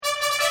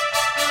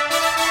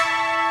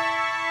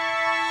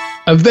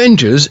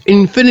Avengers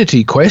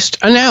Infinity Quest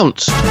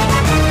announced.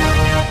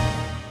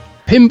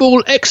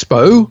 Pinball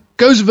Expo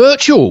goes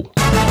virtual.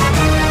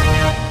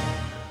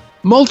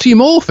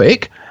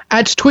 Multimorphic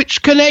adds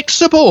Twitch Connect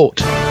support.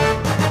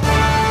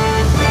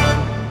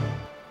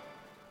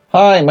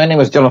 Hi, my name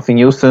is Jonathan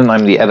Houston.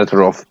 I'm the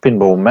editor of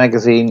Pinball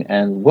Magazine,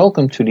 and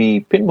welcome to the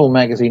Pinball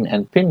Magazine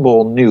and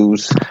Pinball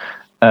News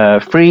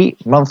free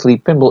monthly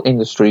pinball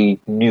industry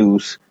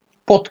news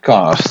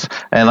podcast.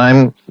 And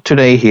I'm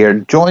today here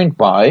joined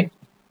by...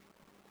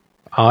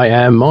 I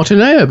am Martin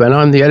Ayob, and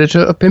I'm the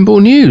editor of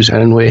Pinball News,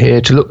 and we're here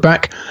to look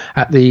back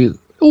at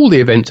all the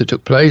events that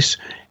took place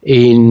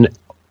in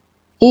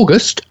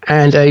August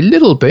and a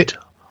little bit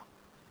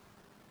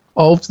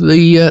of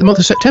the month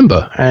of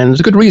September. And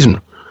there's a good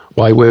reason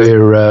why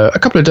we're a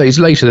couple of days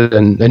later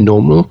than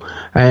normal,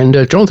 and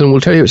Jonathan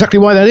will tell you exactly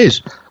why that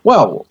is.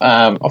 Well,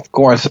 of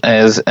course,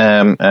 as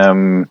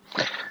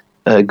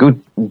a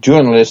good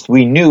journalist,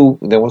 we knew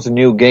there was a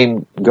new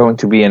game going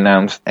to be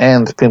announced,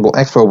 and Pinball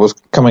Expo was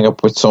coming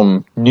up with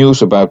some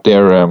news about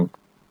their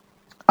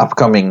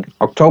upcoming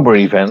October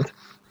event.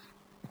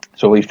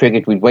 So we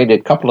figured we'd wait a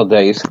couple of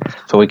days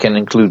so we can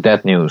include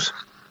that news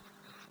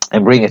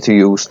and bring it to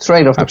you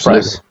straight off the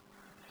press.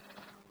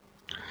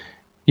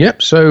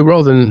 Yep. So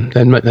rather than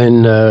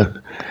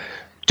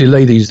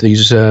delay these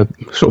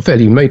sort of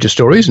fairly major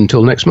stories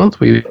until next month,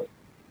 we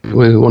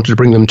wanted to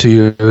bring them to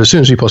you as soon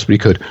as we possibly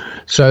could.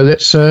 So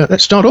let's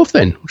start off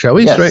then, shall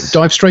we? Yes.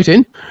 Dive straight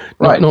in.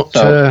 Right.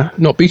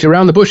 Not beat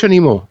around the bush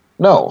anymore.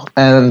 No.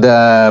 And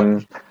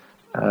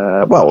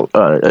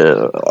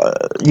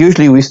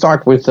usually we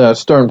start with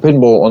Stern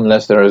Pinball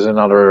unless there is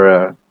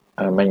another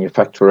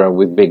manufacturer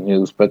with big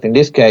news. But in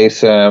this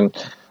case,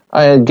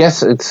 I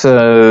guess it's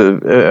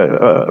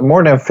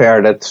more than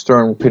fair that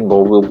Stern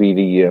Pinball will be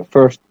the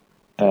first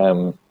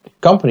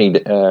company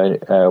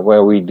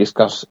where we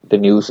discuss the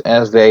news,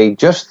 as they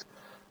just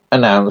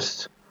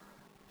announced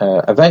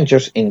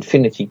Avengers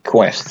Infinity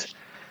Quest.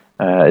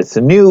 It's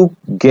a new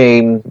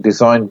game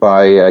designed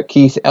by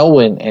Keith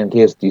Elwin and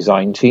his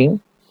design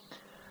team.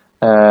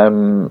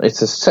 It's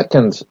the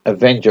second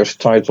Avengers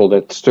title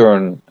that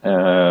Stern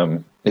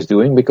is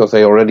doing, because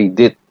they already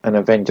did an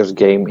Avengers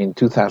game in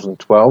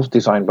 2012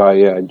 designed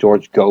by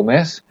George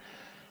Gomez,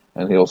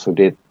 and they also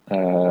did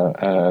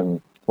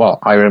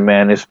Iron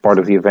Man is part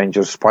of the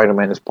Avengers,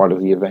 Spider-Man is part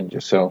of the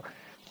Avengers. So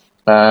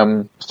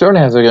Stern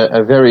has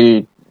a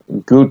very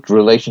good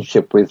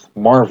relationship with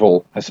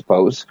Marvel, I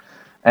suppose.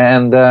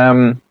 And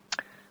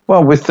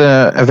with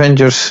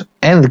Avengers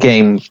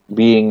Endgame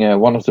being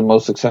one of the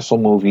most successful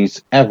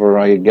movies ever,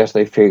 I guess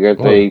they figured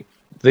the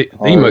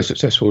most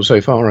successful so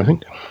far, I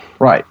think.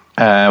 Right.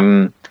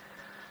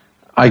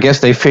 I guess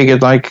they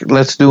figured,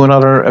 let's do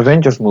another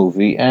Avengers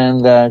movie.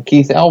 And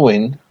Keith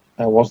Elwin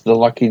was the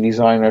lucky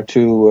designer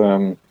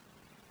to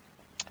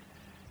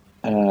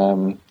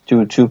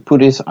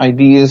put his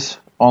ideas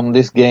on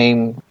this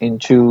game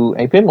into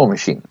a pinball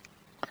machine.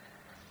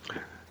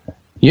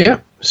 Yeah.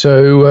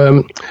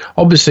 So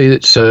obviously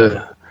it's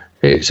a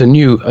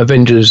new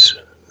Avengers,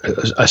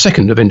 a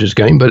second Avengers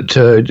game, but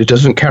it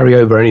doesn't carry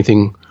over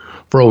anything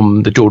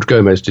from the George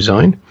Gomez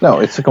design. No,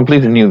 it's a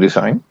completely new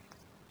design.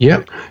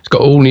 Yeah, it's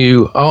got all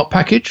new art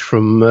package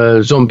from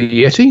Zombie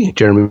Yeti,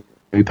 Jeremy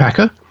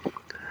Packer,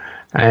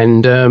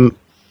 and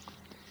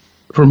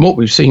from what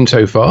we've seen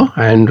so far,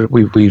 and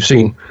we've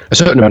seen a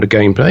certain amount of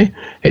gameplay,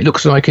 it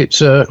looks like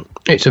it's a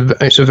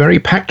very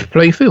packed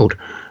playfield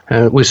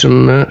with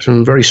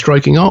some very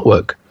striking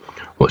artwork.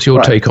 What's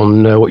your take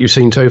on what you've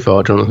seen so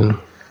far, Jonathan?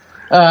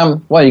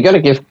 You got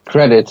to give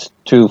credit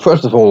to,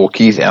 first of all,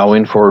 Keith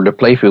Elwin for the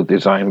playfield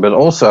design, but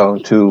also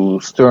to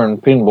Stern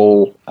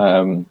Pinball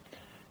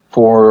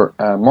for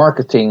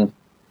marketing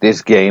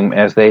this game,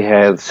 as they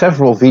had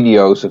several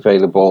videos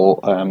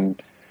available,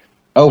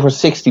 over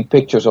 60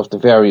 pictures of the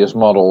various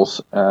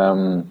models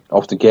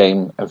of the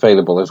game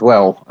available as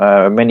well,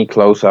 many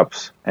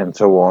close-ups and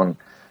so on.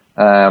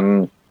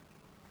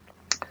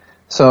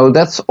 So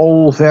that's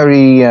all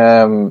very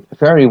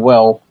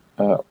well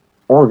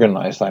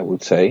organized, I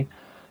would say.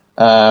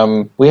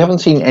 We haven't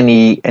seen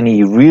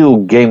any real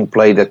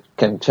gameplay that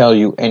can tell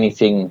you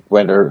anything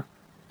whether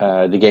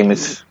the game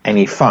is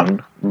any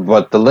fun,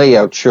 but the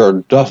layout sure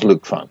does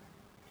look fun.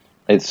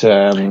 It's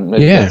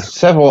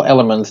several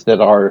elements that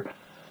are,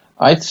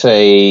 I'd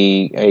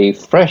say, a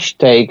fresh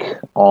take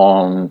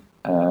on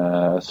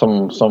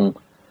some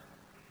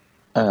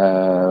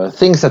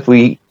things that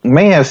we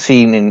may have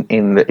seen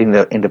in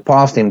the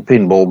past in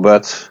pinball,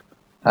 but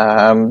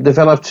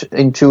developed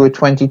into a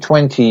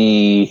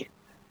 2020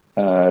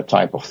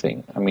 type of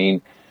thing. I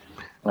mean,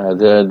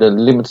 the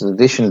limited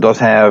edition does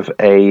have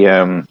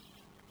a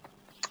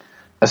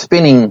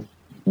spinning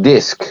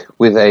disc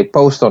with a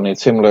post on it,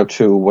 similar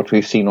to what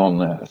we've seen on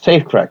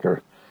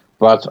Safecracker.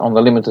 But on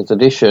the limited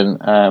edition,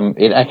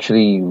 it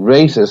actually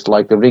raises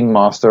like the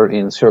Ringmaster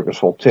in Circus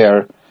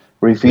Voltaire,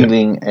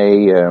 revealing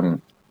a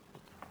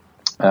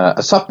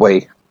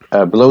subway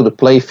below the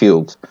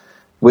playfield,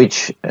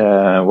 which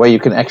where you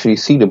can actually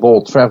see the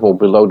ball travel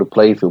below the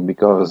playfield,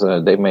 because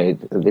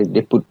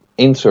they put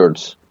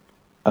inserts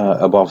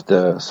above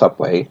the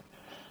subway.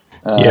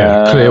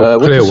 Clear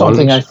which is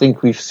something ones. I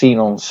think we've seen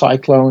on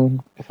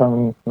Cyclone, if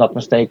I'm not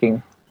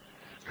mistaken.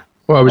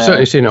 Well, we've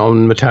certainly seen it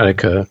on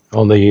Metallica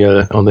on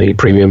the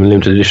premium and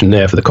limited edition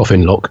there for the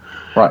coffin lock.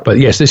 Right. But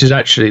yes, this is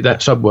actually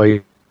that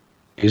subway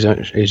is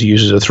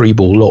used as a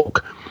 3-ball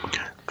lock,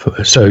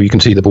 so you can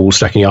see the balls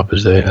stacking up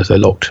as they're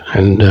locked.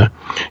 And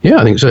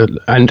I think so.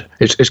 And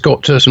it's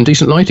got some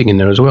decent lighting in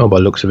there as well, by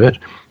the looks of it.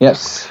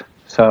 Yes.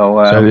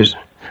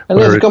 And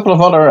there's a couple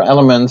of other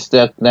elements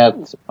that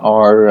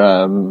are.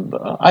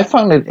 I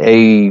found it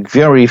a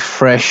very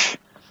fresh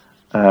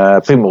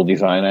pinball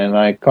design, and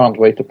I can't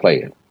wait to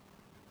play it.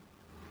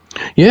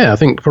 Yeah, I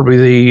think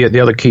probably the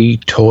other key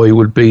toy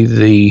would be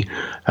the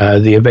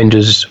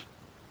Avengers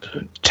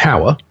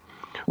Tower,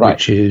 right.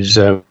 which is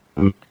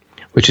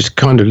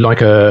kind of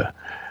like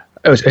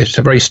it's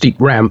a very steep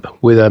ramp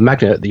with a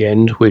magnet at the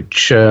end,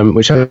 which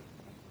has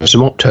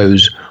some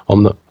optos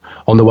on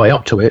the way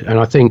up to it, and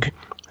I think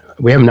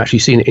we haven't actually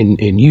seen it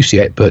in use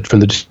yet, but from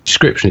the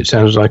description, it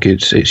sounds like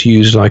it's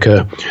used like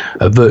a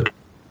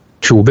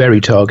virtual vary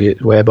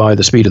target, whereby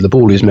the speed of the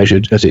ball is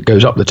measured as it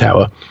goes up the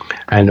tower,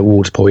 and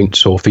awards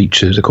points or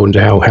features according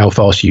to how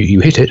fast you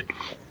hit it.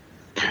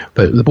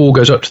 But the ball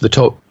goes up to the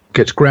top,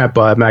 gets grabbed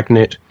by a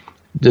magnet,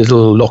 there's a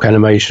little lock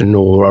animation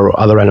or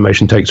other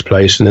animation takes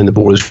place, and then the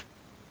ball is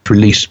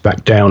released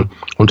back down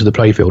onto the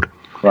playfield.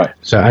 Right.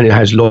 So, and it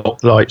has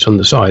lock lights on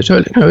the side.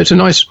 So it's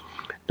a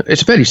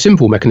fairly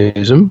simple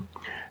mechanism.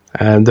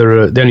 And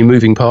the only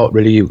moving part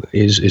really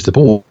is the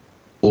ball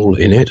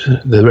in it.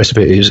 The rest of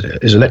it is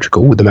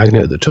electrical with the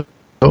magnet at the top.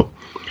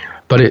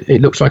 But it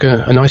looks like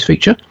a nice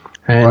feature.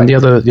 And right.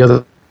 the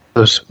other,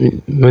 I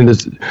mean,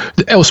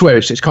 elsewhere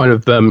it's kind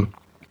of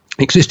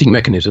existing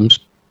mechanisms,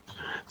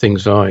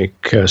 things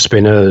like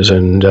spinners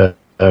and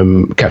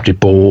captive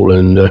ball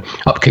and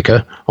up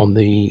kicker on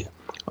the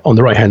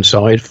right hand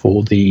side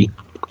for the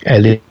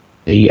LED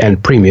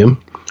and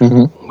premium.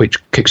 Mm-hmm. Which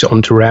kicks it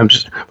onto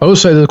ramps. But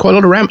also, there's quite a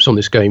lot of ramps on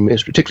this game.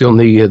 It's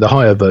particularly on the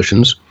higher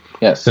versions.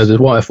 Yes. So there's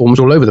wire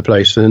forms all over the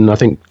place, and I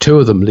think 2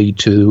 of them lead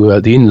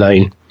to the in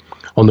lane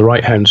on the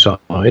right hand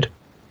side.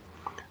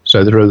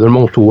 So there are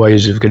multiple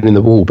ways of getting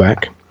the ball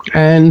back.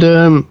 And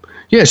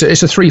it's a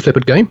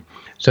 3-flippered game.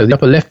 So the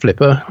upper left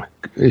flipper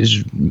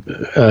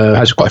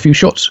has quite a few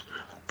shots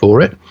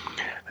for it.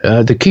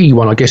 The key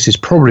one, I guess, is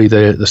probably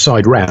the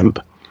side ramp,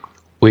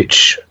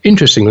 which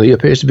interestingly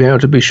appears to be able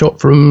to be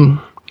shot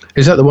from.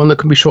 Is that the one that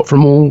can be shot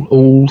from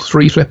all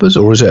 3 flippers,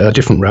 or is it a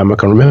different ramp? I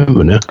can't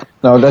remember now.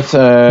 No, that's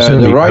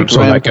the right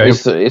ramp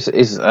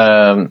is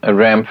a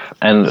ramp,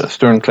 and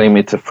Stern claim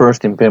it's the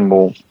first in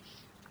pinball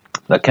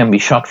that can be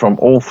shot from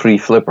all 3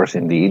 flippers.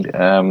 Indeed,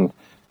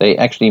 they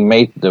actually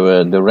made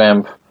the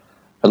ramp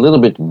a little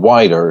bit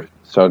wider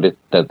so that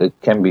it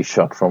can be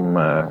shot from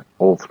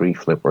all 3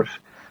 flippers.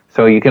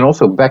 So you can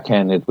also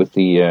backhand it with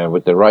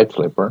the right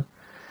flipper.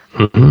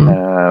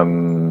 Mm-hmm.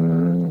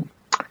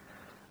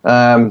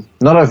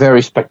 Not a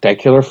very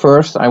spectacular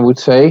first, I would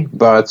say,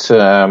 but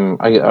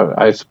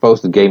I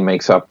suppose the game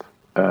makes up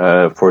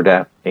for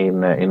that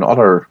in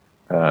other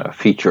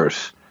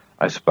features,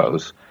 I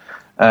suppose.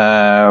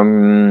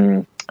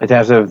 It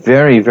has a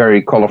very,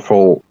 very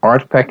colorful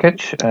art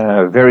package,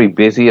 very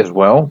busy as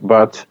well,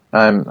 but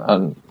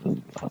not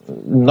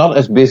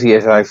as busy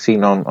as I've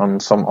seen on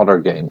some other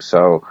games.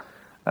 So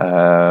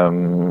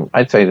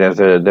I'd say there's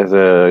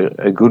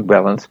a good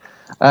balance.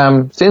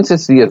 Since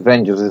it's the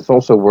Avengers, it's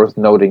also worth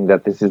noting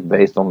that this is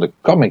based on the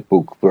comic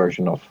book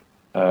version of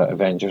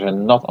Avengers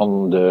and not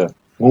on the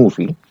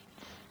movie.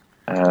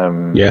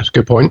 Yes,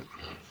 good point.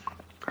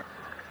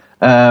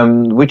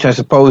 Which I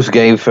suppose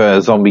gave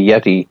Zombie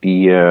Yeti,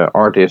 the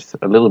artist,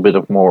 a little bit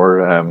of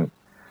more,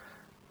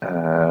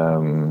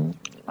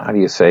 how do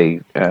you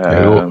say,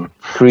 creative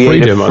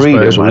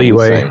freedom,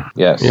 leeway.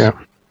 Yes. Yeah.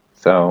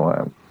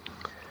 So,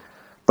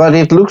 but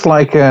it looks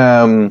like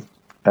a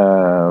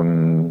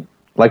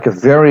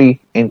very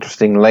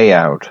interesting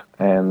layout,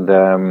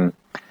 and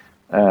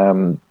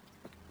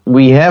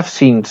we have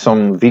seen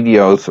some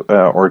videos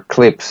or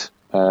clips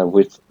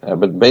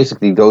but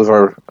basically those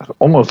are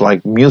almost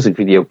like music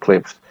video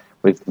clips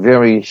with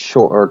very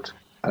short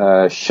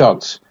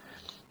shots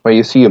where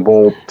you see a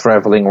ball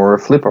traveling or a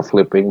flipper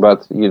flipping,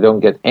 but you don't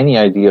get any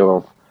idea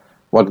of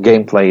what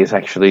gameplay is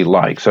actually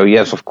like. So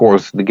yes, of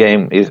course, the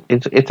game it's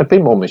a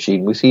pinball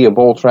machine. We see a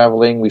ball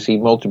traveling, we see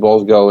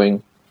multi-balls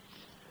going.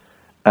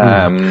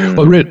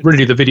 Well,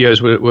 really, the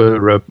videos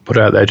were put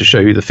out there to show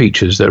you the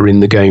features that are in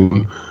the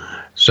game.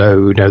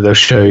 So they'll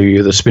show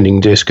you the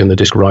spinning disc and the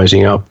disc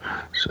rising up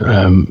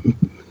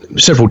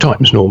several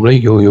times. Normally,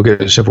 you'll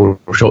get several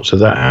shots of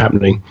that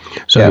happening.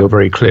 So you're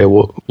very clear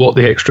what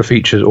the extra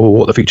features or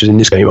what the features in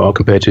this game are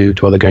compared to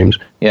other games.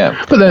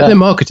 Yeah, but they're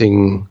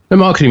marketing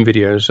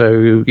videos. So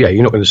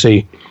you're not going to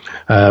see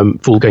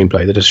full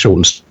gameplay. They're just short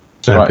and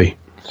snappy. Right.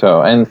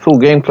 So and full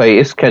gameplay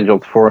is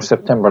scheduled for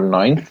September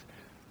 9th.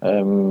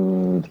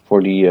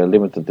 For the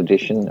limited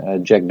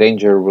edition, Jack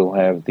Danger will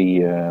have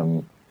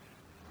the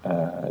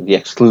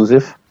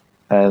exclusive,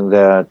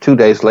 and 2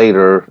 days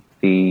later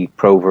the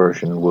pro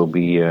version will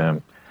be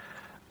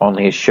on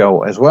his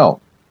show as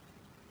well.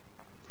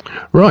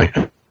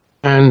 Right,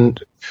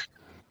 and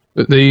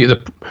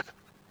the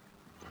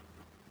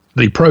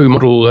Pro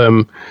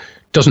model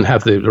doesn't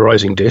have the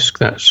rising disc.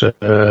 That's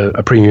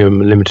a premium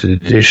limited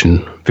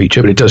edition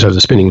feature, but it does have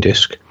the spinning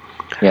disc.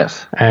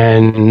 Yes,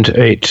 and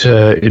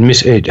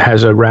it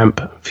has a ramp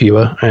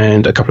viewer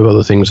and a couple of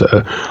other things that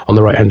are on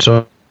the right hand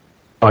side.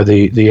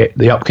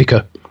 The up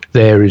kicker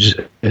there is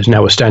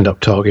now a stand up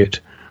target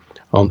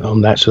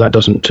on that, so that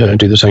doesn't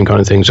do the same kind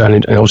of things, and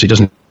it obviously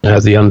doesn't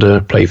have the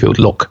under playfield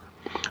lock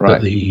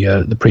that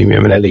the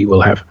premium and LE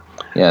will have.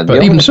 Yeah,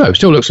 but even so,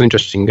 still looks an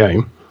interesting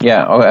game.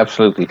 Yeah,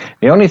 absolutely.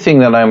 The only thing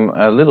that I'm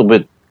a little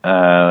bit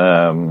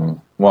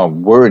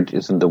worried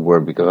isn't the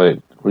word, because I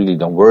really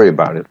don't worry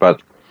about it,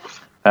 but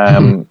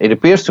it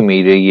appears to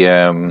me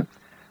the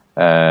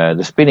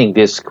spinning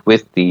disc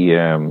with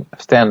the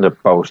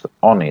stand-up post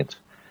on it,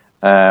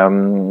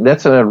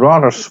 that's a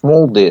rather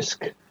small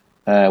disc,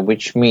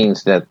 which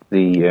means that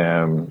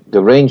the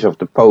range of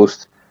the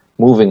post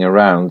moving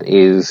around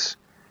is,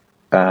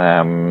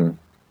 I'd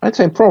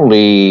say,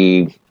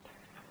 probably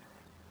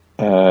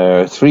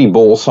 3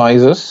 ball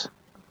sizes,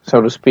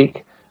 so to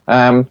speak.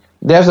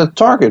 There's a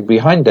target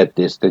behind that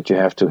disc that you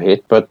have to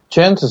hit, but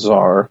chances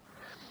are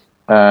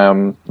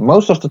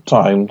most of the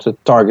time the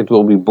target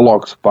will be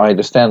blocked by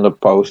the stand-up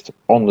post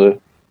on the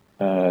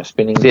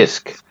spinning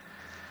disc.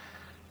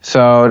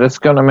 So that's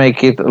going to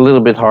make it a little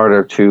bit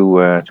harder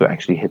to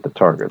actually hit the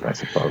target, I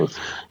suppose.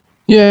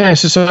 Yeah,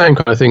 it's the same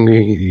kind of thing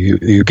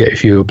you get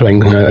if you're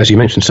playing, as you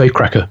mentioned,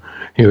 Safecracker.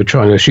 You're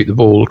trying to shoot the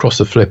ball across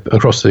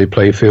the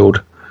play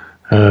field,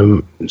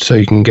 so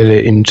you can get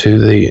it into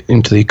the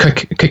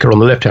kicker on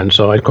the left-hand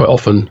side. Quite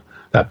often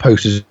that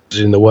post is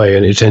in the way,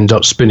 and it ends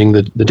up spinning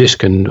the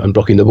disc and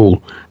blocking the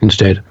ball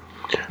instead.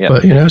 Yep.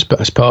 But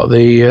it's part of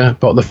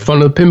the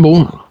fun of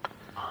pinball.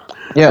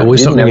 Yeah,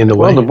 always something in the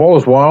way. Well, the ball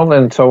is wild,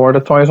 and so are the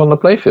toys on the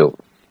playfield.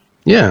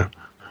 Yeah.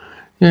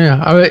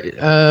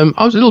 I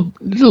was a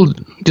little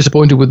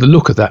disappointed with the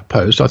look of that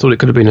post. I thought it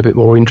could have been a bit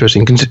more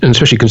interesting,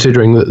 especially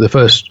considering that the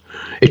first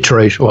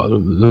iteration,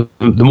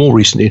 the more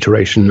recent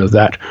iteration of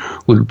that,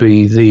 would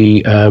be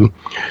the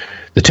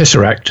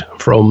Tesseract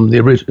from the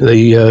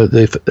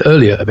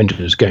earlier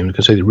Avengers game. I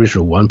can say the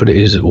original one, but it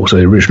is also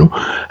the original,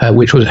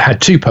 which had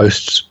 2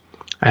 posts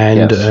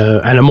and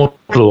a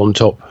model on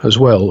top as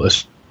well, a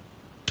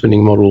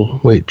spinning model,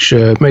 which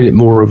made it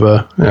more of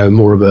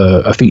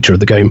a feature of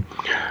the game.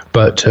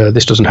 But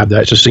this doesn't have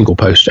that. It's a single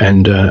post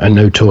and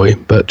no toy.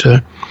 But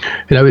it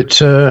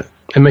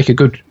make a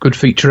good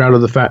feature out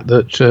of the fact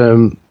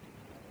that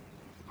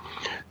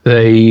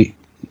they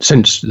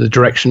sense the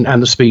direction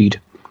and the speed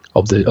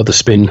of the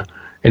spin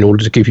in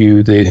order to give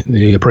you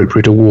the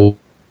appropriate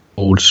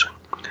awards.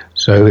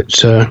 So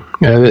it's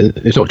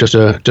not just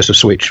a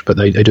switch, but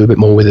they do a bit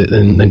more with it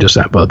than just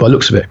that by the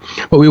looks of it.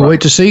 But we'll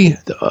wait to see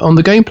on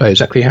the gameplay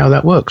exactly how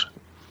that works.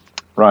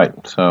 Right.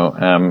 So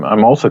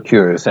I'm also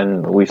curious,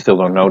 and we still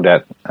don't know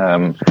that.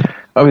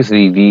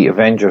 Obviously, the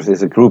Avengers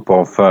is a group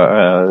of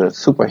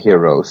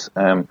superheroes.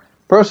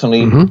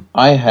 Personally,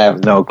 I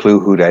have no clue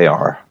who they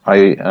are.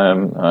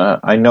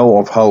 I know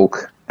of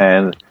Hulk,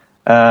 and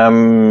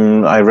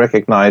I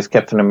recognize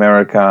Captain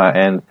America,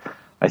 and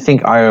I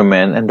think Iron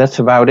Man, and that's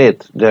about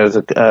it. There's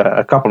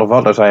a couple of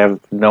others I have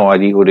no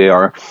idea who they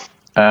are,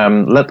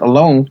 let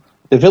alone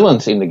the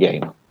villains in the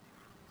game.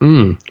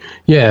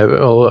 Yeah,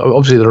 well,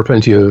 obviously there are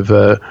plenty of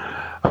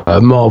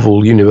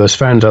Marvel Universe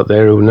fans out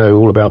there who know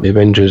all about the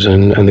Avengers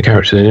and the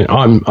characters in it.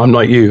 I'm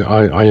like you.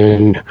 I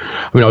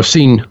mean, I've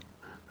seen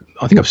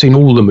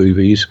all the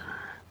movies,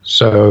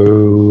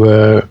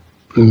 so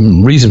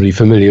reasonably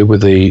familiar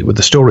with the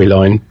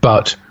storyline,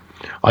 but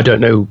I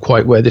don't know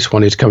quite where this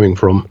one is coming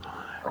from,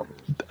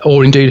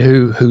 or indeed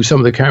who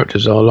some of the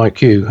characters are,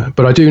 like you.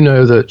 But I do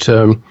know that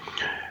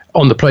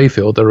on the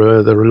playfield there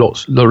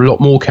are a lot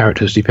more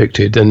characters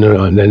depicted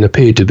than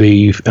appear to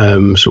be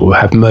sort of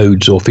have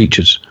modes or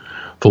features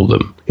for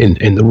them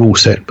in the rule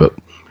set. But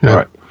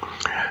right,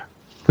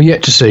 we're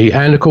yet to see.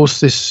 And of course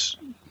this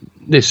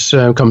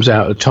comes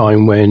out at a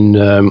time when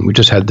we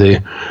just had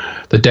the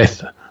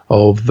death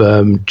of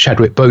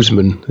Chadwick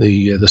Boseman,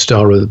 the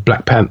star of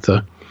Black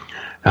Panther,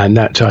 and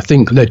that, I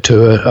think, led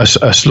to a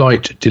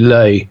slight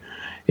delay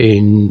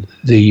in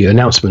the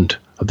announcement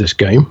of this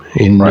game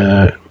in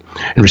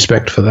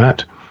respect for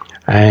that.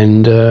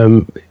 And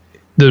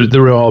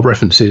there are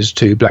references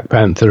to Black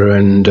Panther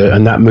and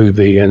that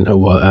movie and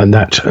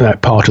that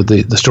part of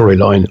the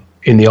storyline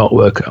in the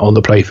artwork on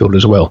the playfield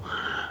as well.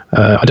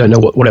 I don't know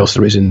what else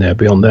there is in there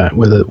beyond that.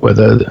 Whether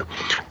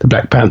the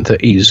Black Panther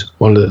is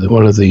one of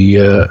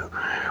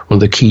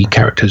the key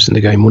characters in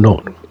the game or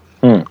not.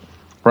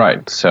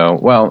 Right. So,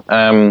 well,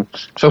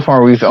 so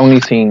far we've only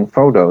seen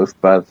photos,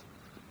 but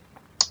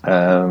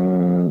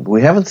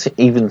we haven't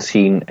even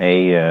seen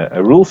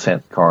a rule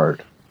set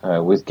card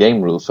with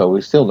game rules, so we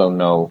still don't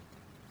know.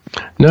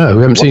 No,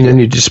 we haven't seen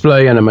any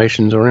display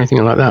animations or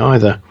anything like that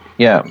either.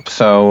 Yeah,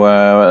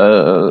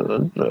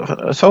 so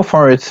so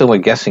far it's still a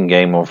guessing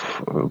game of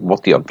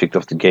what the object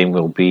of the game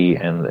will be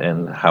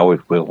and how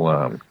it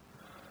will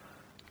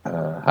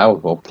how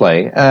it will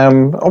play.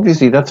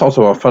 Obviously, that's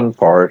also a fun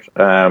part.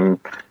 The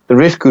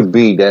risk could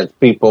be that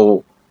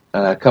people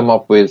come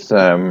up with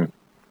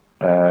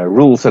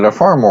rules that are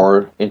far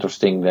more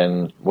interesting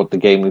than what the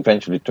game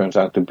eventually turns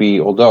out to be.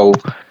 Although,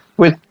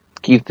 with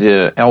Keith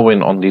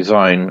Elwin on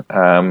design,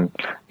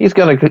 he's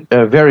got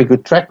a very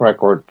good track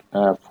record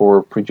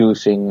for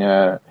producing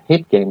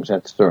hit games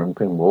at Stern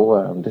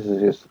Pinball. This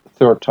is his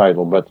third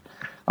title, but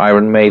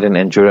Iron Maiden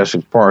and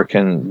Jurassic Park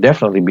can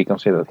definitely be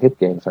considered hit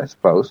games, I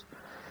suppose.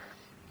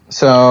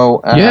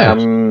 So,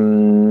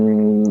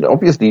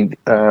 obviously,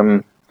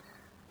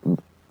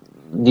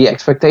 the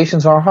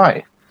expectations are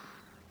high.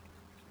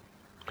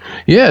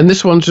 Yeah, and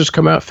this one's just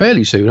come out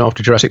fairly soon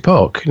after Jurassic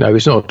Park.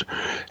 It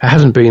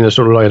hasn't been a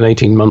sort of like an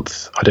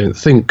 18-month, I don't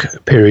think,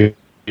 period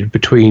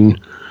between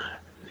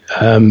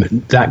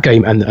that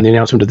game and the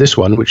announcement of this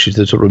one, which is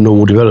the sort of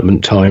normal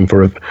development time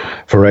for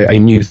a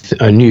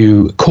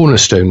new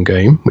cornerstone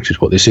game, which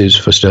is what this is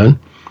for Stern.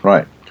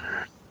 Right.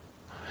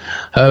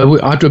 I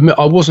have to admit,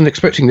 I wasn't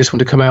expecting this one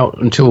to come out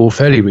until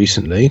fairly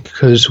recently,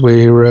 because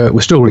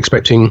we're still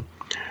expecting.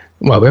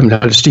 Well, we haven't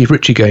had a Steve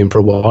Ritchie game for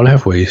a while,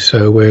 have we?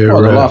 So the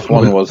last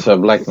one was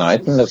Black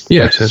Knight, and that's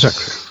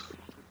exactly.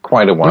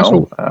 Quite a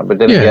while. But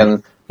then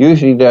again,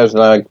 usually there's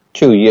like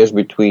 2 years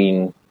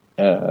between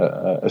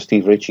a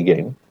Steve Ritchie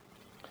game,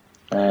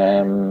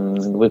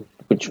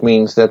 which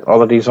means that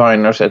other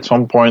designers at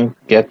some point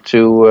get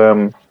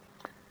to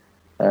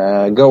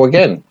go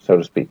again, so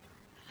to speak.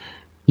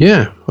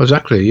 Yeah,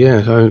 exactly.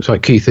 Yeah, so it's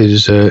like Keith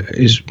is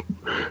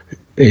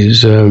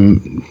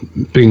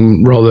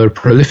being rather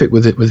prolific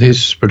with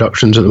his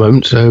productions at the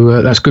moment.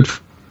 So that's good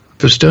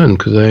for Stern,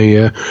 because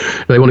they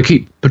want to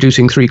keep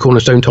producing 3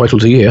 cornerstone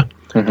titles a year.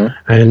 Mm-hmm.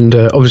 And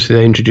obviously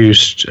they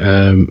introduced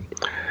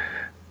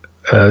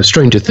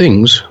Stranger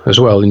Things as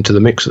well into the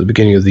mix at the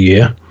beginning of the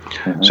year.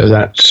 Mm-hmm. So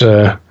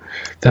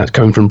that's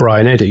coming from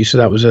Brian Eddy. So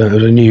that was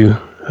a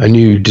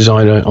new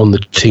designer on the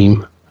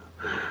team.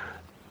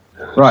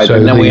 Right, so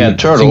and then we had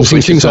Turtles,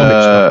 which is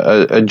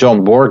a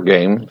John Borg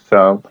game.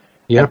 So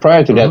yeah.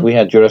 Prior to that, we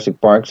had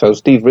Jurassic Park. So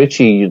Steve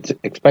Ritchie, you'd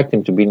expect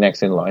him to be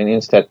next in line.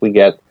 Instead, we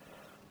get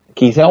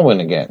Keith Elwin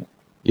again.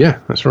 Yeah,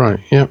 that's right.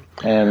 Yeah,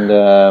 and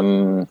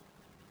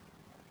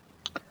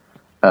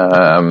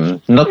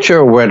not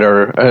sure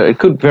whether it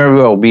could very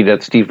well be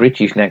that Steve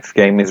Ritchie's next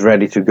game is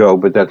ready to go,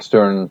 but that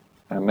Stern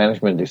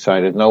management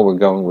decided no, we're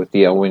going with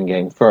the Elwin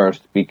game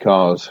first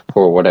because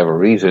for whatever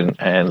reason,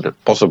 and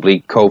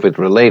possibly COVID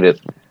related.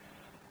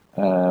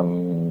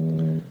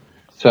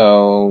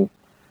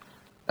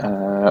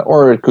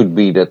 Or it could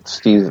be that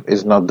Steve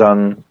is not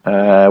done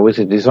with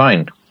his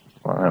design.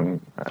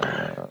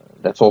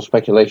 That's all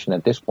speculation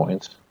at this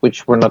point,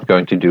 which we're not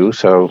going to do.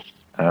 So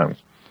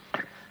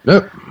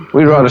nope.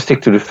 We'd rather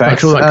stick to the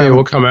facts. I'm sure that game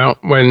will come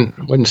out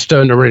when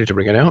Stern are ready to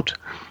bring it out.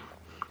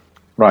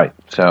 Right.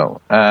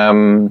 So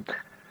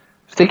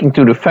sticking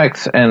to the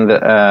facts, and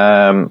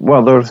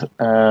there's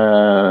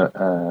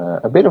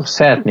a bit of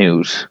sad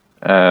news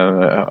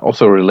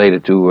also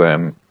related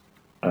to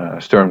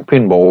Stern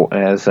Pinball,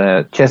 as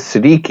Ches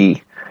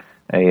Siddiqui,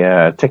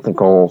 a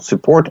technical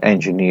support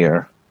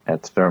engineer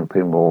at Stern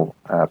Pinball,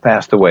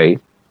 passed away.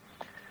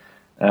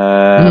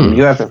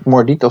 You have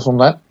more details on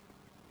that?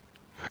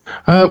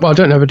 Well, I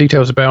don't have the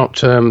details about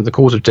the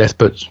cause of death,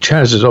 but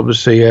Chaz is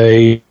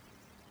obviously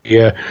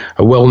a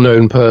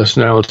well-known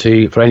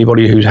personality for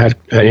anybody who's had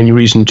any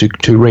reason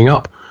to ring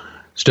up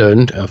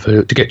Stern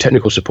to get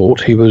technical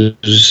support. He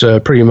was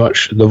pretty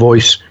much the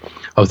voice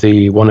of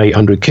the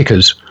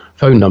 1-800-KICKERS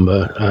phone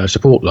number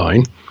support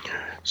line.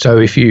 So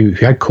if you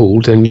had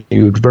called, then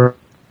you would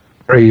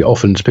very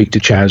often speak to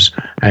Chaz,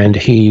 and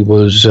he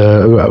was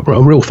a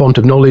real font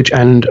of knowledge.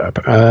 And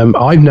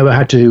I've never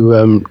had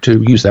to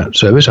use that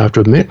service, I have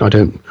to admit. I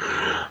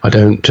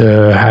don't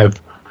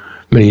have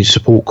many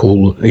support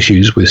call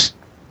issues with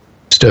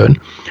Stern,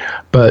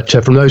 but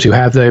from those who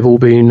have, they've all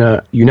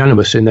been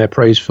unanimous in their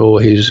praise for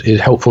his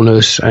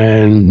helpfulness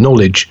and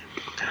knowledge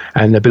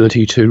and the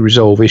ability to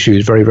resolve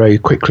issues very, very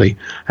quickly.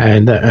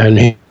 And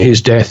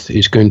his death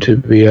is going to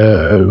be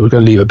we're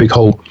going to leave a big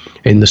hole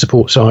in the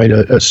support side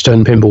at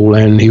Stern Pinball,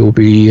 and he will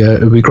be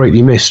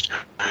greatly missed.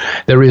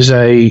 There is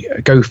a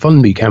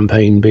GoFundMe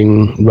campaign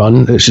being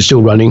run. It's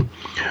still running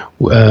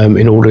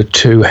in order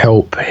to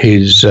help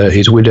his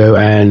widow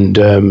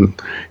and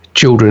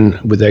children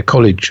with their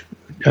college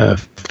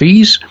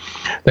fees.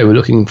 They were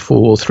looking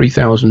for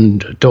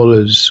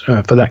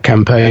 $3,000 for that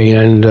campaign,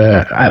 and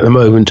at the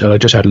moment, I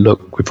just had a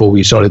look before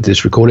we started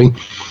this recording,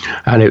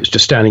 and it was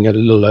just standing at a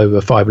little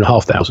over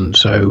 $5,500.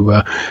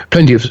 So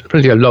plenty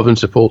of love and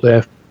support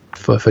there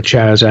for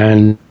Chaz,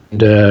 and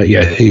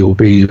he will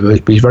be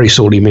very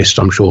sorely missed,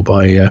 I'm sure,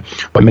 by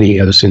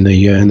many others in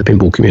the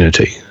pinball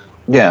community.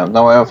 Yeah,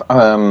 no, I've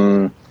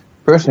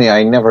personally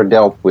I never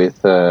dealt with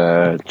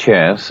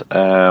Chaz,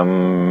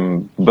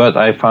 but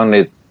I found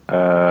it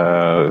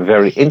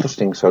very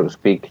interesting, so to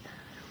speak,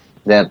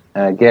 that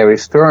Gary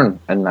Stern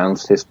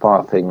announced his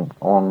passing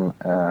on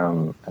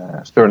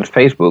Stern's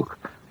Facebook.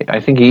 I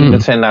think he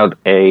even sent out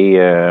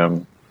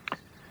an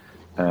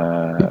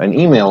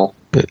email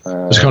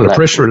It's kind of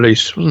press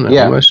release, wasn't it?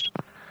 Yeah. Almost.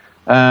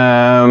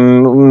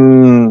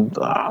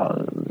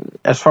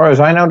 As far as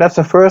I know, that's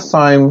the first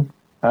time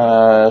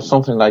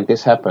something like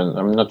this happened.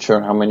 I'm not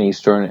sure how many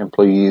Stern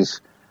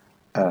employees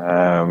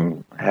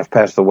have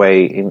passed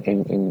away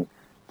in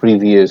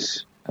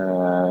previous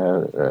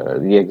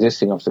the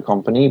existing of the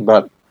company,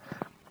 but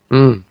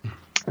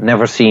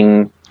never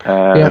seen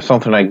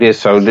something like this.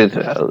 So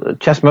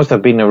Chess must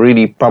have been a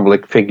really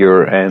public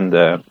figure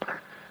and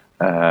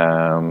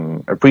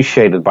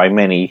appreciated by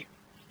many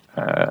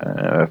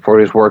for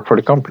his work for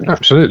the company.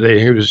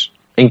 Absolutely, he was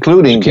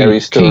including Gary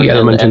Stern key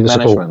element and in the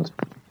management.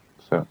 Support.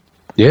 So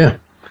yeah.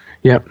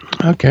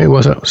 Okay,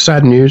 well, that was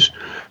sad news.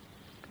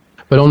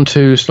 But on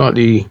to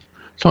slightly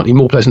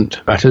more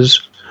pleasant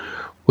matters,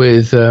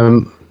 with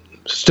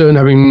Stern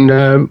having,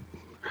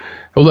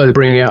 although they're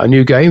bringing out a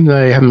new game,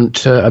 they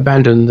haven't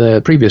abandoned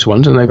the previous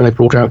ones, and they've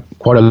brought out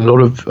quite a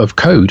lot of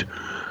code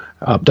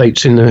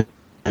updates in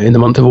the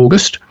month of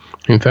August.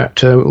 In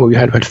fact, we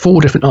had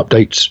 4 different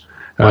updates,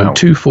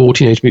 2 for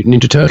Teenage Mutant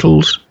Ninja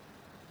Turtles,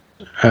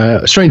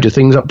 Stranger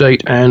Things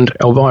update, and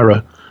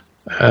Elvira,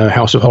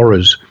 House of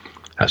Horrors.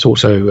 That's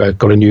also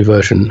got a new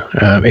version.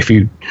 If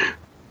you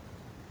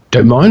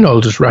don't mind,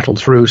 I'll just rattle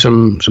through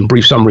some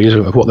brief summaries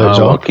of what those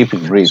are. I'll keep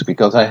it brief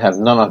because I have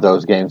none of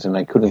those games and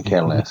I couldn't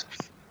care less.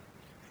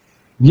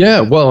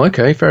 Yeah, well,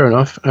 okay, fair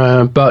enough.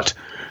 But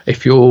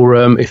if you're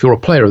a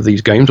player of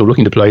these games or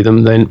looking to play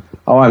them, then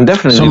I'm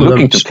definitely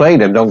looking to play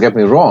them. Don't get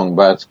me wrong,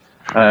 but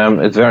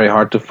it's very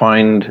hard to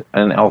find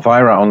an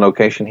Elvira on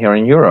location here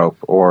in Europe,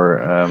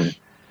 or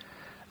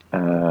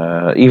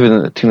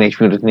even Teenage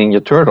Mutant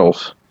Ninja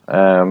Turtles.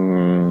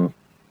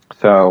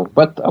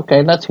 But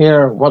okay, let's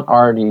hear what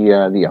are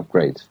the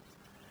upgrades.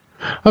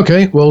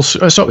 Okay, well,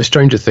 I'll start with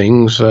Stranger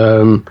Things.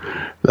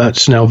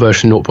 That's now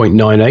version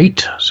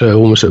 0.98, so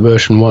almost at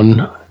version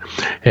 1.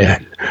 Yeah,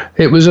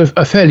 it was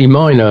a fairly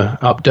minor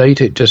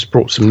update. It just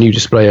brought some new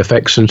display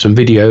effects and some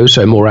videos,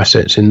 so more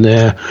assets in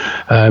there.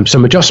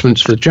 Some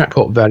adjustments for the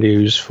jackpot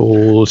values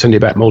for Send It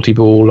Back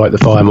multi-ball, like the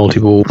Fire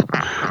multi-ball,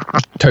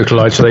 Total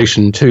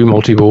Isolation 2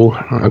 multi-ball.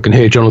 I can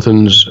hear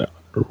Jonathan's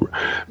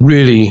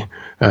really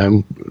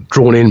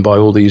drawn in by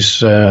all these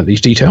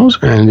details,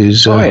 and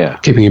is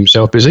keeping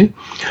himself busy,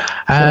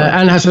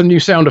 and has some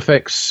new sound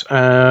effects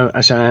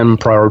and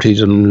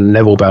priorities and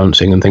level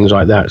balancing and things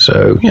like that.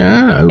 So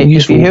useful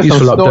if you hear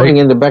some update. snoring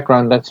in the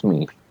background, that's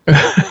me.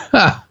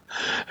 If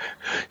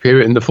you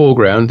hear it in the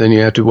foreground, then you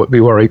have to be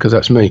worried, because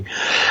that's me.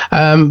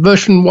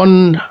 Version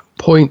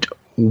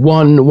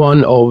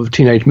 1.11 of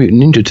Teenage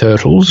Mutant Ninja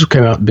Turtles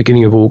came out at the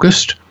beginning of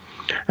August.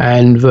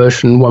 And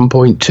version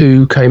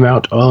 1.2 came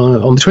out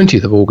on the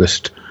 20th of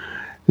August.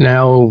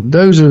 Now,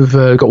 those have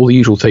got all the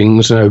usual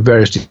things,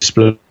 various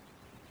display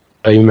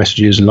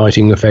messages and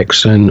lighting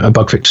effects and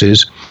bug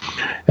fixes.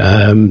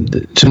 Some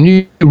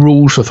new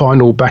rules for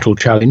Final Battle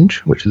Challenge,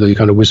 which is the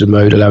kind of wizard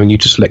mode, allowing you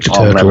to select a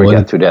turtle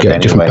and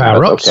get different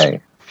power-ups. Okay,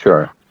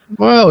 sure.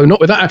 Well, not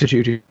with that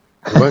attitude. You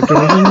won't,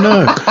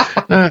 no.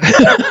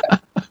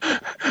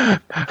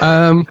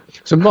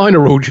 Some minor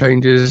rule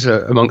changes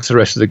amongst the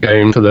rest of the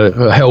game for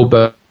the hell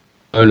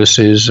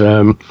bonuses.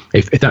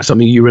 If that's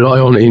something you rely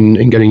on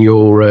in getting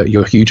your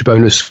huge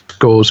bonus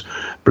scores,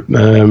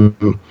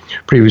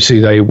 previously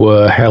they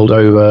were held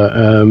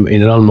over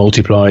in an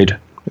unmultiplied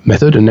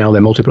method, and now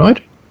they're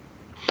multiplied.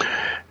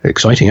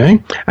 Exciting, eh?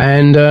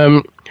 And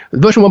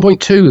version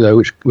 1.2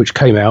 though, which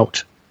came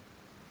out,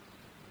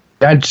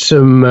 had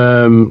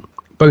some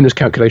bonus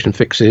calculation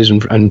fixes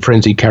and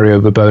frenzy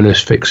carryover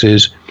bonus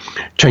fixes,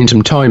 changed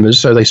some timers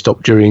so they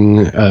stop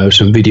during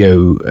some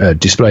video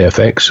display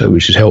effects,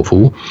 which is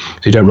helpful,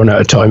 so you don't run out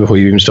of time before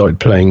you even started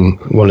playing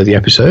one of the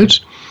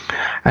episodes.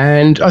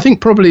 And I think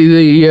probably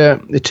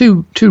the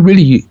two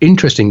really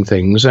interesting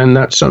things, and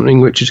that's something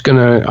which is going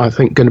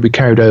to be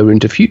carried over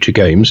into future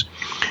games,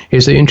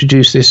 is they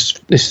introduced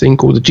this thing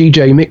called the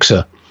DJ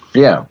Mixer.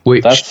 Yeah,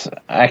 that's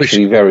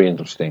actually very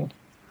interesting.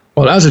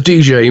 Well, as a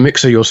DJ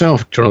mixer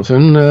yourself,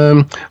 Jonathan,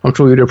 I'm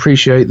sure you'd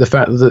appreciate the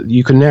fact that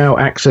you can now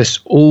access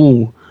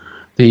all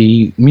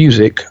the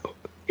music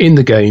in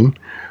the game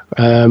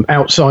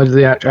outside of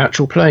the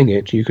actual playing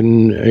it. You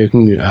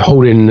can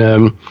hold in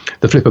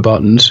the flipper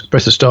buttons,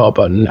 press the start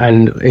button,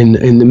 and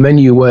in the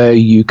menu where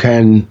you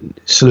can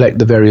select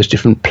the various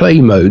different play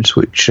modes,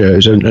 which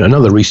is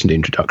another recent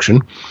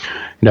introduction.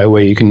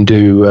 Where you can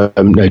do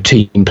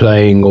team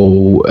playing,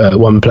 or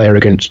one player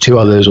against 2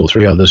 others or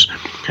 3 others.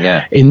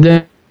 Yeah. In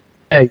there,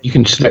 you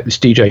can select this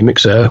DJ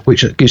Mixer,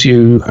 which gives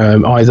you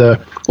either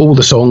all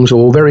the songs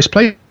or various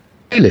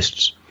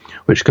playlists,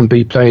 which can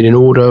be played in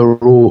order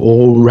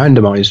or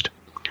randomized.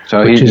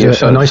 So which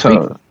is a nice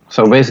feature.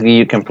 So basically,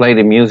 you can play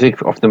the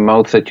music of the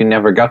modes that you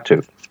never got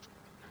to.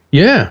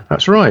 Yeah,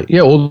 that's right.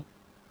 Yeah, all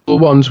the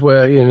ones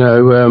where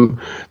the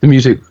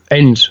music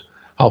ends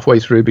halfway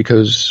through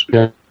because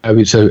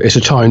it's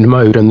a timed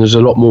mode, and there's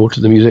a lot more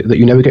to the music that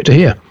you never get to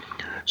hear.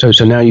 So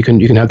now you can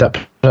have that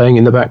playing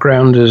in the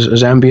background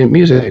as ambient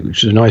music,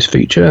 which is a nice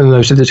feature. And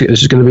they said this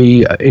is going to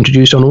be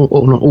introduced on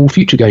all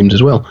future games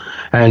as well,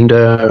 and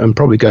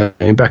probably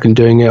going back and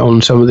doing it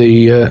on some of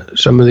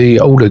the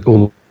older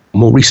or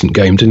more recent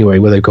games anyway,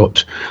 where they've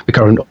got the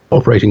current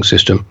operating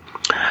system.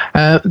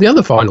 The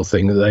other final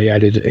thing that they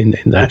added in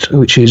that,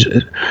 which is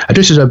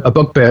this is a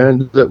bugbear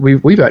that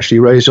we've actually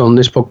raised on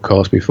this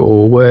podcast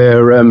before,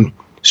 where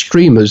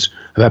streamers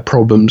have had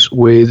problems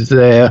with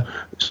their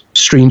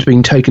streams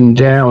being taken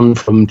down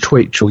from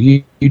Twitch or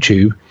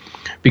YouTube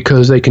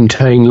because they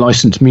contain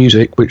licensed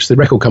music which the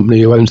record company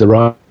who owns the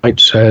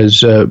rights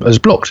has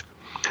blocked,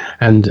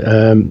 and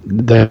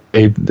they've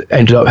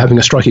ended up having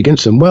a strike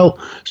against them. Well,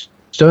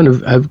 Stern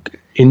have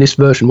in this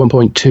version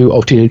 1.2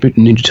 of Teenage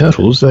Mutant Ninja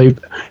Turtles, they've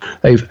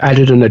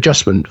added an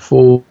adjustment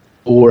for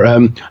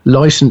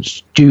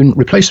licensed tune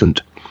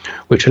replacement,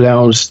 which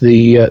allows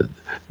the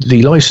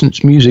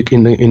licensed music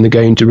in the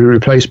game to be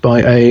replaced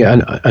by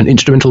an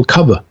instrumental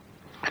cover.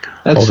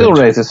 That still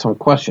raises some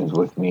questions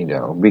with me,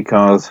 though,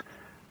 because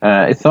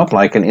it's not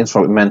like an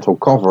instrumental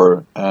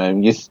cover.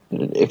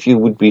 If you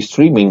would be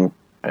streaming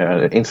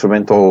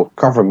instrumental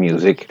cover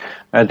music,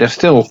 there's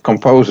still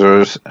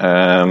composers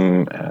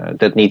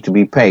that need to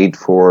be paid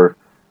for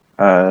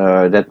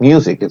that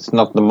music. It's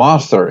not the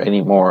master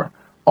anymore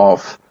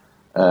of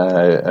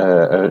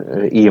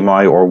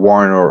EMI or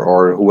Warner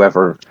or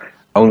whoever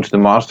owns the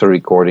master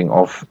recording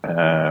of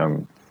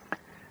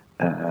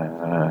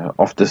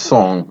the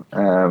song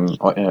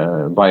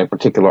by a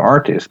particular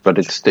artist, but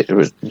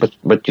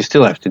but you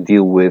still have to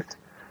deal with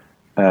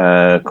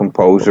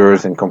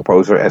composers and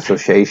composer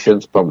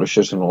associations,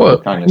 publishers, and all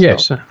that kind of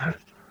stuff. Yes,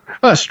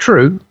 that's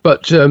true.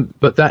 But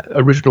that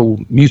original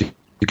music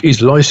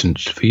is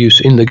licensed for use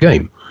in the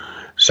game,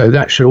 so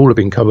that should all have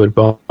been covered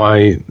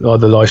by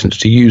the license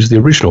to use the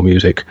original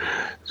music.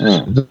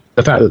 The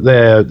fact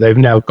that they've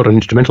now got an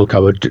instrumental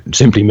covered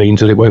simply means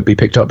that it won't be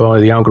picked up by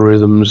the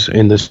algorithms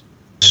in the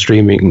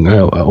streaming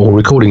or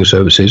recording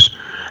services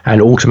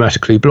and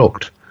automatically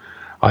blocked.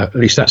 At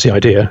least that's the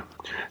idea.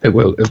 It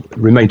will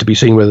remain to be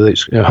seen whether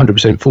it's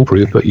 100%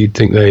 foolproof, but you'd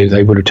think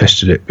they would have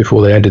tested it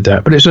before they added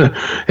that. But it's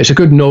a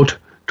good nod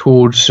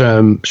towards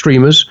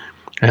streamers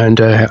and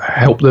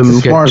help them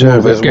get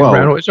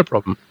around. It's a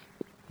problem.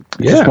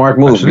 It's a smart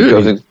move,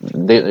 absolutely.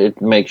 Because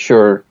it makes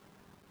sure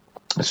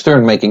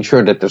Stern making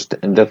sure that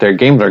their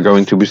games are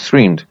going to be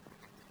streamed.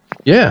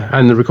 Yeah,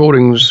 and the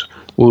recordings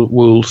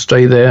will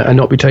stay there and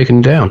not be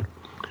taken down.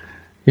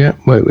 Yeah,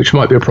 which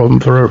might be a problem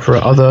for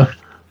other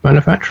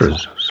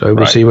manufacturers. So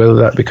we'll see whether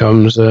that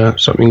becomes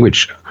something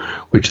which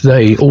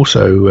they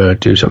also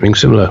do something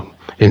similar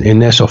in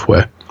their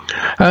software.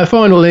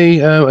 Finally,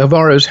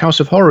 Alvaro's House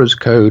of Horrors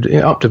code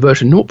up to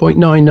version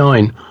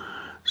 0.99.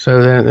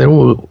 So they're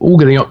all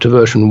getting up to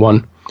version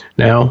 1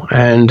 now,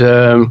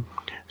 and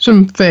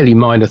some fairly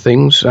minor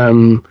things.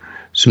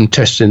 Some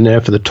tests in there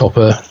for the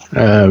topper,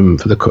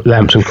 for the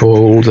lamps and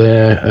coil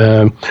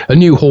there. A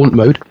new haunt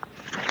mode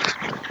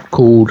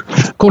called,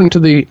 according to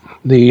the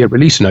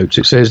release notes,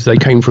 it says they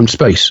came from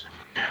space,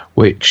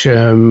 which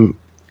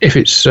if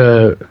it's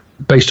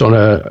based on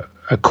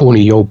a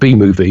corny old B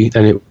movie,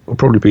 then it will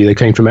probably be they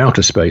came from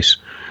outer space.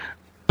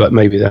 But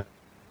maybe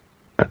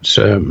that's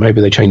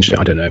maybe they changed it.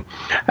 I don't know.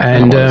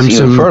 And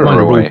some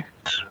minor rules.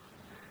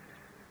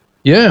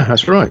 Yeah,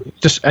 that's right.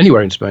 Just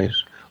anywhere in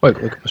space. Well,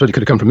 so it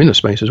could have come from inner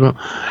space as well.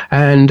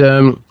 And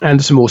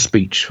some more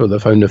speech for the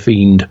Phone the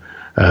Fiend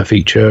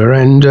feature.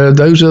 And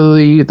those are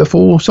the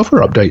 4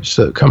 software updates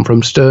that come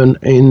from Stern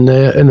in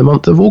the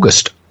month of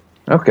August.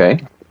 Okay.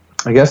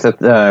 I guess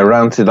that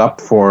rounds it up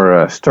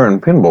for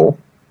Stern Pinball.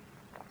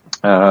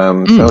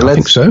 I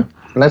think so.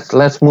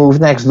 Let's move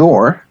next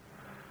door.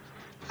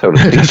 So to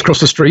speak. Let's cross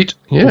the street.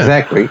 Yeah.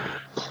 Exactly.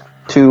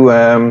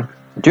 To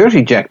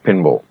Jersey Jack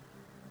Pinball.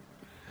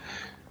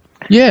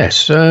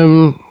 Yes.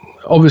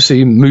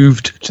 Obviously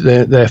moved to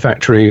their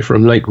factory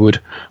from Lakewood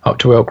up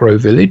to Elk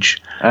Grove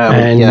Village.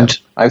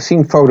 I've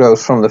seen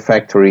photos from the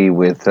factory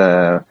with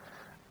an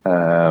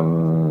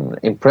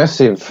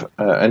impressive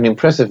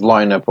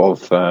lineup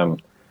of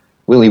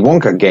Willy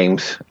Wonka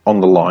games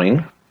on the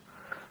line.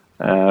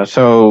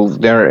 So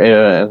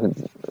they're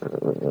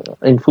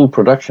in full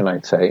production,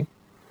 I'd say,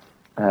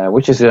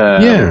 which is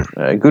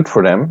good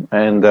for them.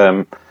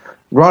 And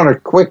rather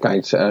quick,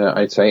 I'd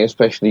say,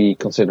 especially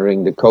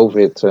considering the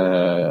COVID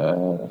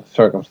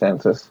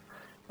circumstances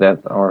that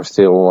are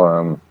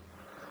still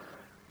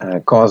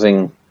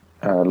causing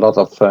a lot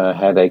of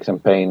headaches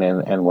and pain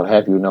and what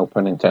have you, no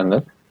pun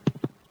intended.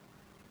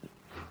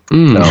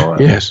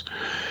 Yes.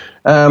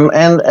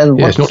 And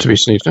it's not to be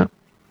sneezed at.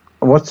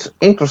 What's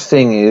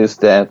interesting is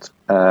that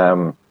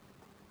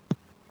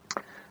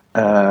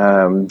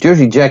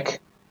Jersey Jack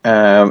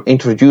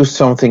introduced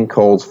something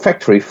called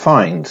Factory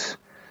Finds,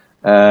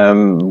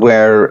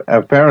 where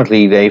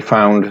apparently they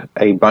found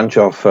a bunch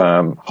of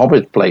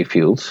Hobbit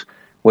playfields,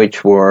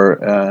 which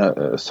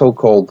were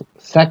so-called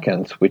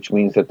seconds, which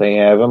means that they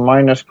have a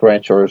minor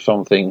scratch or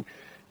something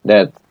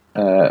that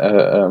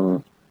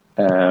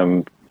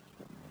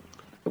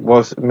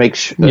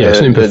makes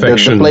an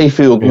imperfection. the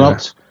playfield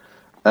not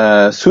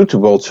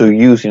suitable to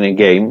use in a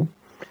game,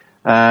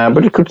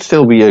 but it could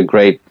still be a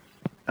great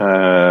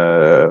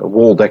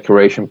wall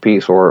decoration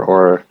piece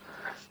or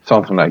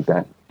something like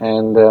that.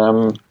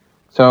 And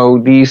so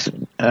these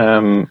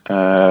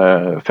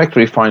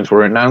factory finds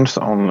were announced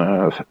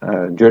on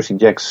Jersey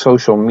Jack's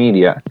social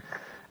media,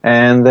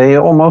 and they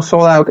almost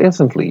sold out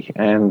instantly.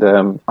 And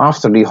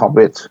after the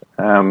Hobbit,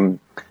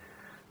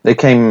 they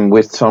came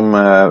with some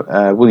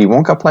Willy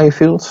Wonka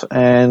playfields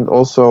and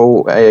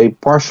also a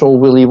partial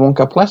Willy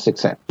Wonka plastic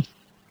set.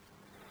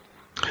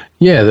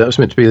 Yeah, that was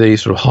meant to be the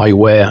sort of high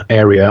wear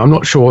area. I'm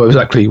not sure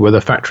exactly whether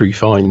Factory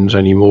Finds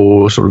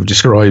anymore sort of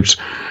describes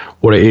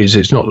what it is.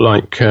 It's not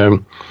like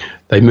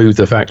they moved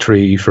the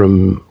factory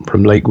from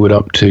Lakewood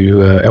up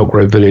to Elk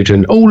Grove Village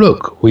and, oh,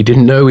 look, we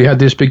didn't know we had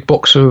this big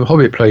box of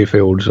Hobbit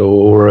playfields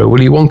or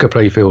Willy Wonka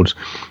playfields.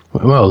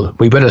 Well,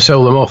 we better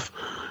sell them off.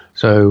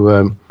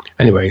 So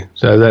anyway,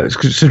 so that's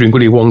considering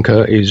Willy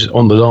Wonka is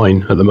on the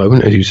line at the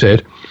moment, as you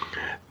said,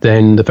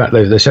 then the fact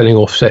that they're selling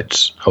off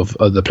sets of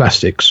the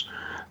plastics,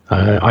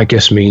 I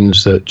guess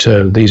means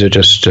that these are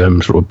just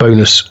sort of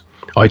bonus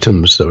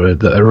items that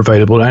are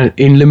available and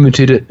in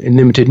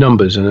limited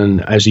numbers.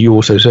 And as you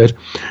also said,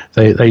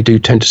 they do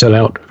tend to sell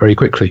out very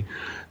quickly.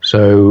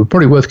 So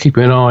probably worth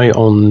keeping an eye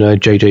on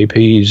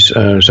JJP's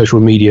social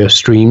media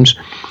streams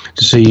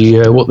to see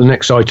what the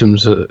next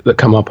items that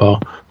come up are,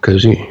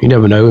 because you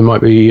never know, it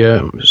might be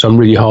some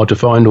really hard to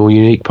find or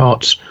unique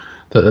parts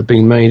that are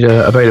being made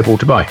available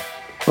to buy.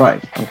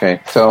 Right, okay,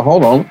 so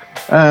hold on.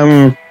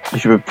 You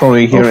should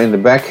probably hear in the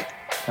back.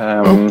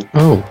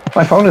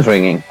 My phone is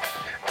ringing.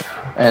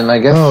 And I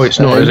guess it's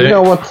not, is you it?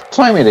 know what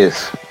time it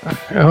is.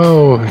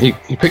 Oh, he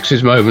picks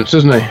his moments,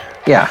 doesn't he?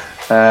 Yeah.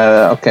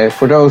 Okay,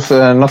 for those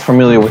not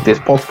familiar with this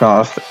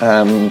podcast,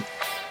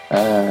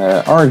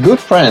 our good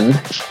friend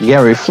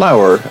Gary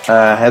Flower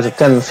has a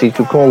tendency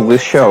to call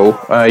this show,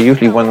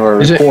 usually when we're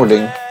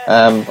recording,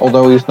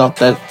 although he's not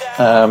that...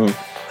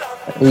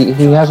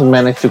 he hasn't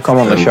managed to come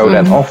on the show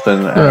that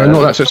often.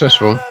 Not that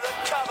successful.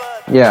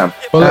 Yeah.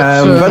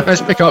 Well,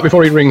 let's pick up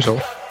before he rings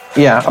off.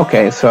 Yeah,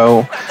 okay,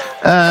 so...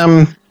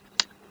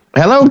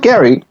 hello,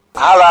 Gary.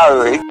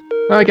 Hello.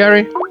 Hi,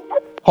 Gary.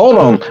 Hold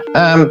on.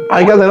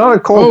 I got another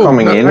call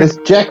coming in. It's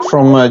Jack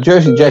from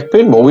Jersey Jack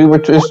Pinball. We were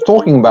just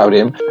talking about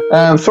him.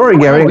 Sorry,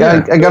 Gary.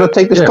 I got to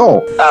take this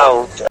call.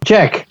 Oh.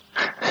 Jack,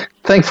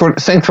 thanks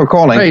for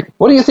calling. Hey.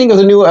 What do you think of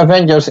the new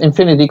Avengers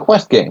Infinity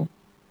Quest game?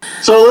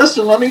 So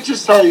listen, let me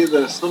just tell you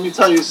this. Let me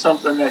tell you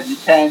something that you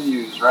can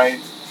use, right?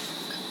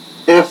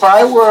 If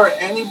I were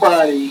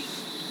anybody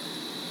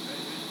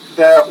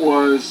that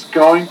was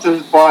going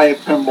to buy a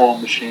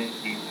pinball machine,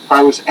 if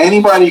I was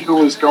anybody who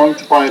was going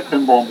to buy a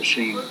pinball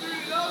machine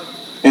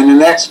in the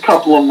next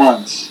couple of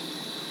months,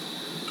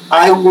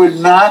 I would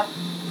not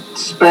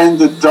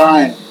spend a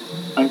dime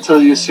until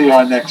you see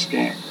our next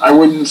game. I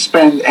wouldn't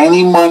spend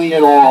any money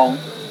at all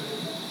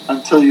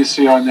until you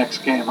see our next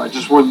game. I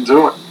just wouldn't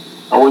do it.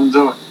 I wouldn't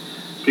do it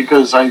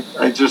because I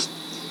just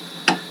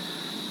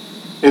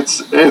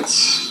it's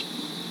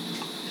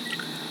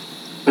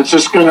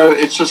just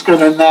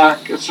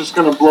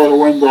gonna blow the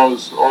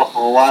windows off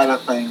of a lot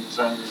of things,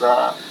 and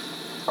a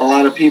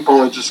lot of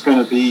people are just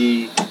gonna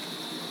be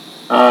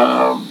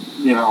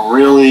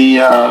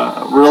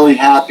really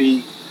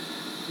happy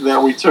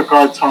that we took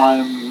our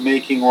time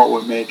making what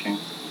we're making.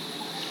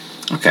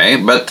 Okay,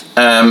 but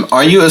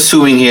are you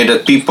assuming here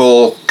that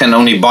people can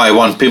only buy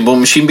one pinball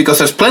machine? Because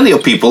there's plenty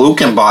of people who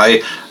can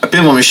buy a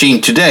pinball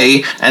machine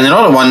today and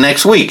another one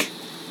next week.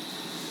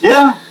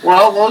 Yeah,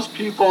 well, those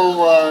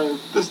people,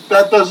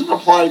 that doesn't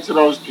apply to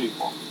those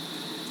people.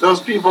 Those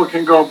people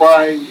can go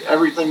buy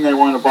everything they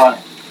want to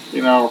buy,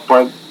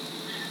 but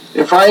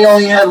if I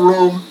only had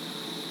room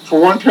for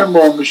one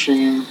pinball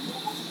machine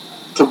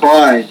to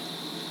buy,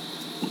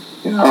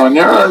 and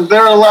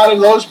there are a lot of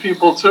those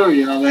people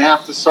too, they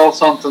have to sell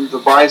something to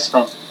buy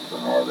something,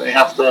 or they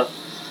have to...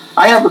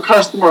 I have a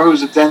customer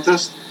who's a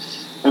dentist,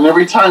 and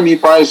every time he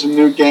buys a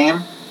new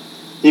game,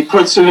 he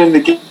puts it in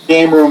the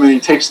game room and he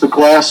takes the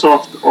glass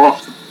off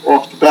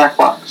the back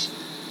box.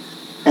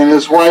 And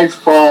his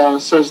wife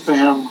says to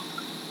him,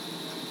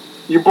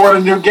 "You bought a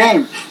new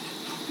game."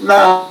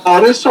 "No,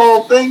 this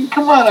whole thing,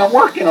 come on, I'm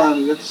working on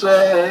it. It's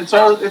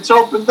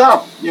opened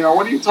up.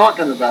 What are you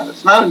talking about?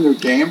 It's not a new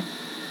game.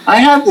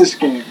 I have this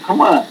game. Come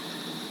on."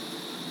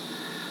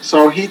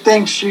 So he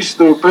thinks she's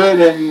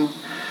stupid,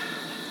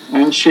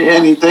 and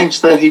he thinks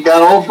that he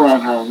got over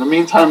on her. In the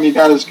meantime, he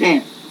got his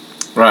game.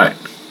 Right.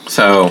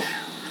 So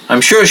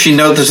I'm sure she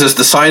notices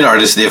the side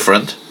art is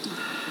different.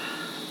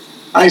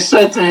 I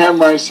said to him,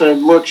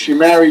 "Look, she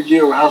married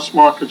you. How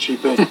smart could she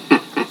be?"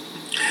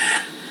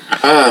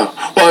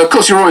 Well, of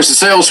course, you're always a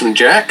salesman,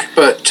 Jack,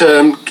 but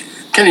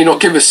can you not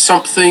give us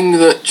something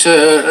that,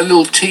 a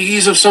little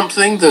tease of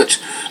something that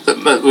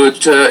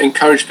would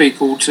encourage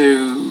people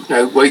to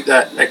wait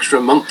that extra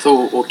month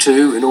or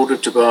two in order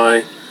to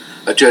buy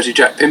a Jersey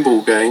Jack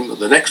pinball game, or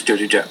the next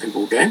Jersey Jack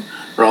pinball game,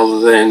 rather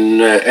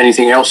than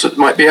anything else that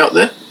might be out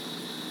there?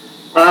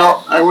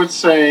 Well, I would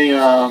say,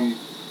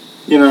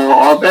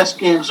 our best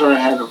games are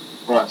ahead of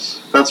us.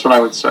 That's what I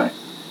would say.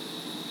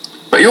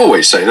 But you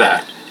always say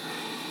that.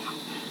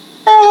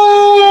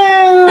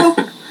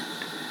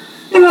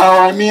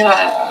 I mean,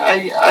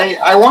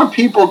 I want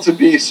people to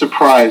be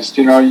surprised.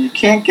 You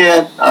can't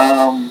get,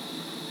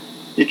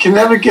 you can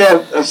never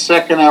get a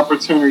second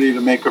opportunity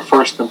to make a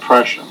first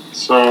impression.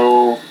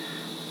 So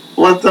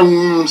let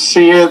them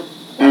see it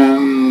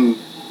and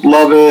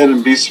love it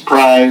and be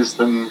surprised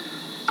and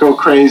go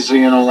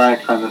crazy and all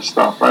that kind of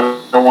stuff. I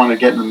don't want to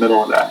get in the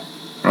middle of that.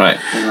 Right.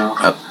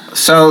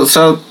 So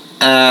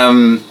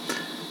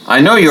I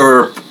know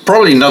you're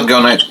probably not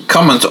going to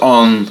comment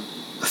on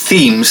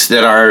themes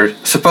that are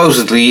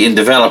supposedly in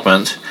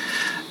development,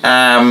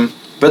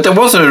 but there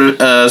was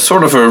a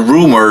sort of a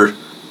rumor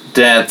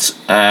that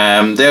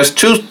there's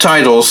 2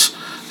 titles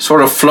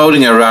sort of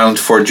floating around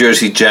for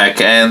Jersey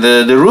Jack, and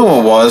the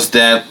rumor was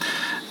that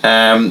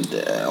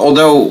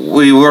although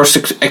we were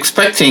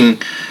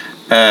expecting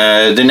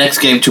the next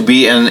game to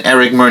be an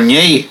Eric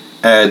Meunier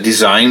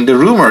design, the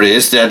rumor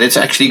is that it's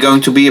actually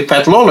going to be a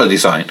Pat Lawler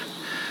design,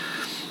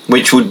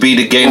 which would be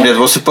the game that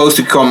was supposed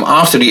to come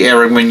after the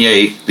Eric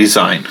Meunier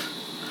design.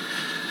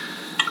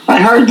 I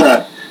heard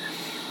that.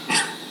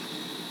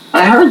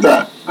 I heard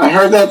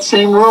that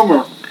same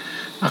rumor.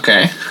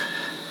 Okay.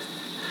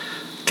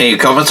 Can you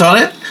comment on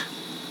it?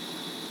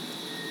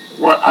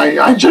 Well,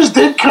 I just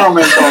did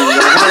comment on it.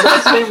 I heard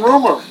that same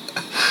rumor.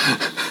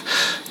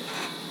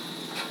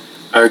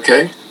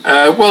 Okay.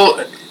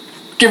 Well,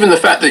 given the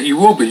fact that you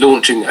will be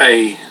launching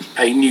a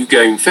new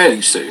game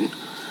fairly soon,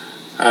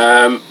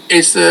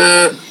 is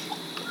there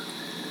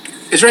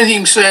anything you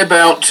can say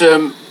about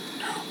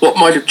what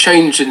might have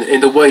changed in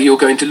the way you're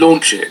going to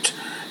launch it,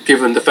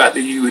 given the fact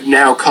that you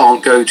now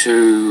can't go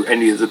to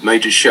any of the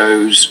major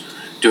shows,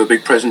 do a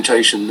big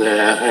presentation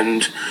there,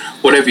 and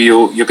whatever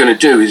you're going to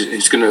do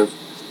is going to,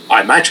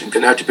 I imagine,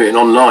 going to have to be an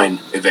online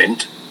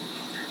event.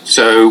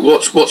 So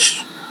what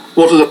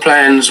are the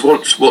plans?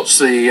 What's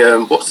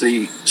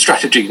the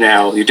strategy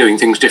now? You're doing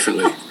things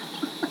differently.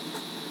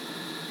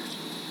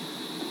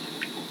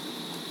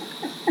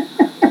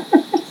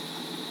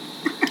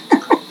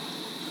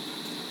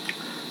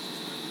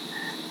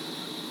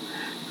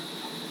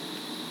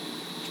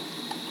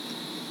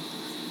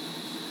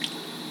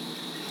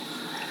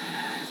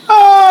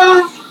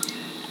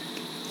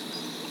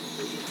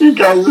 You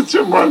guys are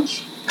too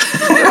much.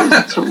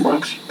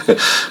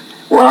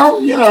 Well,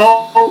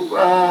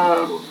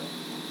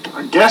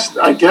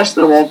 I guess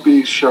there won't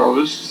be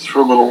shows for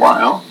a little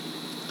while.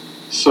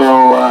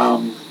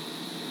 So,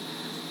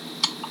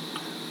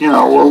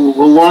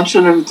 we'll launch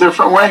it in a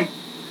different way.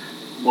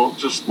 We'll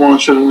just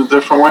launch it in a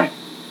different way.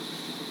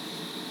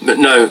 But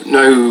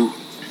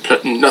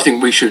nothing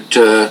we should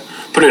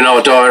put in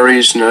our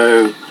diaries.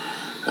 No.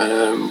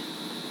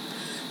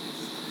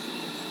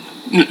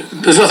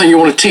 There's nothing you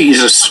want to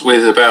tease us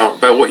with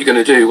about what you're going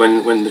to do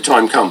when the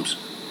time comes.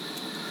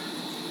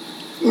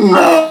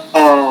 No.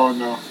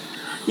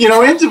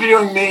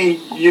 Interviewing me,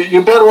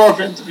 you're better off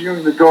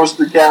interviewing the ghost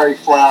of Gary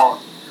Flower.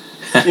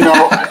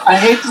 I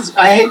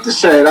hate to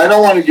say it. I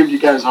don't want to give you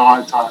guys a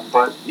hard time,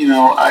 but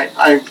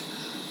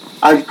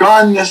I've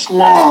gone this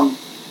long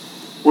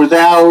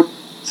without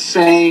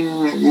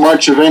saying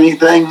much of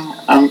anything.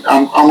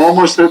 I'm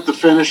almost at the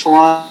finish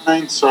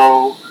line,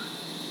 so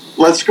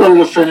let's go to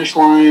the finish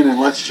line and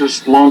let's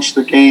just launch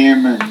the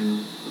game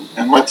and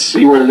let's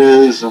see what it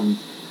is and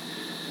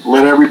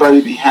let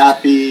everybody be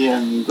happy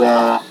and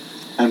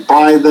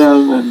buy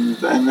them and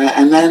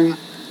then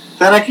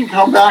I can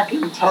come back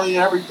and tell you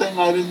everything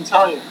I didn't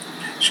tell you.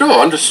 Sure,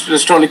 I'm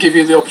just trying to give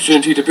you the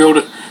opportunity to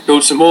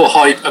build some more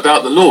hype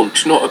about the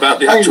launch, not about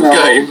the actual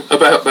game,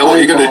 about what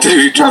you're going to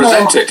do to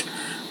present it.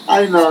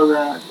 I know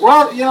that.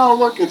 Well,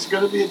 look, it's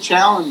going to be a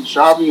challenge,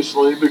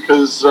 obviously,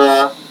 because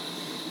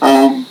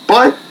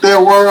but there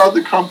were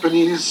other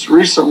companies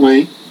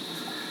recently.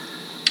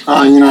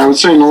 I would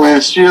say in the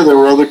last year there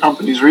were other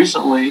companies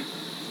recently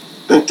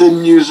that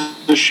didn't use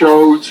the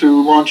show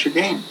to launch a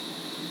game.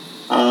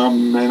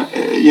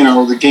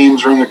 The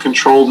games were in a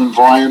controlled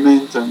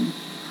environment, and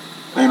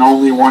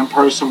only one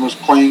person was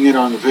playing it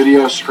on a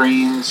video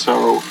screen,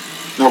 so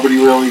nobody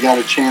really got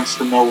a chance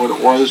to know what it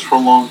was for a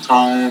long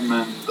time.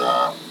 And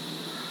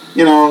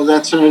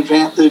that's an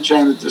advantage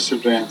and a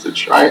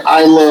disadvantage.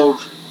 I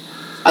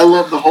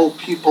love the whole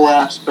people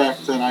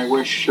aspect, and I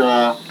wish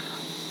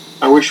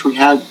we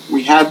had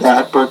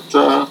that, but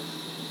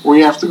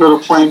we have to go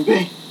to Plan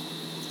B.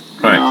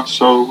 Right.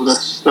 So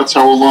that's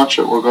how we'll launch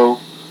it. We'll go.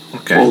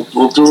 Okay.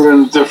 We'll do it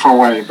in a different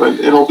way, but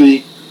it'll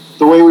be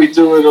the way we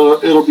do it.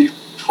 It'll be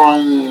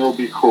fun and it'll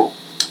be cool.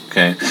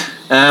 Okay.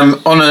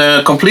 On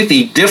a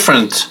completely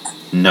different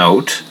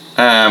note,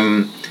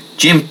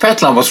 Jim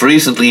Petla was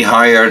recently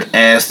hired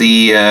as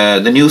the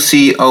new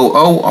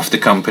COO of the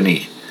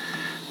company.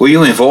 Were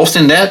you involved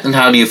in that, and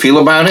how do you feel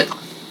about it?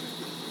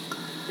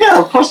 Yeah,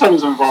 of course I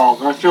was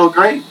involved. I feel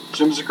great.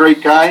 Jim's a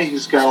great guy.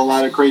 He's got a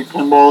lot of great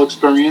pinball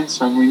experience,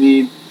 and we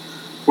need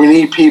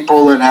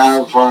people that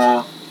have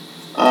a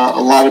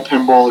lot of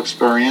pinball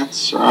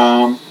experience.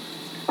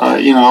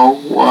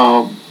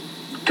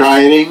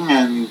 Guiding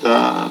and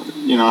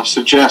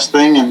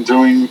suggesting and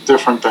doing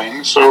different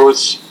things. So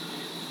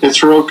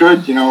it's real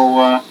good.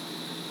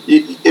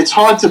 It's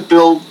hard to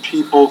build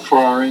people for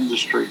our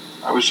industry.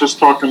 I was just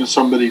talking to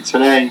somebody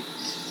today.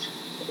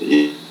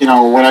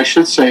 What I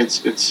should say,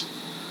 it's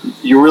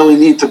you really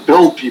need to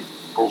build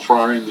people for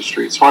our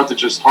industry. It's hard to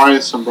just hire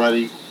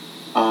somebody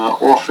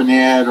off an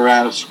ad or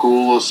out of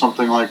school or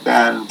something like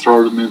that and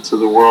throw them into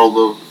the world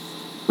of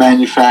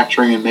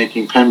manufacturing and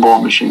making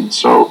pinball machines.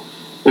 So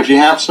if you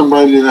have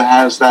somebody that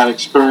has that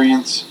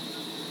experience,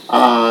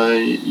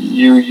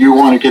 you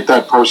want to get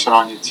that person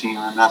on your team,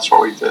 and that's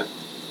what we did.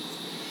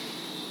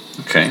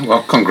 Okay,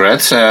 well,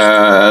 congrats.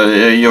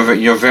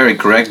 You're very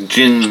correct.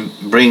 Jin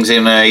brings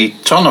in a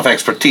ton of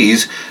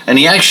expertise, and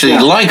he actually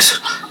likes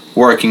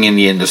working in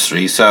the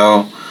industry.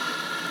 So,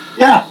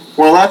 yeah,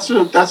 well, that's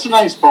a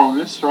nice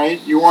bonus,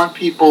 right? You want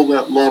people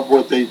that love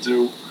what they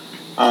do,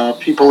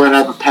 people that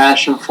have a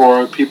passion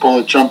for it, people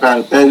that jump out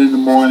of bed in the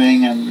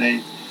morning and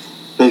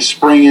they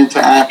spring into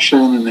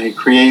action and they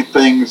create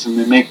things and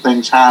they make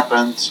things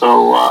happen.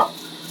 So,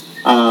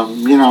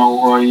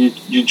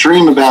 you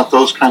dream about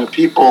those kind of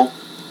people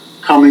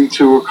coming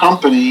to a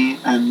company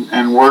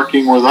and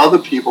working with other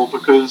people,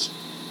 because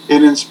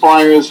it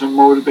inspires and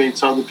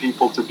motivates other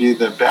people to be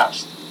their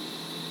best.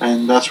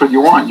 And that's what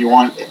you want. You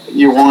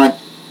want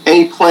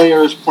A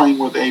players playing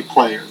with A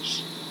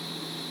players.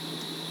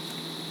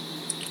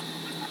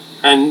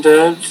 And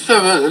just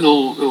have a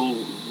little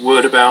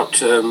word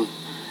about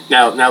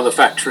now the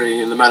factory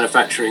and the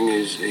manufacturing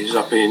is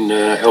up in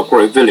Elk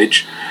Grove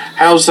Village.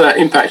 How's that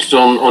impacted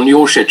on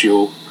your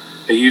schedule?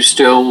 Are you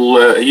still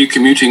are you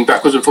commuting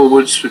backwards and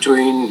forwards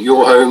between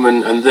your home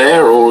and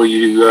there, or are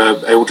you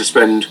able to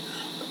spend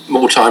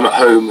more time at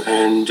home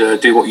and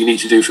do what you need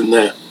to do from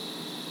there?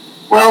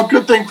 Well,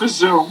 good thing for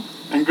Zoom,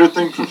 and good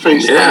thing for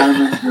FaceTime,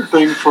 and good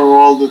thing for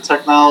all the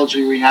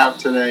technology we have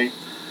today.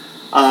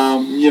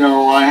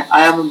 I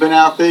haven't been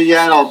out there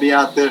yet. I'll be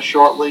out there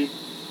shortly.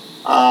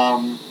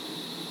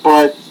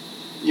 But,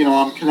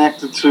 I'm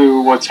connected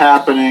to what's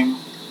happening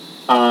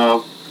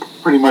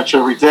pretty much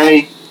every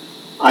day.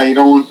 I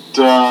don't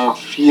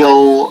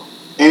feel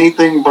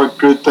anything but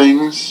good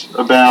things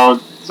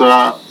about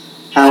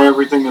how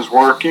everything is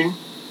working.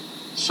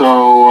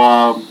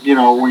 So,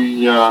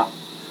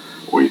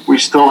 we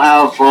still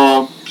have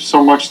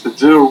so much to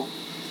do.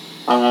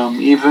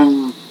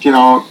 The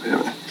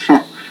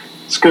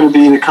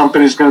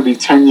company's going to be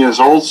 10 years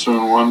old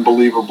soon,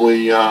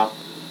 unbelievably,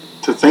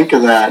 to think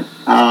of that.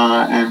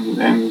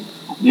 And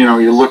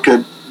you look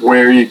at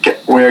where you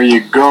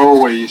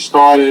go, where you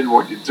started,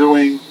 what you're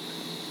doing,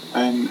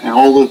 and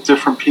all the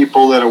different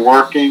people that are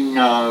working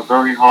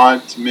very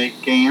hard to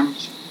make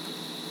games.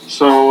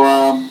 So,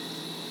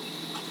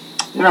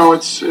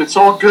 it's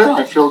all good.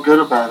 I feel good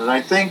about it.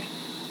 I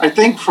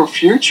think for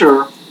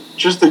future,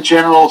 just a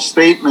general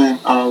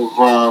statement of,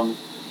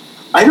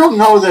 I don't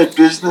know that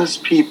business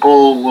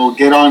people will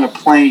get on a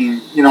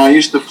plane. I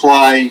used to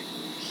fly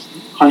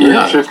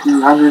 150,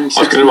 160,000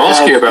 I was going to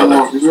ask you about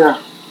that.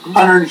 Yeah,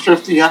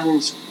 150,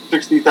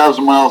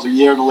 160,000 miles a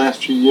year the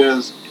last few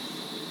years.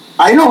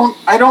 I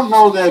don't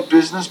know that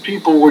business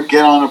people would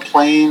get on a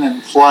plane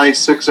and fly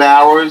 6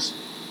 hours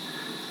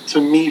to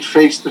meet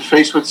face to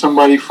face with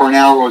somebody for an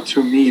hour or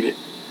two meeting.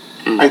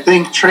 I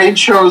think trade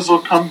shows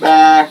will come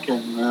back,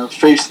 and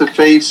face to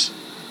face,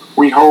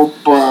 we hope,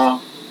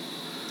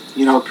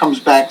 comes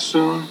back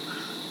soon.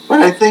 But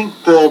I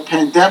think the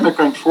pandemic,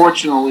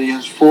 unfortunately,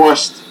 has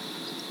forced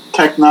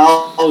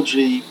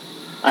technology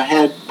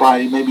ahead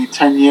by maybe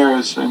 10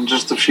 years in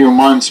just a few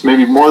months,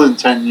 maybe more than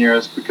 10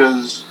 years,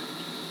 because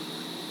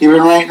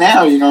even right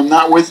now, I'm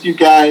not with you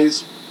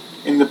guys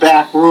in the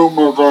back room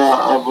of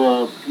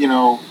a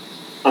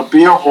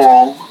beer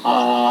hall,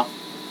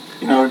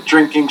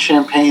 drinking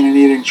champagne and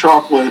eating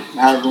chocolate and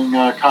having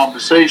a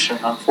conversation,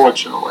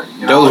 unfortunately.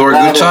 Those were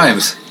good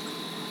times.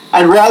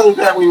 I'd rather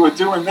that we were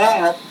doing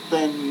that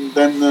than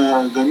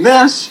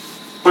this,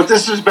 but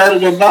this is better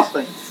than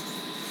nothing.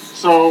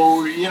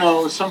 So,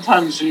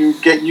 sometimes you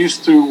get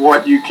used to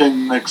what you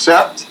can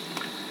accept.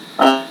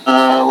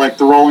 Like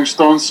the Rolling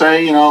Stones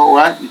say,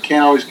 you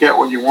can't always get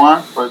what you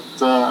want, but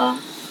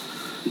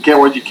you get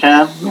what you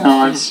can.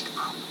 It's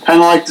kind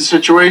of like the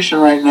situation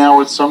right now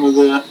with some of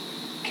the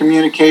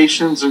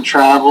communications and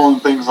travel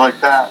and things like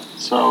that.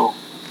 So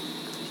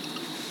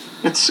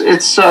it's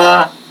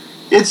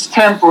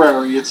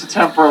temporary. It's a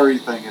temporary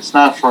thing. It's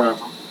not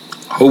forever.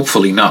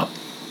 Hopefully not.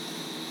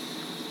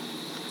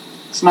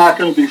 It's not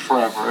going to be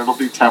forever. It'll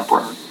be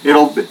temporary.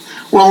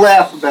 We'll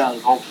laugh about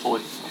it,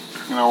 hopefully.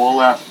 We'll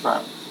laugh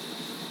about it.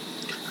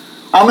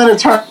 I'm an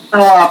eternal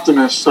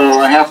optimist,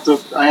 so I have to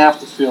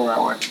feel that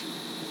way.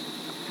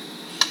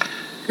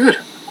 Good.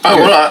 Oh,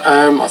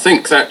 well, I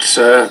think that's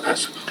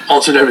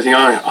answered everything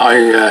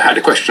I had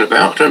a question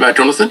about. I don't know about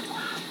Jonathan.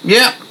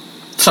 Yeah,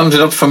 sums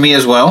it up for me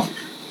as well.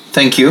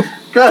 Thank you.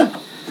 Good.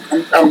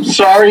 I'm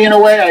sorry in a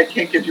way I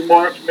can't give you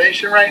more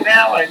information right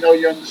now. I know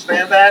you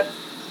understand that.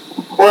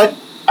 But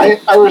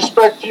I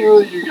respect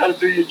you. You got to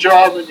do your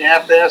job and you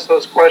have to ask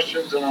those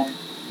questions. And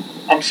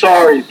I'm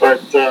sorry,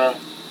 but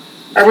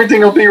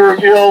everything will be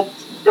revealed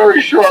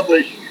very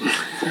shortly.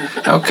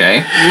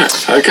 Okay.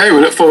 Okay, we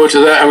look forward to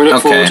that, and we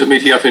look forward to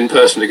meeting up in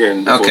person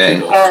again.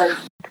 Okay. All right.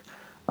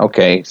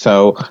 Okay,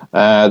 so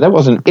that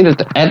was an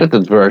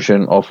edited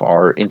version of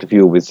our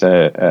interview with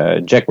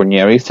Jack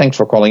Raniere. Thanks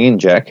for calling in,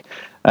 Jack.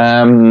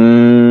 A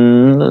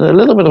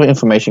little bit of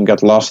information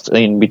got lost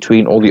in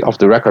between all the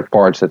off-the-record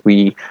parts that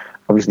we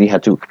obviously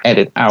had to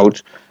edit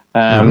out.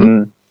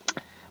 The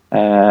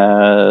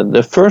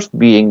first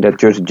being that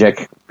Jersey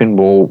Jack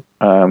Pinball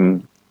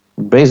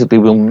basically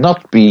will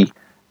not be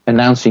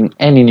announcing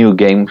any new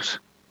games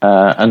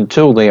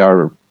until they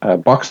are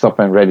boxed up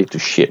and ready to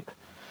ship.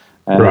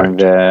 And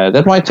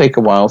that might take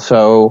a while,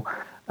 so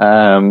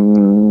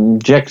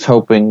Jack's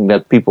hoping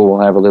that people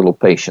will have a little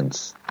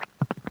patience.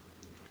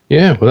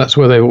 Yeah, well, that's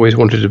where they've always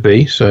wanted to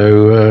be.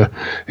 So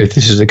if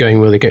this is the game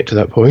where they get to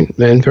that point,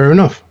 then fair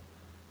enough.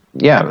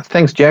 Yeah,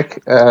 thanks,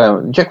 Jack.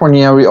 Jack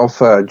Raniere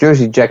of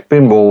Jersey Jack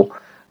Pinball.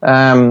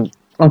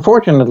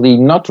 Unfortunately,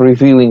 not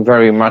revealing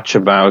very much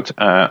about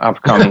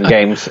upcoming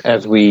games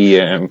as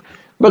we...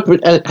 But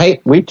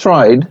hey, we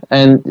tried,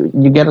 and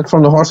you get it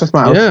from the horse's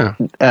mouth. Yeah.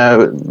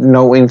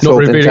 No insult Not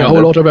revealing intended. a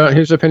whole lot about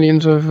his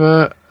opinions of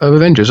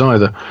Avengers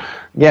either.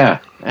 Yeah,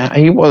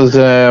 he was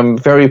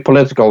very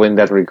political in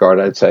that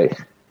regard, I'd say.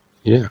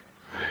 Yeah.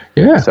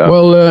 Yeah. So.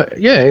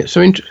 Well,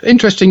 so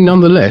interesting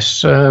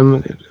nonetheless.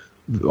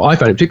 I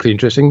found it particularly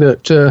interesting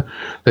that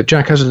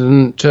Jack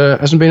hasn't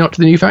been up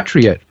to the new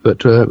factory yet,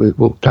 but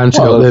we'll plan to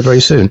go up there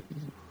very soon.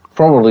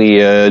 Probably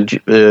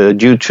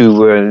due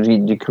to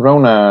the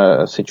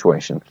corona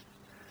situation.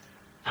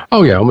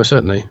 Oh yeah, almost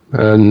certainly.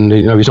 And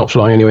he's not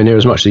flying anywhere near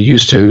as much as he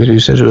used to. He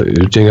said he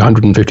was doing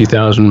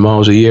 150,000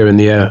 miles a year in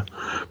the air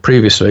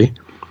previously,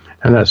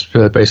 and that's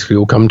basically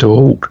all come to a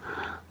halt.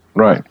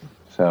 Right.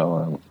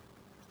 So.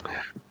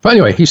 But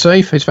anyway, he's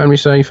safe. His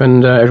family's safe,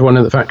 and everyone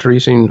at the factory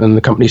and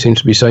the company seems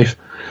to be safe.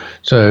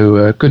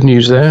 So good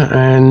news there,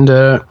 and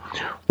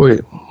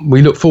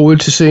we look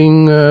forward to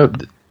seeing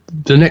the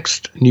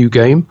next new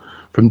game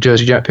from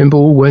Jersey Jack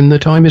Pinball when the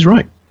time is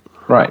right.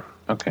 Right.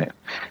 Okay.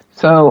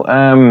 So,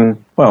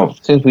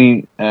 since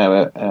we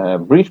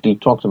briefly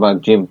talked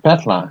about Jim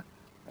Petla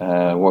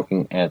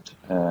working at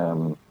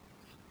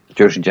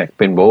Jersey Jack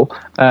Pinball,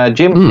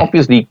 Jim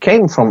obviously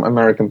came from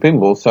American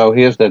Pinball, so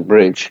here's that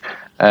bridge.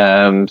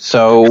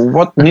 So,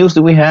 what news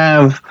do we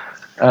have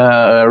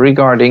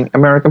regarding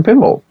American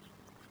Pinball?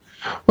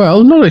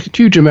 Well, not a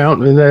huge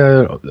amount.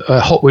 Their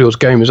Hot Wheels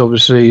game is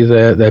obviously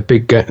their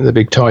big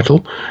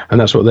title, and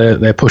that's what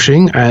they're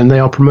pushing, and they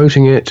are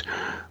promoting it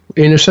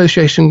in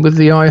association with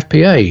the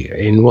IFPA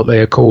in what they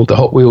are called the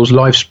Hot Wheels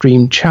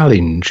Livestream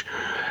Challenge.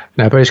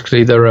 Now,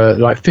 basically, there are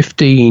like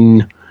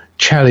 15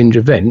 challenge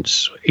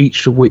events,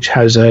 each of which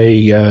has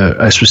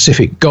a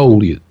specific goal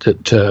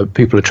that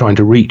people are trying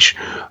to reach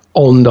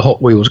on the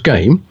Hot Wheels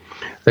game.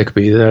 They could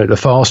be the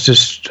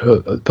fastest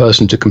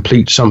person to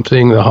complete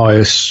something, the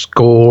highest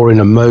score in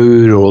a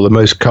mode, or the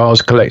most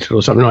cars collected,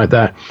 or something like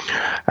that.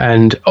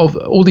 And of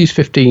all these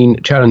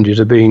 15 challenges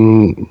are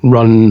being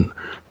run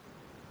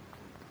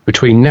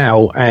between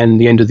now and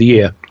the end of the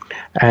year,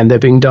 and they're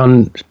being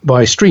done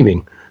by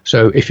streaming.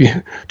 So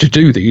to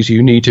do these,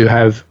 you need to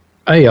have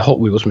A, a Hot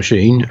Wheels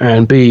machine,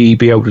 and B,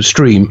 be able to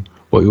stream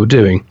what you're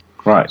doing.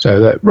 Right. So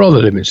that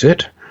rather limits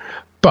it.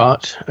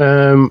 But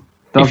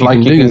not like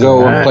you can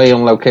go and play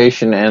on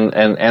location and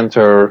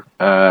enter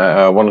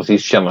one of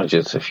these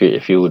challenges if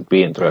you would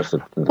be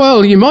interested.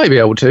 Well, you might be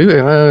able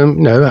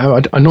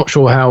to. I'm not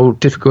sure how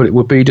difficult it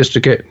would be just to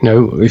get.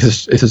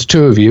 If there's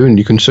two of you and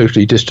you can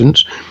socially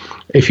distance,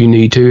 if you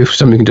need to, if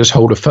somebody can just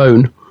hold a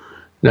phone,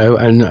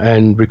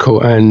 and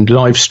record and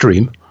live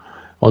stream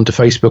onto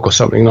Facebook or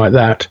something like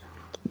that,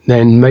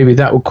 then maybe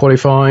that would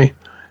qualify.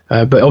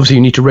 But obviously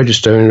you need to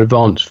register in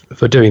advance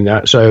for doing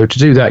that. So to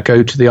do that,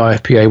 go to the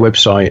IFPA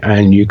website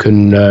and you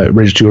can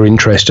register your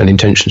interest and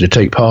intention to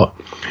take part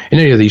in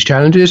any of these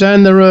challenges.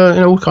 And there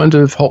are all kinds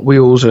of Hot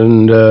Wheels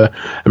and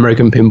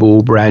American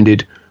Pinball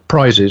branded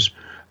prizes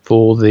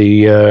for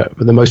the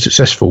most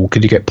successful.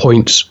 Could you get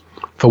points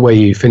for where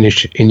you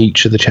finish in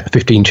each of the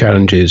 15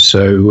 challenges?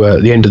 So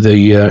at the end of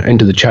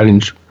the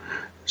challenge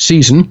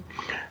season,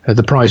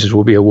 the prizes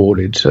will be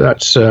awarded. So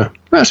that's a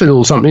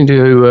little something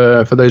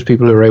to for those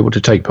people who are able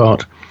to take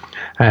part,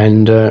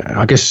 and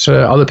I guess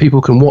other people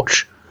can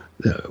watch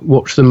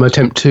them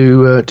attempt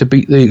to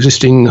beat the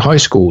existing high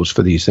scores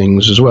for these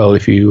things as well.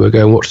 If you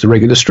go and watch the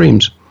regular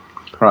streams,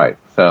 right.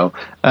 So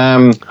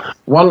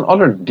one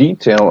other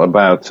detail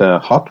about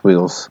Hot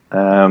Wheels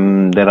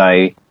that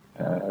I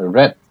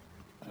read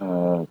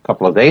a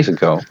couple of days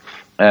ago.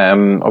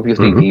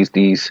 Obviously,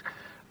 these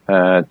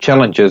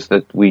challenges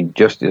that we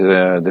just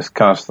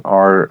discussed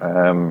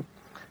are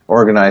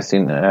organized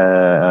in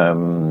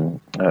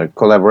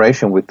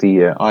collaboration with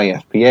the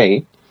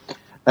IFPA,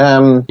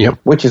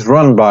 which is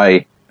run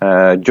by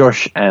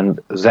Josh and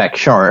Zach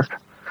Sharp,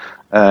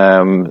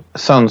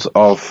 sons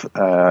of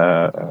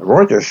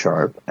Roger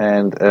Sharp.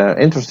 And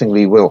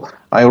interestingly,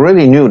 I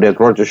already knew that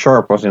Roger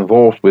Sharp was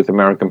involved with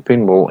American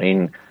Pinball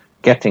in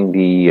getting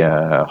the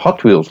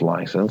Hot Wheels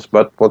license,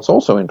 but what's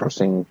also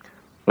interesting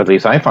at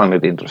least I found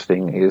it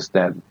interesting, is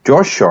that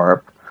Josh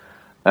Sharp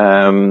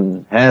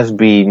has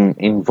been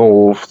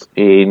involved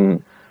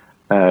in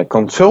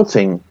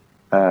consulting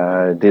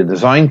the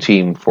design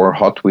team for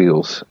Hot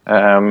Wheels,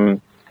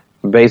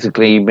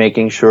 basically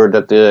making sure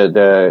that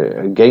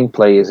the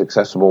gameplay is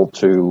accessible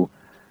to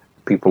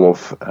people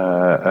of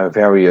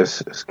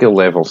various skill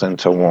levels and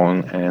so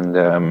on. And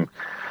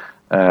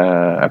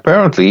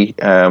apparently,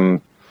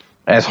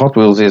 as Hot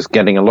Wheels is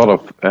getting a lot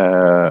of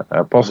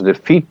positive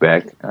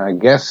feedback, I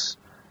guess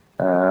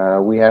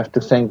we have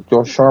to thank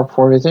Josh Sharp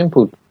for his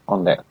input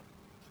on that.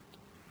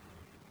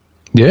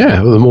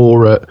 Yeah, well, the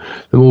more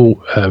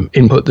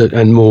input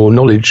and more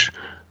knowledge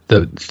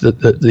that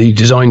the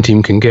design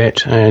team can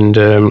get, and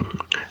I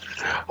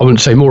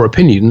wouldn't say more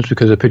opinions,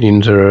 because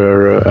opinions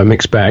are a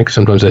mixed bag.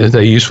 Sometimes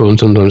they're useful and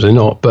sometimes they're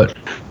not. But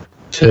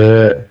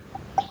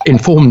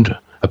informed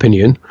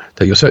opinion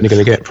that you're certainly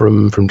going to get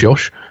from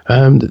Josh,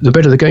 the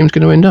better the game's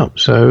going to end up.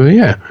 So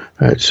yeah,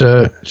 it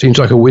seems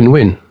like a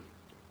win-win.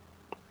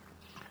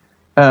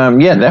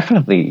 Yeah,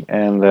 definitely.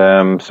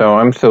 And so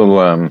I'm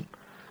still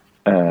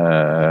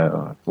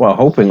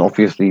hoping,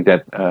 obviously,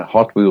 that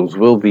Hot Wheels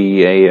will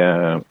be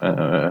a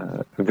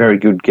very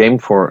good game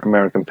for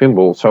American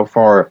Pinball. So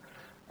far,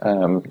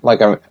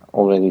 like I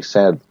already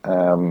said,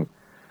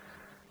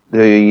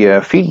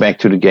 the feedback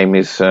to the game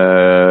is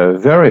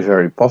very,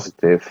 very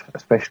positive,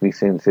 especially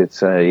since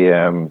it's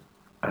a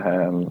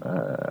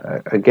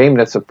game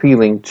that's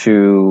appealing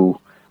to.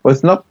 Well,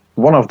 it's not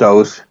one of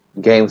those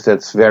games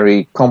that's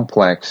very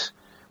complex,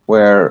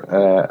 where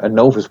a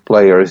novice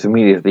player is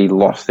immediately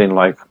lost in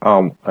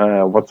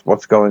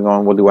what's going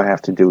on? What do I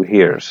have to do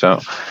here? So,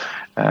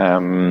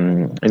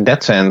 in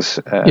that sense,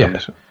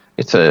 yes,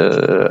 it's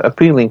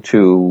appealing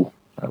to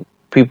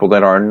people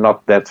that are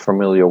not that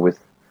familiar with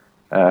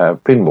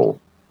pinball.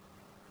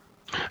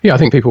 Yeah, I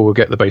think people will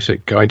get the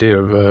basic idea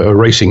of a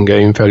racing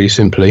game fairly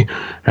simply,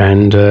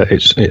 and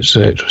it seems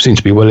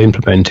to be well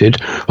implemented.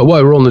 But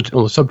while we're on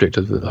the subject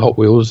of the Hot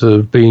Wheels, there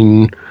have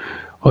been.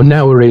 Well,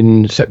 now we're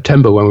in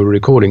September when we're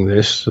recording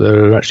this.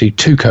 There are actually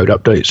 2 code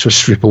updates to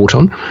report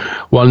on.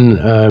 One,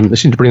 they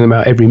seem to bring them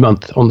out every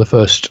month on the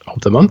 1st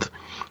of the month.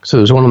 So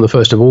there's one on the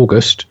 1st of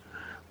August,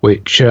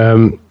 which,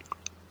 it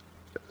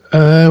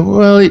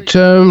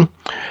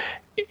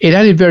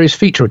added various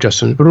feature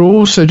adjustments, but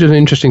also did an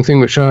interesting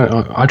thing, which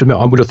I admit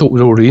I would have thought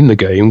was already in the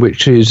game,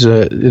 which is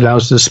it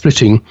allows the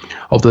splitting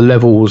of the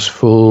levels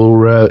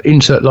for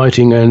insert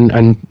lighting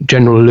and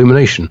general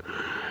illumination.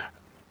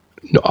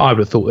 I would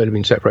have thought they'd have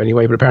been separate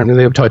anyway, but apparently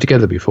they were tied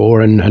together before,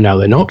 and now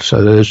they're not,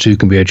 so those two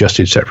can be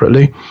adjusted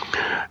separately.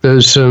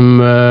 There's some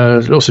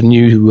lots of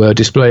new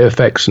display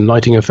effects and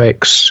lighting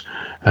effects,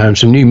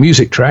 some new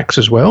music tracks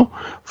as well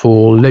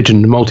for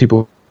Legend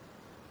Multi-Ball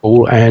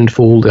and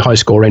for the high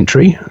score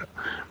entry,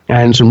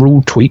 and some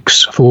rule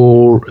tweaks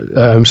for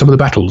some of the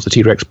battles, the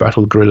T-Rex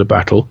battle, the Gorilla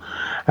battle,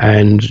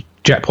 and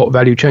jackpot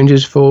value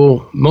changes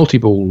for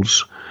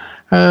multi-balls,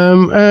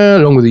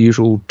 along with the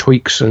usual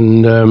tweaks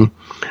and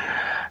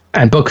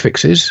bug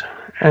fixes.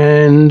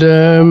 And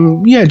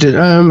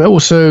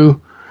also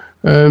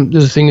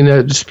there's a thing in there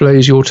that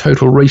displays your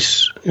total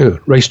race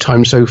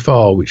time so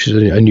far, which is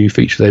a new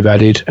feature they've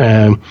added.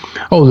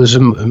 There's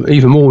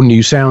even more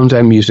new sounds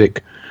and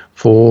music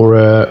for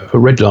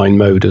Redline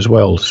mode as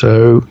well.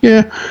 So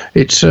yeah,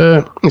 it's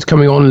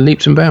coming on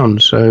leaps and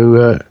bounds.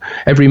 So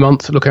every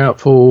month, on the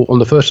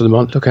 1st of the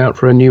month, look out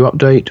for a new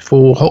update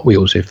for Hot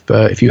Wheels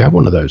if you have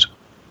one of those.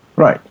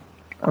 Right.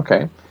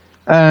 Okay.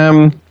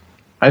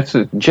 I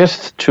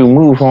suggest to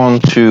move on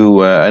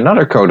to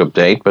another code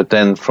update, but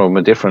then from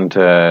a different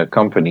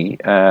company,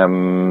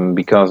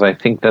 because I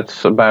think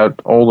that's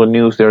about all the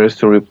news there is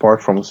to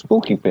report from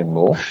Spooky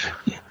Pinball.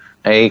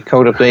 A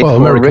code update for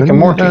American, Rick and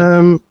Morty.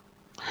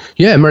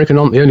 Yeah, American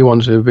aren't the only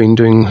ones who have been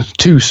doing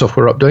 2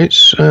 software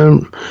updates.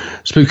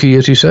 Spooky,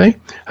 as you say,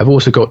 have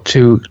also got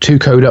two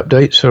code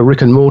updates for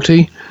Rick and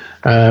Morty.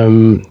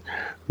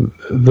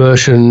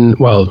 Version,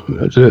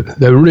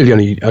 they were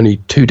really only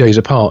 2 days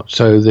apart,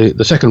 so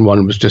the second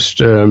one was just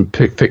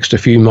fixed a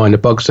few minor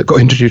bugs that got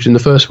introduced in the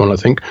first one, I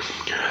think.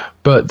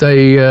 But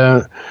they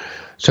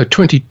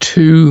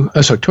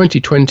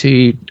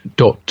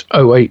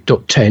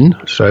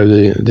 2020.08.10, so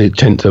the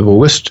 10th of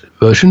August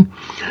version,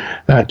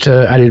 that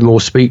added more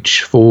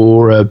speech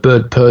for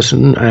Bird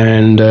Person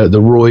and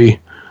the Roy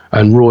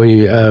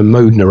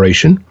mode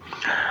narration.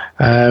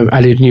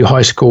 Added new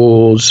high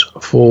scores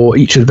for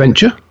each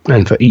adventure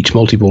and for each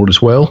multi-ball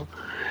as well.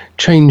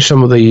 Changed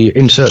some of the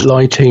insert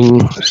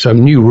lighting,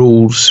 some new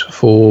rules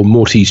for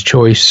Morty's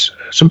Choice,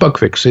 some bug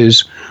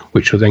fixes,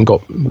 which were then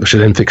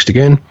fixed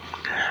again.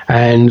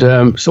 And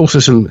also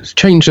some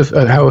change of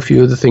how a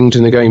few of the things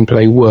in the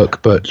gameplay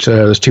work, but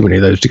there's too many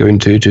of those to go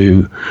into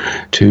to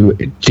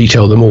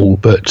detail them all.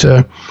 But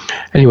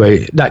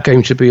anyway, that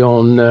game should be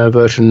on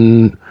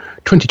version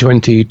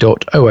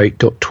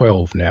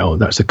 2020.08.12 now.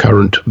 That's the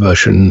current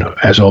version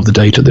as of the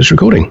date of this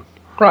recording.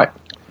 Right.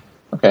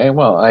 Okay,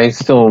 well, I'm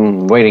still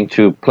waiting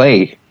to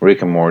play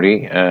Rick and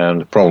Morty.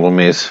 The problem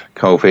is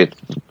COVID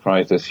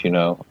crisis,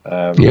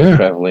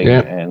 traveling,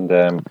 and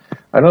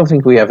I don't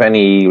think we have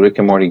any Rick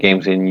and Morty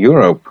games in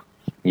Europe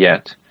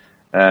yet.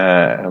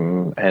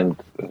 Well,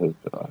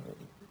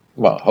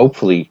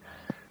 hopefully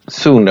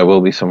soon there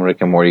will be some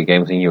Rick and Morty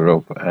games in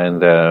Europe,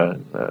 and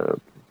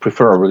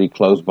preferably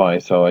close by,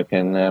 so I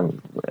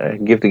can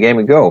give the game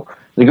a go.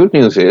 The good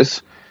news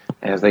is,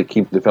 as they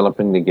keep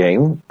developing the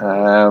game,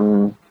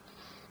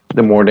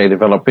 the more they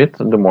develop it,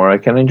 the more I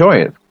can enjoy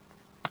it,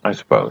 I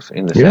suppose,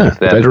 in the sense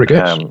that better it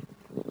gets.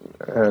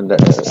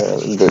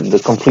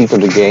 The completer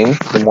the game,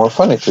 the more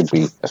fun it should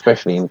be,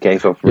 especially in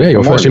case of Rick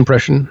your and first Morty.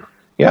 impression.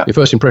 Yeah. Your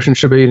first impression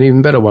should be an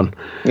even better one.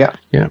 Yeah.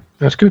 Yeah,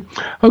 that's good.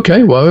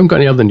 Okay, well, I haven't got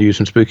any other news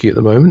from Spooky at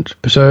the moment,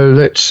 so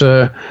let's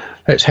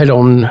head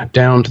on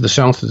down to the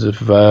south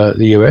of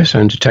the US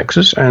and to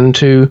Texas and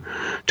to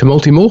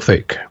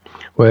Multimorphic,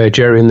 where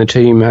Jerry and the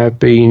team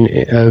have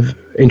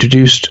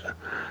introduced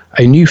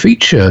a new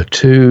feature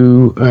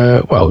to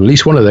at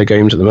least one of their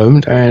games at the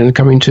moment, and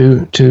coming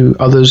to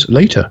others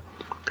later.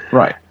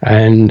 Right.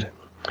 And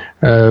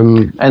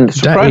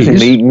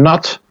surprisingly,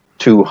 not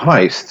to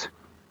Heist,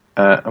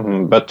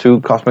 but to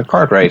Cosmic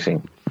Kart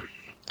Racing.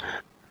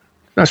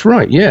 That's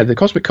right, yeah. The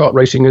Cosmic Kart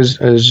Racing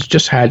has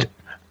just had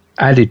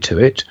added to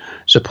it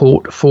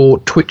support for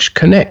Twitch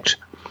Connect,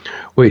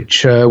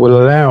 which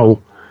will allow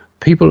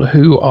people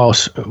who are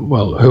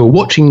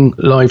watching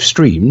live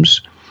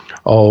streams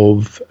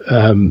of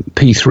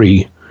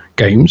P3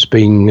 games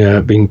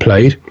being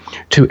played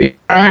to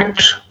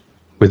interact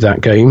with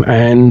that game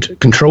and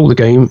control the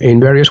game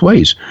in various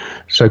ways.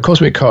 So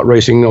Cosmic Kart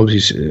Racing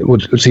obviously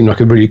would seem like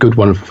a really good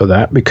one for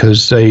that,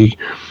 because they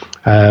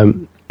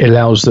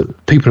allows the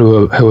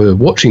people who are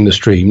watching the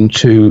stream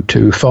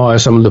to fire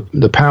some of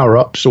the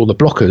power-ups or the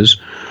blockers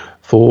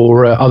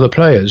for other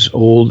players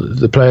or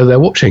the player they're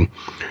watching,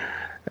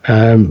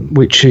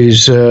 which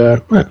is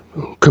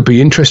could be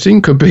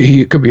interesting, could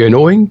be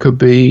annoying, could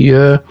be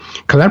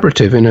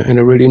collaborative in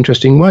a really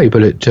interesting way.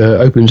 But it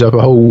opens up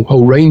a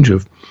whole range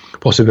of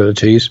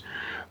possibilities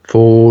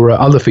for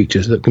other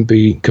features that could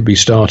be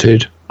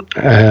started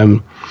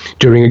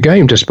during a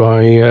game just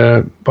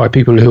by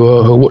people who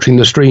are watching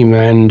the stream.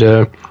 And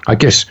I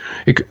guess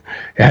it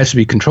has to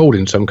be controlled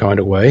in some kind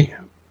of way.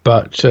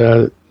 But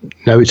no,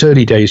 it's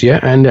early days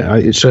yet, and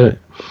it's an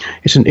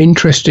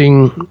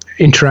interesting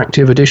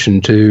interactive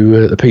addition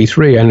to the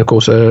P3, and of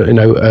course,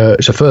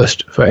 it's a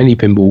first for any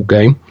pinball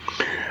game,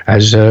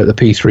 as the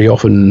P3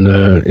 often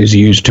is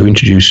used to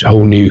introduce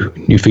whole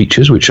new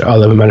features, which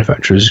other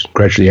manufacturers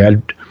gradually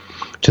add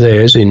to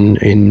theirs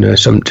to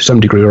some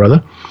degree or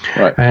other.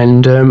 Right.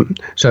 And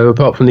so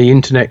apart from the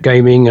internet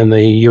gaming and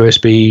the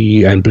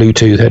USB and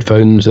Bluetooth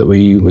headphones that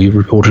we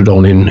reported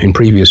on in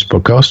previous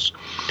podcasts,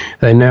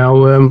 they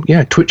now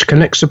Twitch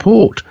Connect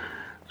support.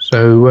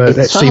 So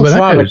let's see where that sounds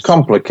rather goes.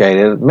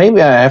 complicated.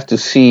 Maybe I have to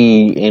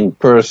see in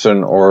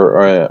person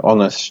or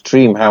on a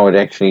stream how it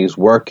actually is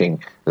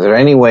working. Is there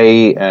any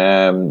way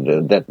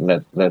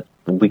that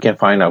we can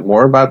find out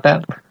more about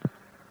that?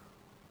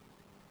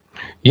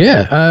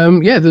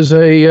 Yeah, there's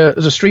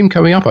a stream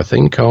coming up, I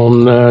think,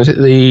 on is it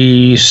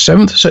the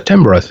 7th of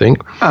September, I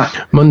think.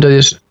 Monday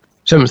is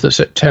 7th of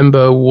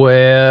September,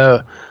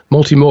 where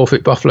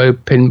Multimorphic, Buffalo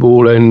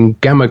Pinball, and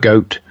Gamma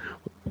Goat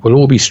will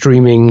all be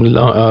streaming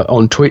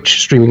on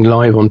Twitch, streaming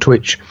live on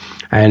Twitch,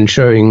 and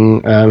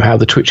showing how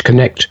the Twitch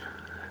Connect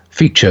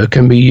feature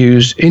can be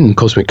used in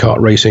Cosmic Kart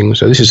Racing.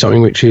 So this is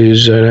something which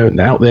is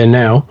out there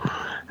now,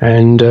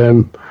 and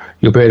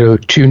you'll be able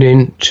to tune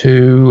in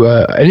to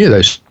any of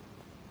those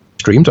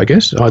streams, I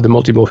guess, either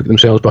Multimorphic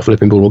themselves, Buffalo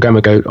Pinball, or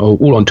Gamma Goat, or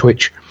all on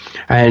Twitch,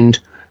 and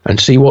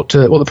see what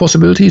the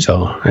possibilities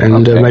are,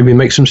 and maybe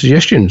make some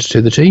suggestions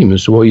to the team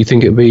as to what you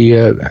think it would be,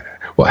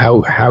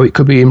 how it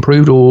could be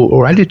improved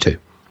or added to.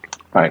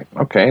 Right.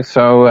 Okay.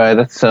 So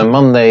that's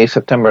Monday,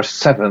 September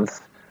 7th.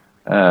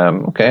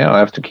 Okay, I'll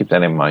have to keep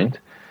that in mind.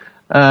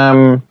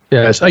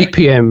 It's 8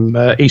 p.m.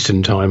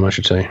 Eastern time, I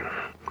should say.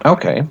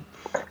 Okay.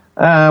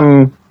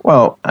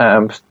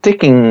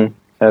 Sticking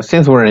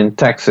since we're in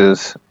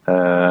Texas,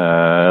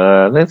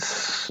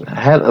 let's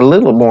head a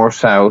little more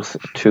south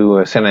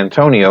to San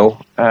Antonio,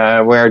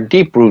 where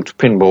Deep Root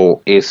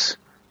Pinball is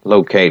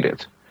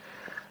located.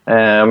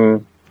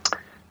 There's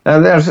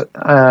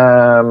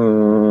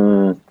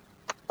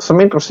some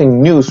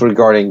interesting news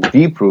regarding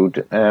Deep Root,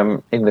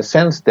 in the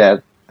sense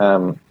that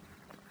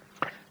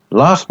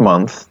last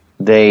month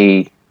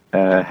they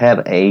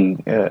had a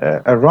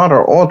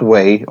rather odd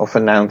way of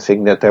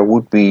announcing that there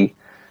would be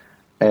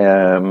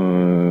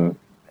a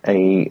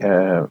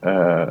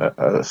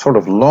sort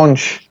of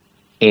launch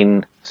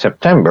in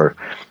September.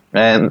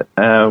 And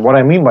what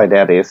I mean by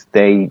that is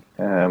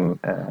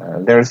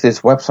there's this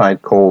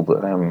website called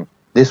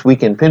This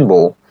Week in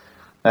Pinball,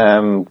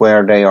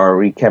 where they are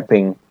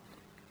recapping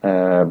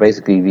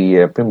basically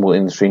the pinball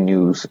industry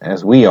news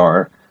as we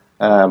are,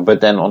 but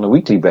then on a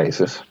weekly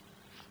basis.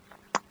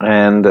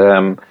 And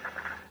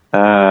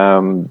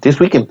This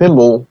Week in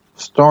Pinball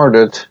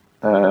started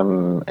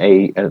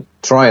a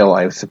trial,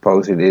 I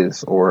suppose it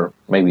is, or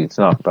maybe it's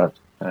not, but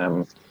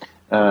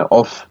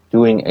of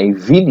doing a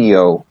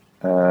video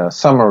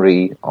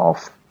summary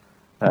of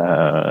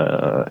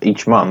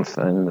each month,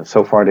 and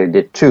so far they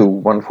did 2,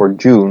 one for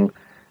June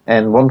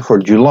and one for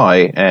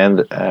July. And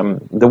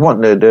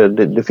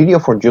the video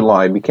for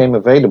July became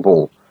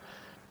available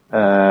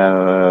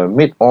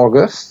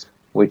mid-August,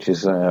 which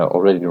is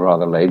already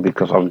rather late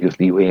because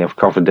obviously we have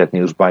covered that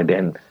news by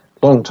then,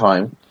 long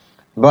time.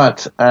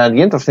 But the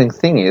interesting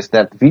thing is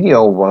that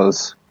video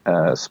was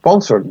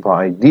sponsored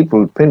by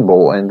Deeproot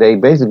Pinball, and they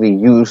basically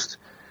used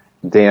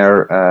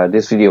their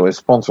this video as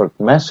sponsored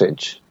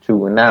message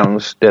to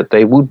announce that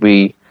they would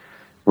be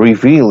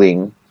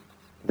revealing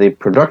the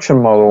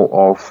production model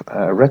of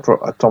Retro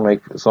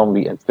Atomic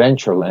Zombie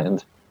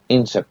Adventureland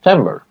in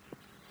September.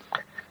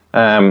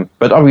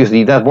 But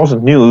obviously that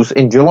wasn't news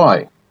in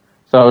July.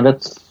 So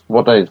that's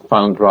what I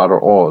found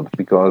rather odd,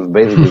 because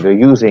basically they're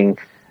using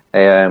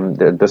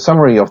the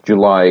summary of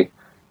July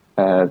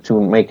to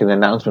make an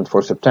announcement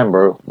for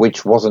September,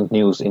 which wasn't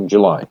news in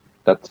July.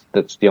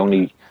 That's the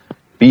only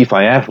beef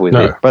I have with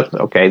it. But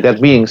okay, that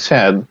being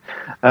said,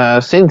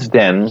 since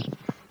then,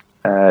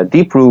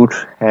 Deeproot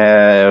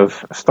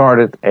have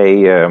started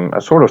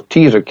a sort of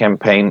teaser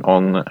campaign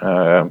on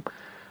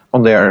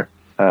their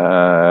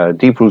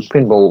Deeproot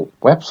Pinball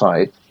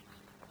website,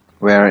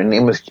 where an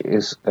image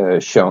is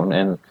shown,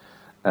 and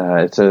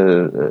it's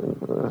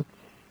an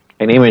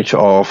image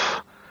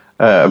of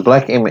a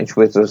black image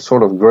with a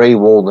sort of gray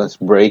wall that's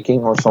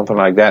breaking or something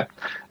like that,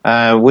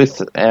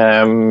 with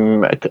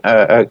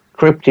a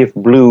cryptic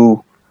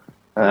blue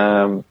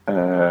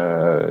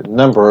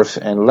numbers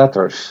and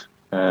letters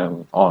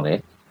on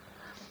it.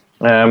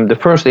 The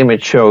first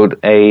image showed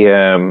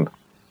a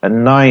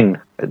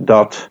 9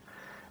 dot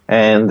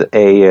and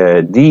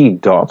a D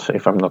dot,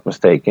 if I'm not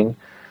mistaken.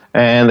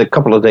 And a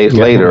couple of days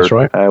later, that's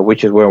right.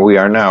 Which is where we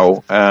are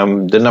now,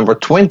 the number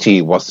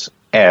 20 was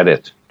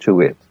added to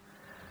it.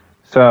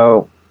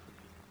 So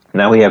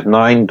now we have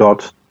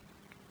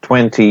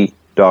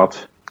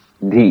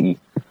 9.20.D.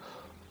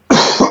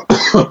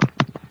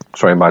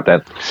 Sorry about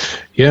that.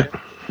 Yeah.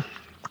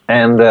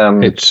 And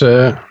it's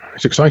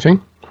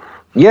exciting.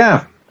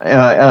 Yeah,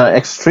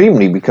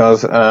 extremely,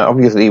 because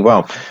obviously,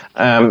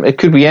 it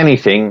could be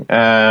anything.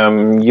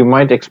 You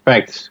might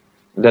expect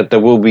that there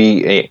will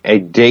be a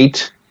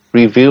date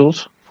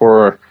revealed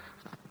for,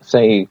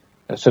 say,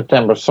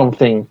 September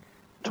something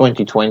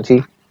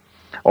 2020.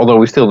 Although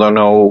we still don't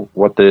know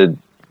what the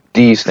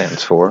D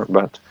stands for,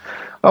 but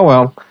oh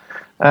well.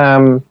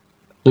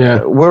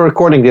 Yeah, we're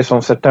recording this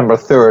on September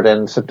 3rd,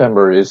 and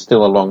September is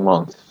still a long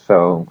month,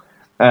 so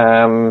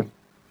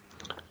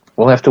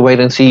we'll have to wait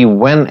and see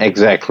when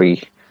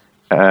exactly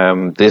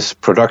this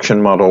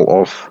production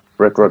model of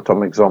Retro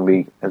Atomic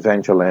Zombie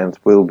Adventureland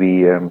will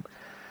be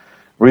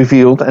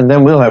revealed, and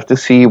then we'll have to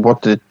see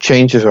what the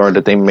changes are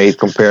that they made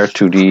compared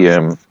to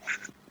the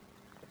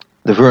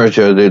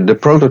version, the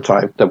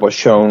prototype that was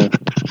shown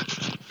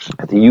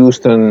at the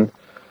Houston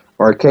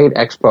Arcade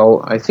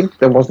Expo. I think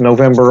that was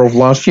November of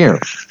last year.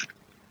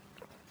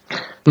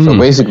 So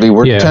basically,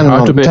 we're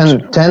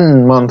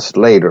 10 months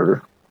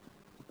later.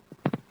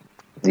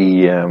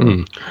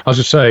 I was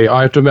to say,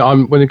 I have to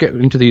admit, when I get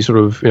into these sort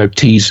of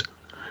tease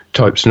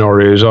type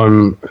scenarios,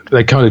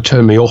 they kind of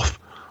turn me off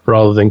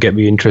rather than get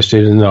me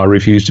interested, and I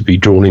refuse to be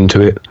drawn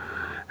into it.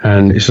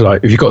 And it's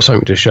like, if you've got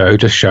something to show,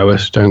 just show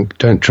us.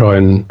 Don't try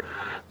and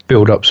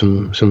build up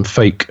some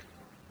fake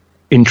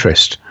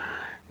interest.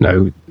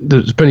 No,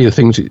 there's plenty of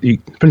things,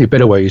 plenty of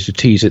better ways to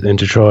tease it than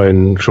to try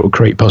and sort of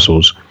create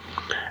puzzles,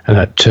 and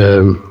that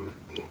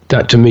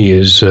to me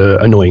is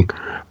annoying.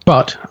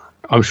 But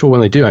I'm sure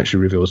when they do actually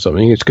reveal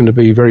something, it's going to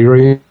be very,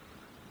 very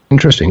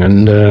interesting,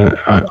 and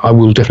I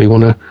will definitely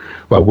want to.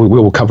 Well, we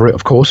will cover it,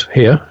 of course,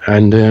 here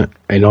and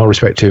in our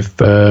respective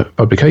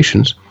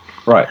publications.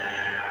 Right.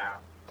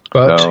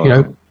 But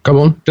so, come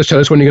on, just tell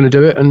us when you're going to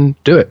do it, and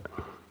do it.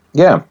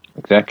 Yeah,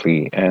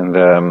 exactly. And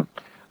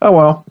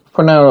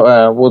for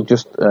now, we'll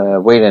just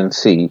wait and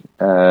see.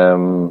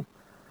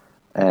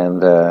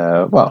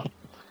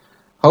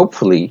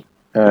 Hopefully,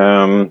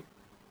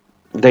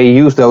 they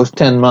use those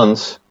 10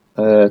 months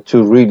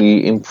to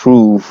really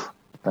improve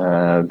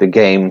the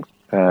game,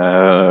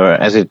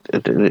 as it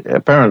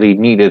apparently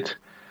needed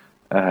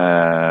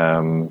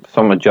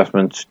some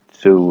adjustments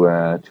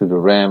to the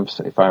ramps,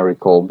 if I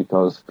recall,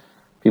 because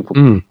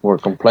people were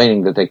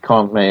complaining that they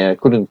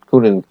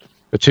couldn't.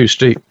 They're too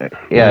steep.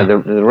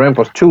 The ramp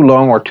was too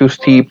long or too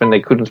steep, and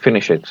they couldn't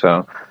finish it.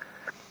 So.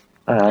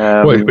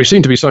 It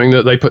seemed to be something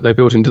that they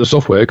built into the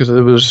software, because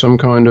there was some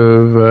kind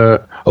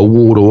of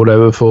award or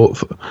whatever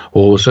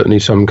or certainly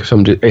some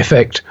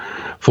effect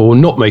for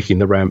not making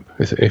the ramp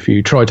if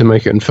you tried to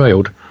make it and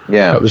failed.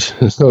 Yeah, that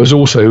was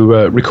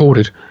also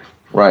recorded.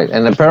 Right,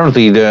 and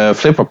apparently the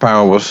flipper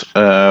power was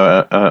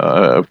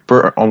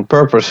on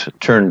purpose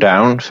turned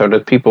down so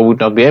that people would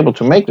not be able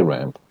to make the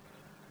ramp.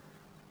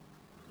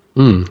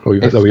 We've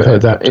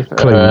heard that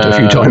claimed a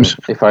few times,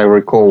 if I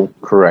recall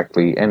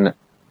correctly, and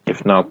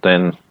if not,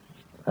 then.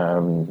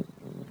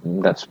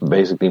 That's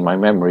basically my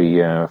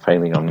memory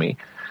failing on me.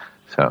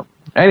 So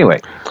anyway,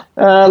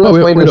 let's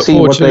wait and see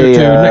what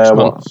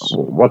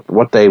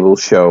they will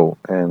show,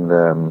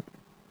 and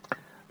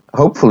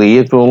hopefully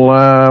it will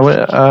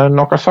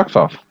knock our socks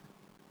off.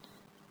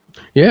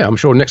 Yeah, I'm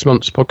sure next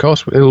month's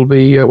podcast it'll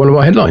be one of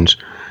our headlines.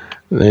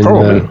 Then,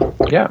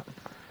 Probably, yeah.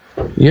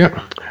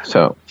 Yeah.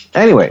 So,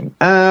 anyway,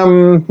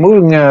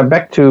 moving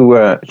back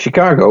to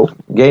Chicago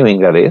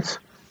gaming, that is.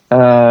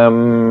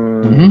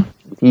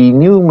 The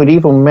new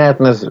Medieval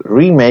Madness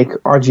remake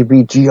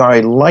RGB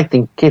GI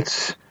lighting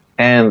kits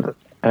and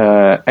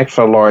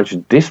extra large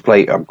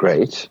display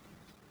upgrades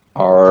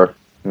are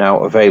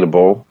now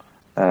available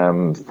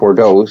for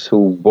those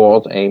who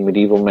bought a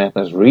Medieval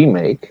Madness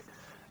remake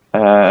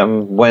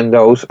when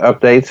those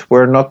updates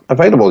were not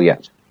available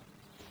yet.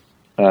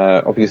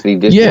 Obviously,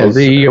 this was...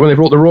 when they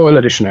brought the Royal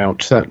Edition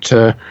out,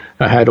 that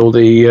had all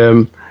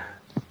the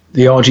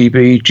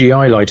RGB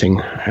GI lighting,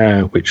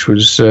 which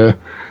was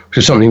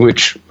something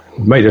which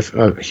made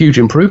a huge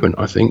improvement,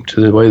 I think,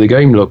 to the way the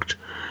game looked.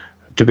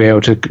 To be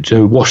able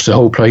to wash the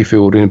whole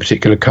playfield in a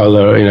particular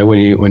colour,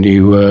 when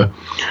you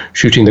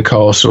shooting the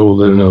castle,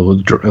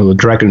 the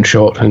dragon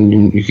shot,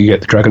 and you could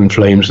get the dragon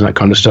flames and that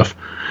kind of stuff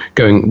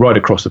going right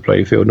across the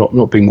playfield,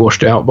 not being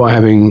washed out by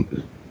having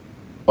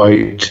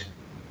white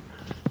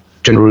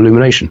general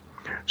illumination.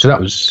 So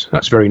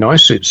that's very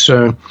nice. It's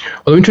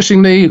although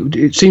interestingly,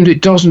 it seems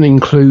it doesn't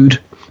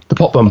include the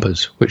pop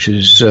bumpers, which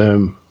is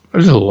a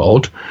little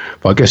odd,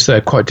 but I guess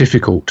they're quite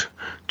difficult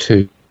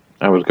to.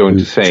 I was going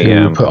to say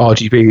put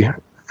RGB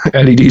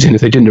LEDs in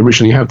if they didn't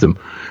originally have them.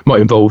 Might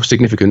involve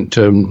significant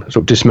sort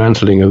of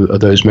dismantling of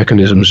those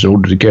mechanisms in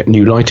order to get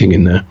new lighting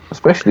in there.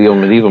 Especially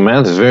on Medieval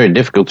Madness, it's very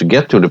difficult to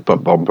get to the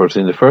pop bumpers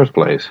in the first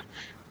place.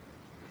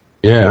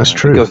 Yeah, that's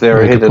true. Because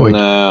they're hidden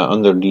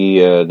under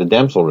the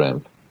damsel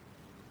ramp.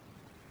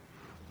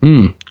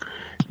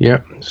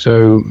 Yeah,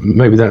 so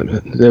maybe that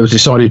was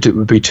decided it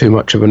would be too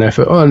much of an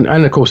effort. Oh, and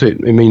of course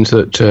it means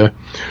that that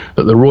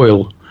the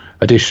Royal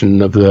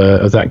edition of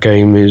that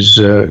game has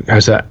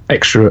that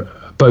extra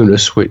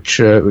bonus which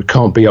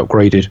can't be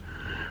upgraded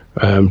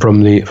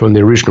from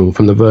the original,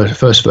 from the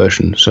first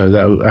version. So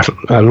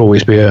that'll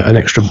always be an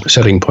extra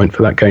selling point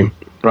for that game.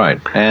 Right,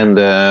 and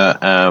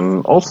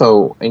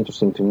also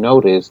interesting to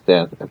note is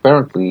that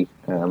apparently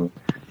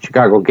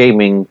Chicago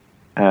Gaming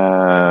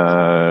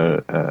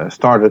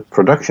started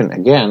production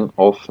again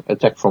of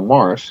Attack from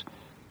Mars,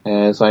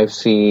 as I've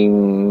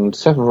seen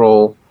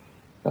several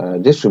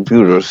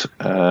distributors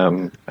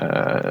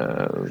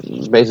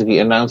basically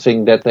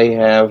announcing that they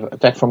have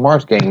Attack from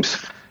Mars games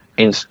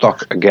in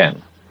stock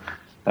again.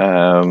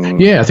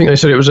 Yeah, I think they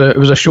said it was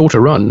a shorter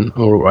run,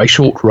 or a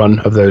short run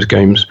of those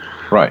games.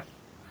 Right.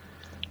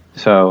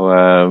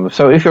 So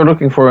if you're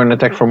looking for an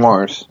Attack from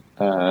Mars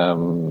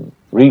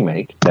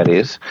remake, that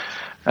is,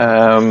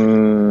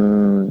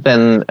 then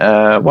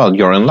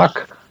you're in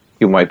luck.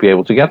 You might be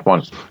able to get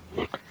one.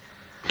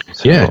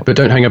 So, yeah, but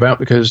don't hang about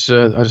because,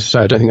 as I say,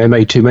 I don't think they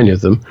made too many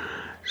of them.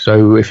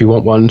 So if you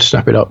want one,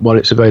 snap it up while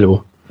it's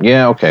available.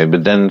 Yeah, okay,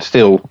 but then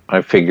still,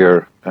 I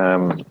figure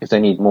if they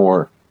need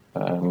more,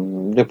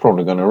 they're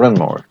probably going to run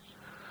more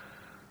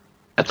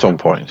at some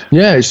point.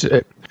 Yeah, I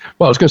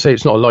was going to say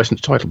it's not a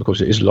licensed title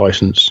because it is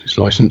licensed. It's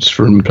licensed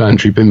from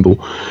Planetary Pinball.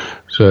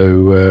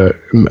 So,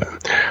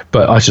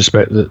 but I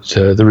suspect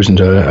that there isn't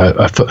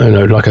a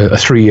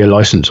 3-year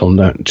license on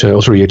that,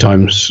 or 3-year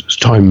time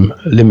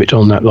limit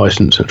on that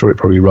license. I'm sure it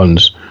probably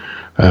runs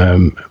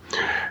for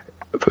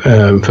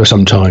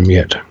some time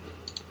yet.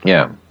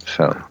 Yeah.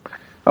 So,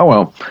 oh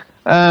well.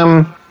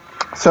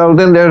 So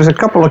then there's a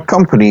couple of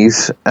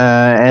companies,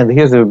 and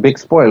here's a big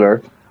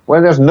spoiler,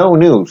 where there's no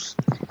news.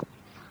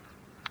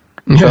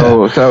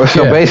 So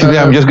basically,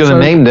 I'm just going to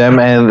name them,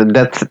 and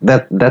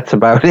that's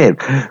about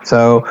it.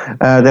 So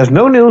there's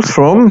no news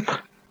from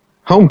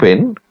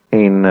Homepin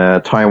in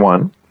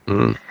Taiwan.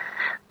 Mm.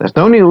 There's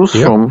no news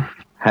from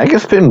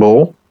Haggis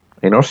Pinball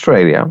in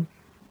Australia,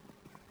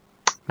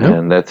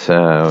 and that's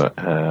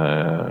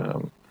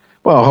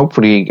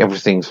hopefully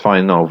everything's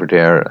fine over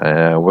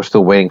there. We're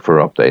still waiting for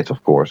updates,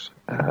 of course,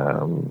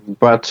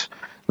 but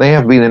they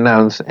have been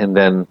announced and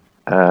then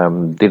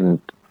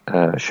didn't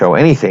show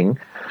anything.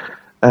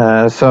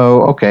 We're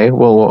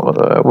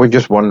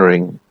just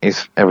wondering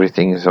if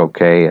everything is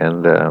okay,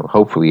 and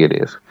hopefully it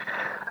is.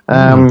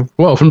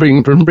 Well, from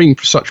being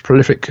such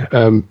prolific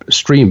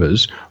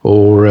streamers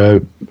or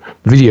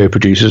video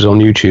producers on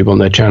YouTube on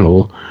their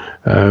channel,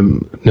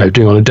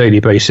 doing on a daily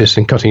basis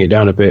and cutting it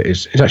down a bit,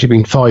 it's actually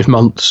been 5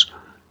 months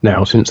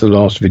now since the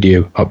last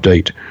video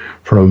update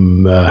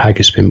from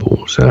Haggis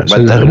Pinball. So that's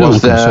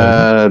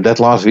that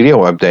last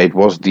video update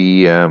was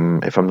the,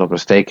 if I'm not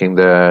mistaken,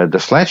 the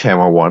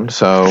Sledgehammer one.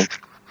 So.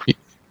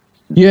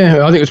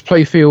 Yeah, I think it was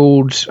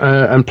playfield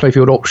and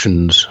playfield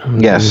options.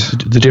 Yes.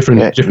 The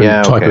different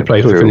type of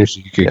playfield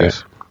finishes you could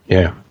get.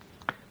 Yeah.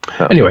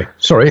 So, anyway,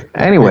 sorry.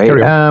 Anyway,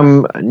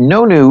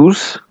 no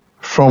news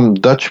from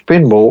Dutch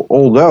Pinball,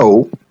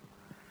 although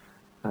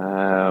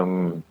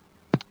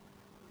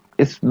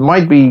it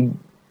might be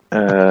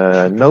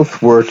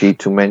noteworthy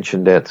to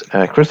mention that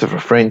Christopher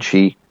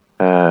Frenchy,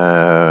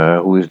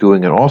 who is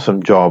doing an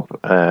awesome job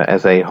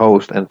as a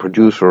host and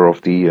producer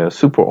of the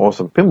Super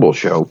Awesome Pinball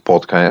Show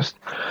podcast,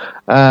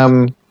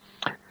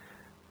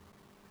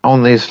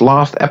 on his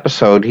last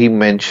episode, he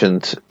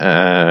mentioned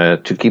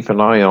to keep an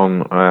eye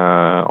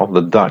on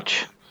the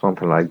Dutch,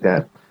 something like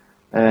that.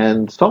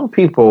 And some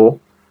people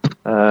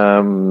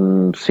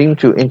seem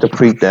to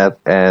interpret that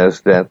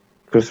as that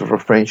Christopher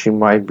Frenchy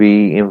might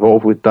be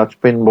involved with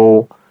Dutch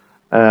Pinball,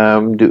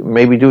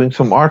 maybe doing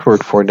some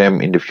artwork for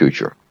them in the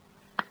future.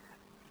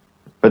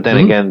 But then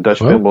again, Dutch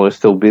Pinball is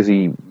still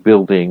busy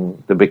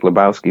building the Big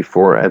Lebowski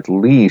for at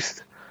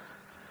least,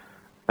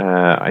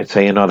 I'd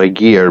say, another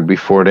year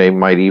before they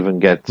might even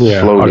get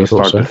slowly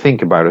start to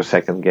think about a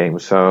second game.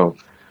 So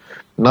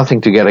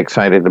nothing to get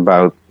excited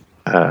about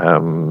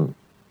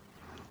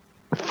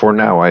for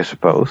now, I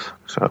suppose.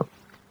 So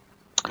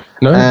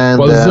no,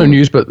 there's no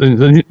news, but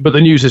the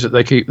news is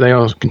that they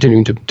are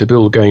continuing to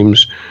build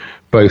games,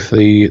 both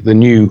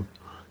the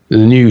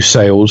new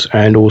sales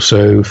and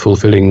also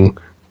fulfilling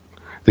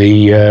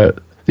the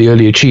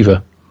early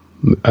achiever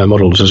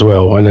models as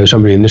well. I know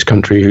somebody in this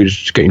country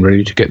who's getting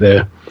ready to get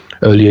their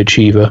early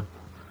achiever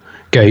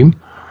game.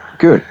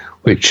 Good.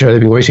 Which they've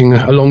been waiting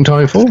a long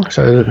time for,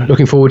 so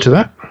looking forward to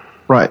that.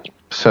 Right.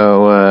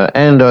 So,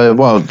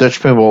 Dutch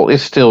Pinball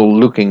is still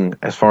looking,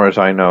 as far as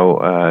I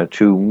know,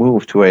 to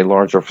move to a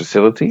larger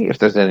facility. If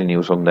there's any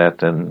news on that,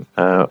 then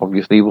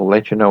obviously we'll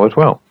let you know as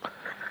well.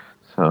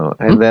 So,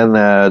 and then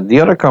the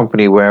other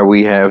company where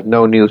we have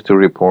no news to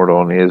report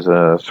on is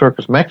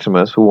Circus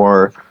Maximus, who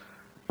are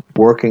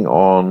working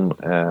on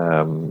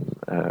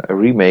a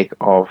remake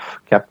of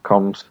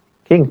Capcom's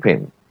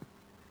Kingpin.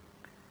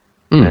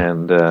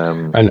 And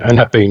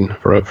have been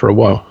for a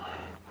while.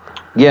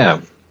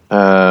 Yeah.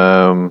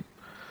 The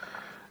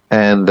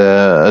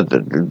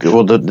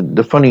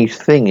funny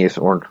thing is,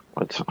 or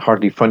it's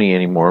hardly funny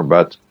anymore,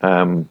 but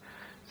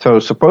so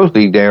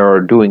supposedly they are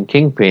doing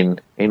Kingpin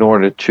in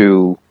order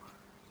to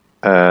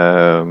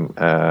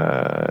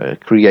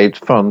create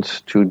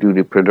funds to do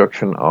the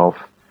production of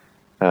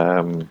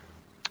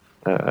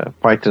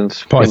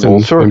Python's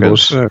Pinball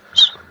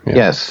Circus. Yeah.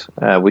 Yes,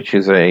 which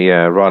is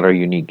a rather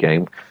unique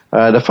game.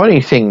 The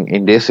funny thing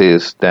in this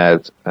is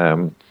that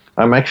I'm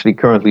actually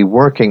currently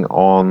working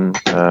on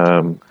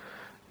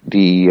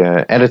the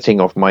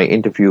editing of my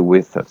interview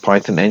with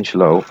Python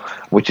Angelo,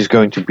 which is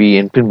going to be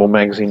in Pinball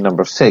Magazine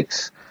number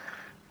 6.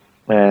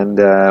 And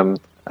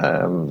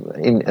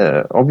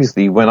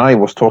obviously, when I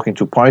was talking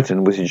to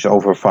Python, which is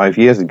over 5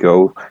 years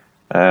ago,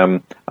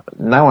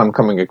 now I'm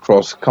coming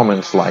across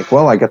comments like,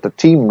 well, I got the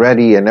team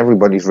ready and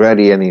everybody's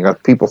ready, and you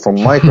got people from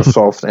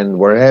Microsoft and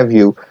where have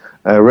you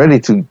ready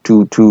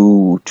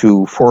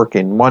to fork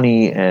in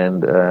money,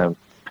 and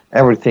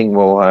everything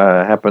will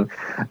happen.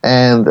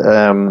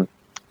 And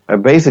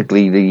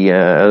basically,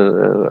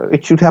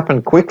 it should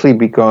happen quickly,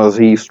 because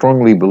he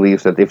strongly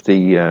believes that if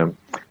the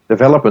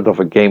development of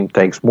a game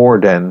takes more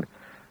than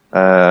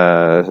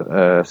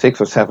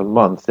 6 or 7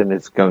 months, then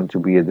it's going to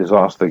be a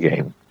disaster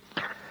game.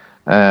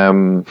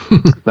 Now,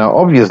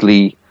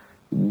 obviously,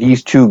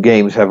 these two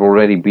games have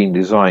already been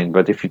designed,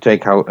 but if you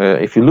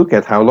look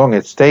at how long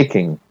it's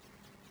taking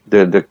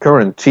the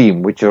current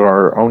team, which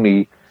are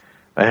only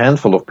a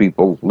handful of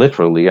people,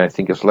 literally, I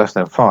think it's less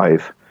than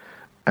 5,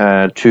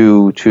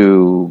 to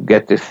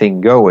get this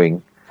thing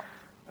going,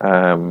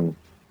 I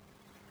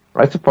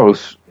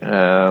suppose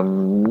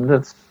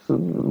that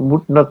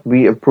would not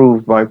be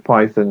approved by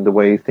Python the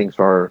way things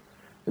are,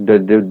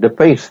 the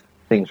pace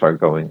things are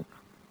going.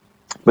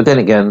 But then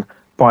again,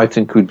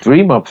 Python could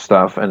dream up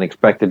stuff and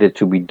expected it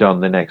to be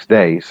done the next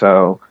day.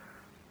 So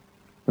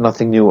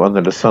nothing new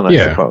under the sun, I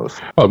suppose.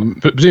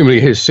 But presumably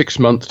his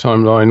 6-month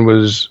timeline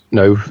was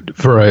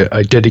for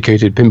a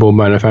dedicated pinball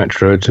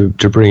manufacturer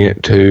to bring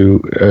it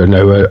to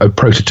a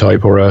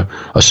prototype or a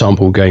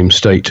sample game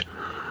state,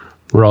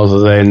 rather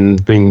than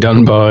being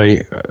done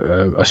by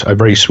a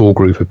very small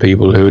group of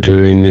people who are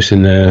doing this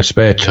in their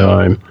spare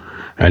time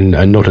and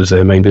not as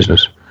their main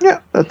business. Yeah,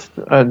 that's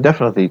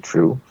definitely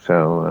true.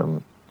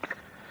 So,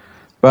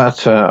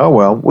 but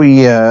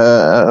we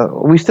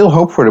still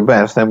hope for the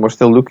best, and we're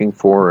still looking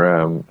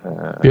for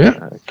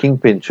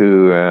Kingpin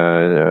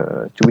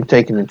to be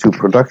taken into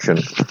production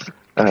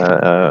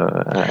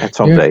at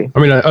some day. I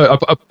mean,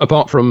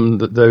 apart from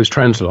those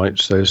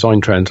translights, those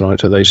signed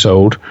translights that they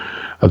sold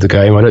of the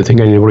game, I don't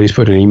think anybody's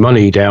put any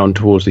money down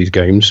towards these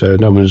games, so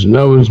no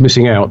one's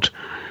missing out.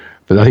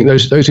 But I think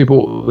those who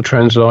bought the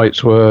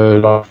translights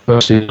were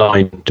first in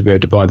line to be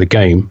able to buy the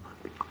game,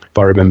 if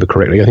I remember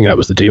correctly. I think that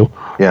was the deal.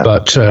 Yeah.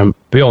 But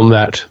beyond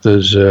that,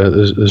 there's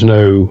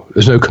no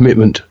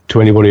commitment to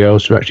anybody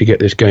else to actually get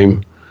this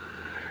game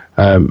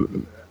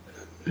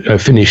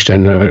finished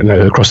and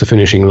across the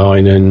finishing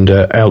line and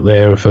out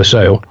there for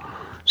sale.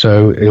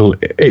 So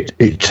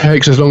it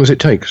takes as long as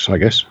it takes, I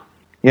guess.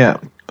 Yeah.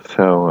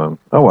 So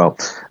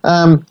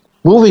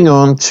moving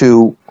on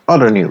to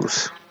other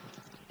news.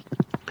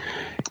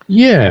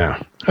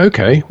 Yeah.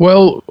 Okay.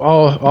 Well,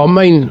 our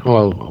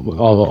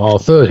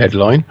third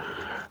headline,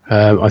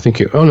 I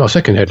think our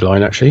second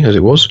headline actually, as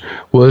it was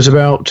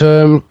about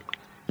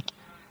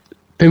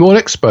Pinball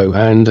Expo.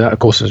 And of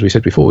course, as we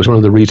said before, it's one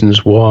of the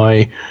reasons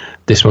why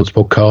this month's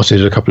podcast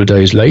is a couple of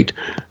days later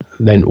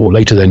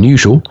than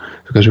usual,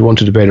 because we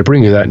wanted to be able to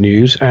bring you that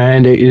news.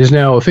 And it is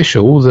now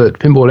official that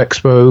Pinball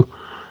Expo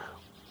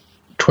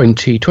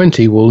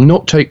 2020 will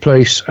not take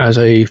place as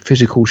a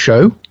physical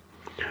show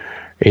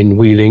in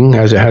Wheeling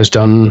as it has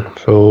done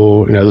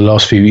for the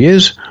last few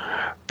years,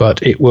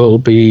 but it will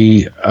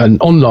be an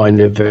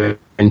online event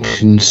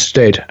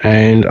instead.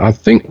 And I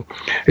think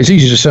it's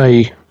easy to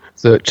say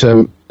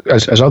that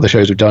as other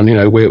shows have done,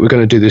 we're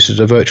going to do this as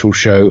a virtual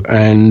show,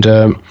 and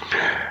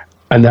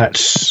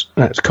that's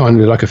kind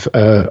of like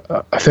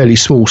a fairly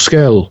small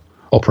scale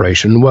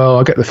operation. Well,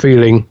 I get the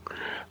feeling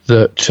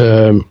that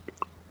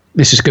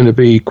this is going to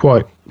be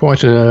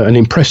quite an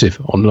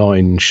impressive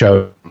online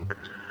show.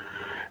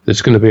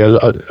 There's going to be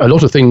a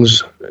lot of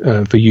things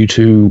for you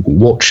to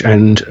watch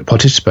and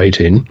participate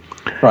in.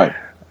 Right.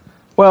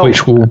 Well,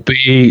 which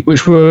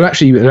will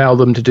actually allow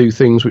them to do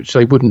things which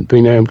they wouldn't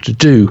been able to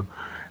do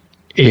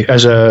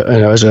as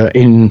a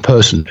in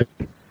person.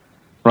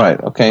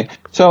 Right. Okay.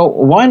 So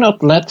why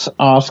not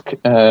ask Mr.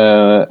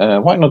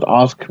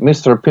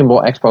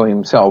 Pinball Expo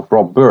himself,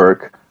 Rob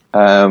Burke,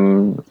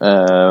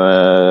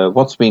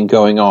 what's been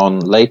going on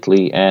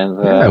lately, and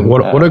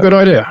what a good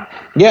idea.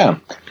 Yeah.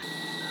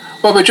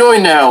 Well, we're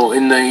joined now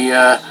in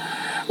the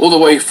all the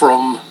way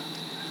from.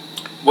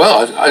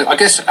 Well, I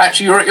guess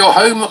actually you're at your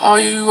home. Are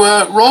you,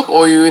 Rob,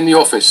 or are you in the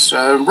office?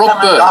 Rob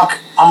Burke.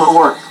 I'm at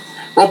work.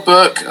 Rob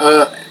Burke,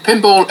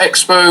 Pinball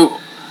Expo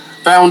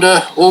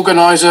founder,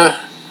 organizer,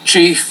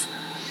 chief,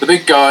 the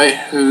big guy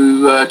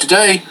who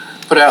today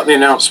put out the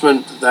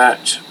announcement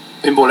that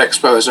Pinball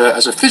Expo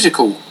as a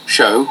physical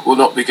show will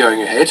not be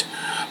going ahead,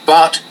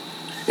 but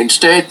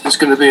instead there's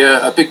going to be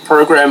a big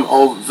program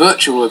of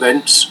virtual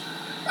events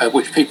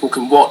which people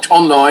can watch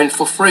online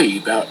for free.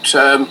 But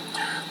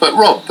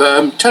Rob,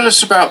 tell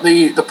us about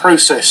the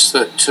process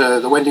that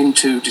went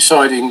into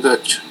deciding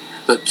that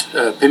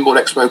Pinball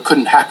Expo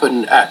couldn't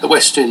happen at the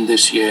West End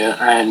this year,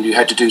 and you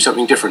had to do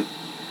something different.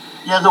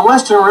 Yeah, the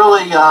West End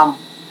really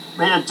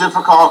made it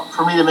difficult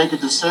for me to make a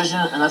decision,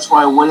 and that's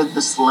why I waited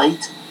this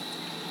late.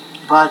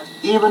 But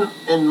even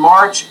in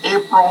March,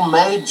 April,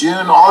 May,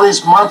 June, all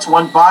these months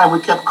went by, and we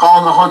kept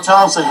calling the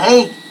hotel and said,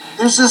 hey,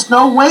 there's just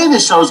no way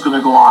this show's going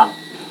to go on.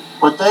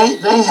 But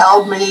they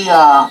held me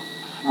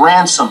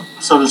ransom,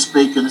 so to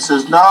speak, and it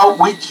says, no,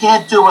 we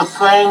can't do a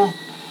thing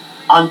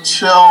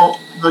until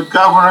the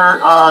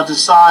governor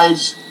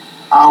decides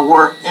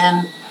we're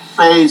in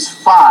phase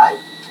 5.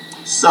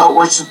 So,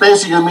 which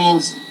basically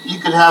means you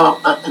could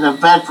have an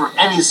event for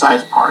any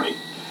size party,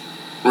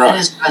 right.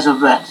 Any size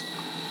event.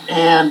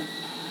 And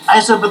I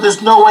said, but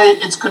there's no way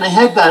it's going to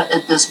hit that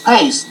at this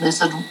pace. And they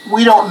said,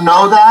 we don't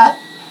know that,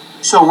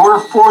 so we're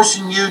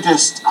forcing you to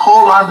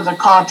hold on to the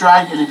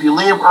contract, and if you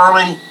leave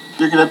early,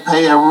 you're going to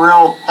pay a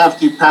real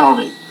hefty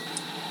penalty.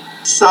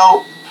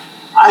 So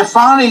I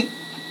finally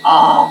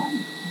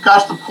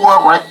got to the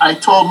point where I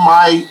told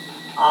my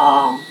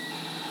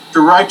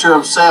director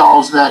of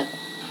sales that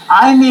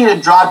I need a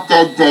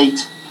drop-dead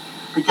date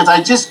because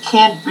I just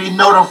can't be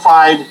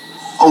notified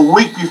a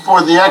week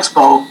before the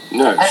expo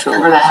that you're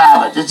going to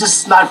have it. It's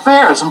just not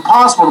fair. It's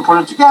impossible to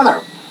put it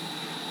together.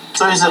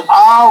 So he said,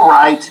 all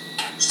right,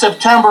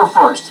 September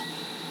 1st.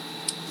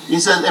 He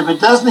said, if it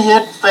doesn't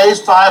hit phase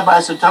 5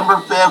 by September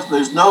 5th,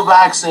 there's no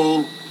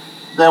vaccine,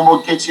 then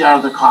we'll get you out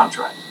of the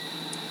contract.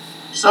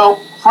 So,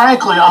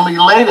 frankly, I'm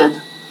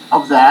elated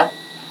of that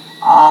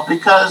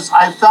because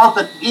I felt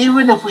that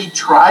even if we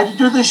tried to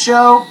do the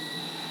show,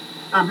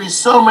 there would be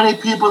so many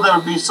people that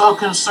would be so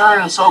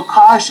concerned and so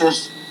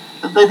cautious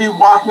that they'd be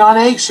walking on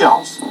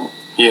eggshells.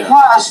 Yeah.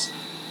 Plus,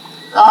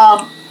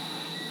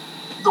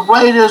 the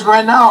way it is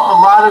right now, a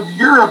lot of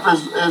Europe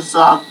is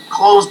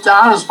closed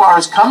down as far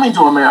as coming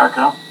to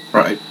America.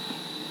 Right.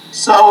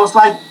 So it's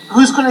like,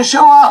 who's going to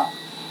show up?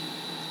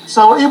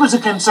 So it was a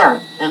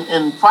concern.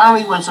 And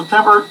finally, when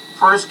September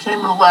 1st came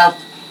and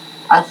left,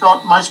 I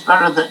felt much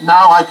better that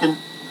now I can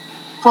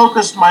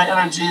focus my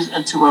energies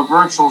into a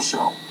virtual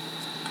show.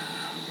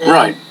 And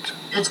right.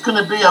 It's going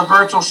to be a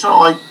virtual show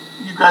like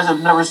you guys have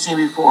never seen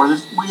before.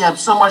 We have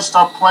so much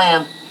stuff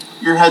planned,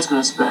 your head's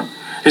going to spin.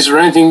 Is there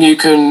anything you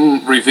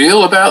can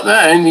reveal about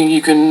that? Anything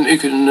you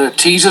can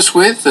tease us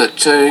with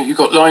that you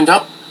got lined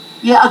up?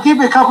 Yeah, I'll give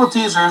you a couple of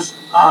teasers,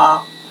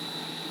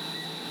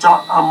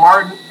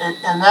 Martin,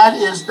 and that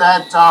is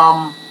that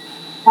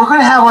we're going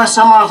to have our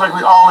seminars like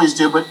we always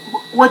do, but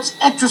what's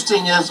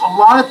interesting is a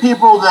lot of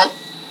people that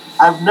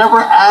I've never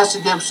asked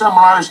to give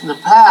seminars in the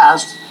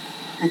past,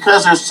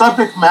 because their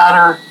subject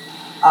matter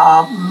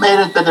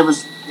made it that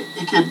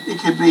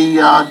it could be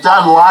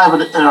done live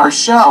at our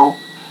show,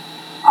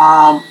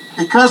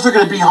 because they're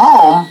going to be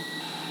home,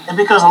 and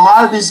because a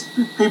lot of these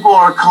people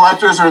are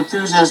collectors or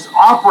enthusiasts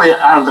operate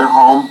out of their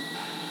home.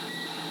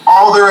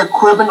 All their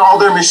equipment, all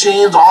their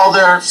machines, all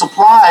their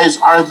supplies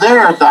are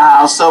there at the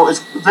house, so it's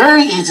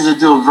very easy to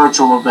do a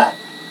virtual event.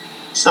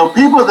 So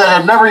people that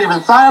have never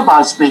even thought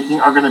about speaking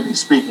are going to be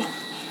speaking.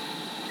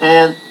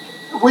 And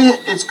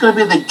it's going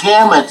to be the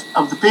gamut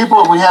of the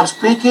people we have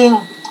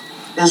speaking,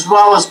 as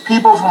well as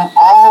people from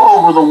all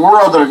over the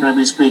world that are going to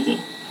be speaking.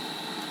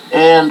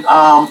 And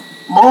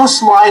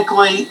most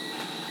likely,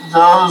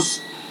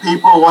 those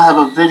people will have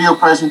a video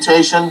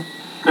presentation.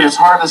 It's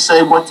hard to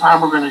say what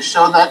time we're going to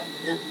show that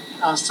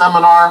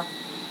seminar.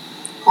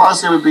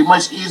 Plus, it would be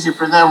much easier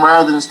for them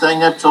rather than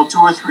staying up till 2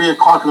 or 3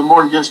 o'clock in the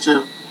morning just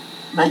to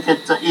make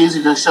it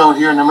easy to show it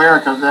here in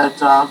America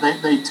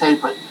that they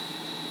tape it.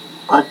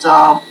 But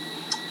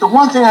the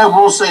one thing I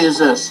will say is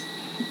this.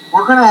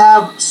 We're going to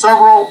have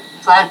several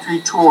factory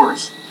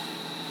tours,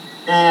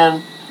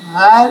 and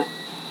that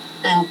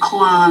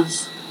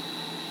includes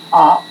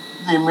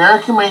the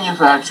American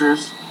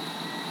manufacturers,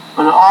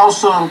 but it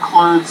also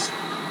includes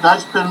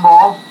Dutch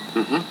Pinball.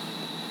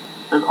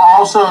 Mm-hmm. It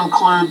also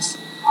includes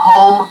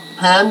Home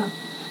Pin.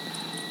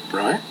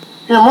 Right.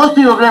 You know, most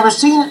people have never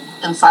seen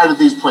inside of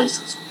these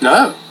places.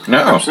 No.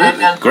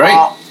 Absolutely. And, great.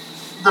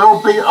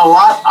 There'll be a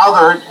lot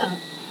other, and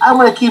I'm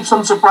going to keep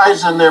some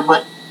surprises in there,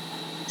 but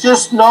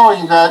just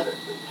knowing that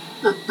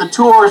the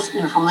tours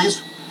from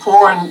these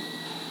foreign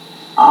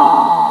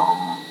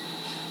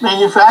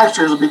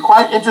manufacturers will be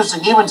quite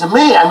interesting even to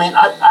me. I mean,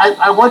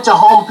 I went to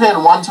Home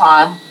Pin one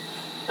time,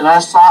 and I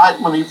saw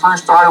it when he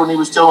first started when he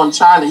was still in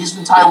China. He's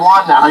in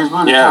Taiwan now. He's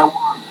moved to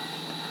Taiwan.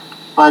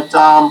 But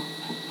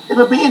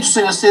it'll be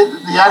interesting to see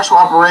the actual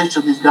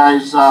operation of these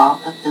guys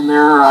in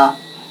their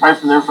right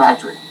from their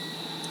factory.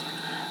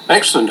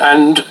 Excellent.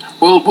 And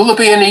will there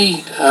be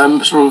any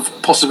sort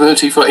of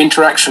possibility for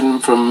interaction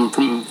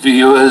from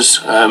viewers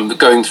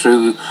going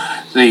through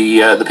the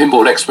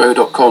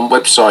pinballexpo.com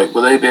website?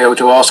 Will they be able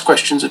to ask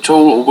questions at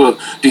all, or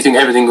do you think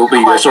everything will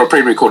be a sort of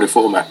pre-recorded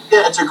format?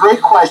 Yeah, it's a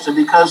great question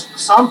because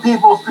some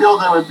people feel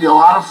that would be a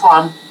lot of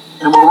fun,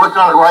 and we're working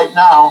on it right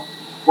now,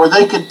 where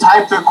they could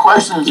type their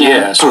questions in.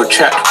 Yeah, sort of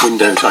chat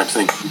window type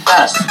thing.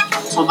 Yes.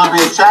 So there'll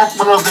be a chat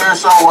window there,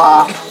 so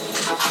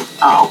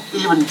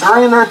even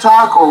during their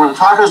talk or when the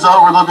talk is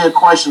over, there'll be a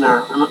question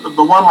there. And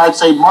the one might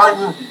say,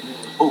 Martin,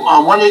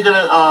 when are you going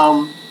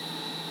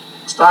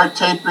to start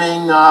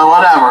taping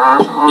whatever?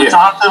 Or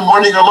Jonathan,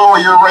 when are you going to lower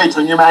your rates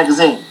on your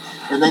magazine?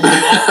 And then you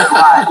can answer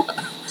live.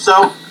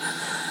 So,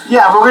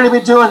 yeah, we're going to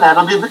be doing that.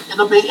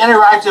 It'll be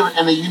interactive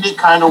in a unique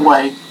kind of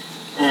way.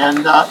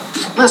 And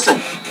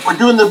listen, we're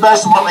doing the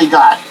best of what we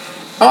got.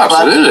 Oh,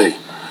 absolutely.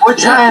 But we're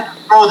trying to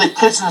throw the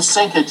kitchen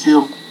sink at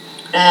you.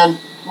 And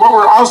what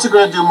we're also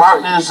going to do,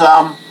 Martin, is,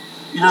 the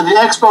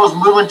expo is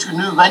moving to a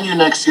new venue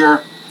next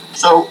year.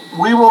 So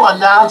we will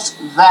announce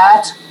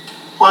that,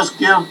 plus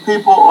give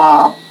people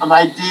an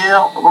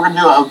idea. We're going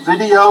to do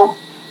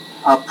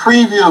a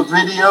preview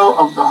video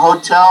of the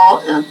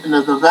hotel and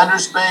of the vendor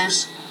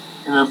space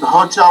and of the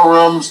hotel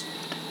rooms,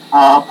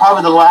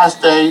 probably the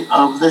last day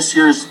of this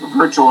year's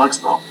virtual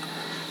expo.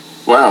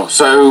 Wow.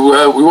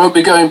 So we won't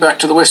be going back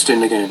to the West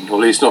End again, or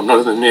at least not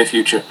in the near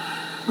future.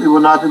 We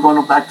will not be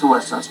going back to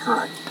West, that's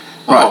correct.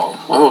 Right.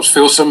 Oh, I always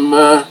feel some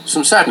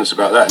sadness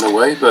about that in a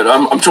way, but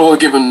I'm sure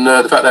given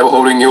the fact they were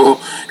holding your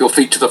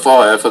feet to the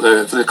fire for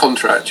the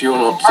contract, you're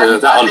not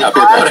that unhappy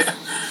about it.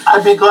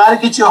 I'd be glad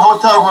to get you a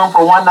hotel room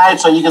for one night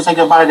so you can say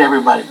goodbye to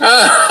everybody.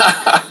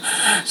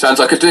 Sounds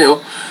like a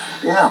deal.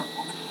 Yeah.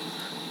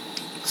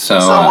 So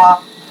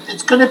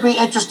it's going to be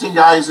interesting,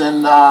 guys,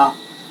 and the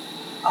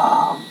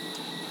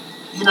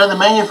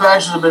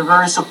manufacturers have been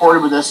very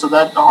supportive of this, so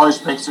that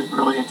always makes it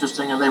really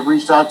interesting, and they've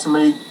reached out to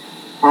me.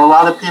 For a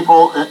lot of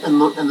people in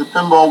the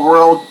pinball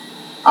world,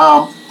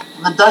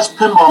 the Dutch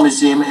Pinball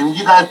Museum, and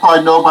you guys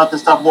probably know about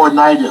this stuff more than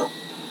I do.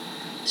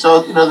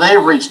 So,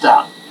 they've reached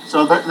out.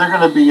 So they're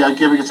going to be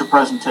giving us a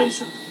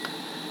presentation.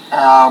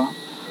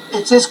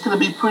 It's just going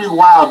to be pretty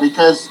wild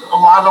because a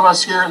lot of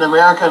us here in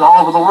America and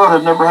all over the world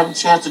have never had a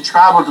chance to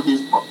travel to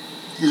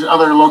these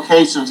other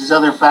locations, these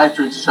other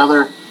factories, these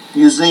other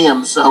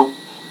museums. So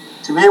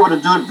to be able to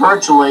do it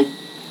virtually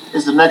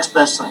is the next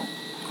best thing.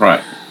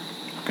 Right.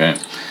 Okay.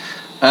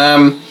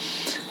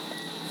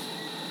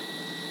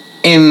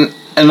 In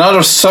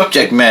another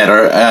subject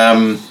matter,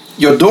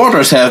 your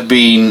daughters have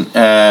been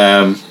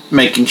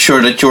making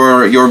sure that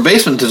your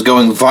basement is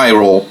going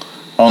viral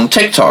on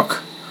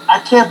TikTok. I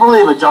can't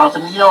believe it,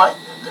 Jonathan.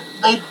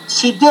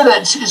 She did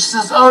it. She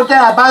says, "Oh,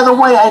 Dad, by the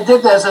way, I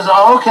did this." I said,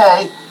 "Oh,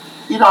 okay."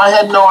 I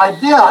had no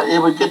idea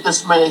it would get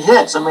this many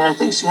hits. I mean, I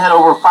think she had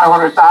over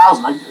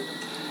 500,000.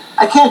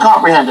 I can't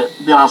comprehend it,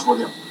 to be honest with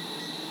you.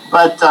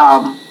 But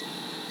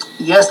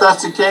yes,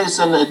 that's the case,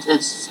 and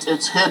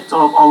it's hit a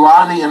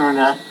lot of the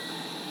internet.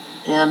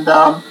 And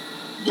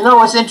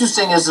what's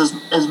interesting is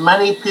as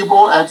many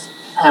people as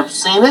have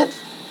seen it,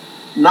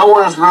 no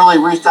one has really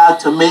reached out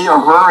to me or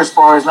her as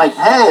far as like,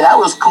 hey, that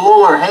was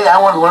cool, or hey,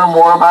 I want to learn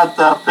more about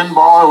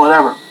pinball or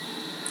whatever.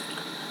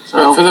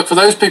 So for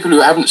those people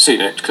who haven't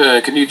seen it,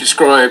 can you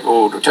describe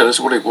or tell us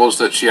what it was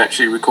that she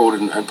actually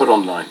recorded and put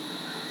online?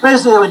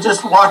 Basically, I was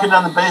just walking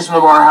down the basement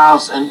of our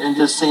house and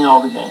just seeing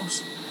all the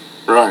games.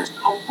 Right.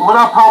 So what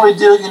I'll probably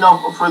do,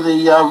 for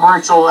the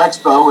virtual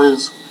expo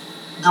is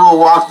do a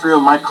walkthrough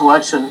of my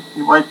collection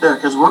right there,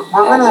 because we're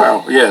going to.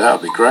 Wow. Yeah, that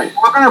would be great.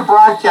 We're going to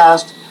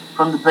broadcast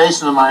from the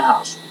basement of my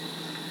house.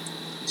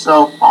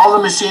 So all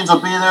the machines will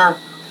be there.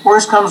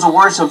 worst comes to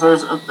worst, if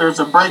there's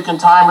a break in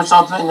time or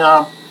something,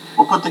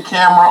 we'll put the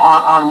camera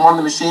on one of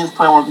the machines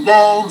playing one of the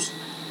games,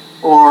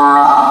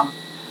 or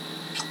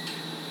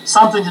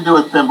something to do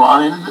with pinball.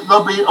 I mean,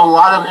 there'll be a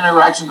lot of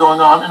interaction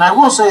going on. And I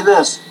will say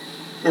this,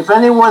 if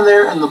anyone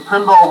there in the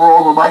pinball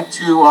world would like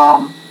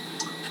to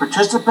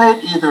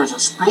participate, either as a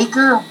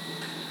speaker,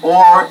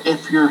 or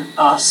if you're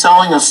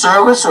selling a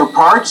service or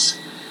parts,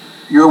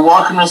 you're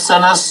welcome to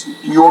send us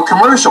your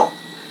commercial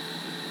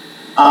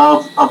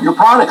of your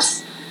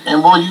products.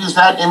 And we'll use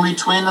that in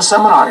between the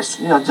seminars,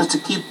 just to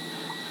keep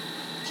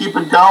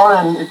it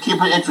going and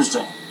keep it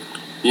interesting.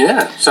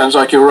 Yeah, sounds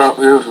like you're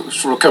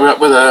sort of coming up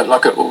with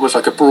almost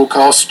like a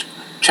broadcast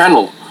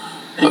channel.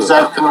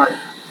 Exactly right.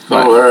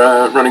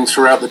 Or running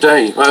throughout the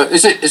day.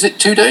 Is it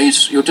 2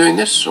 days you're doing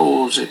this,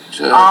 or is it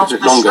longer?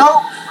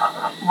 Show,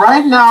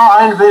 right now,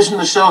 I envision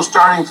the show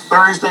starting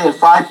Thursday at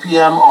 5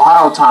 p.m.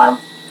 Ohio time.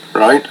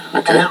 Right.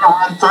 Okay. And it'll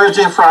run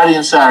Thursday, Friday,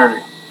 and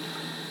Saturday.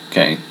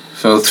 Okay.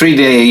 So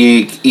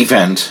 3-day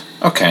event.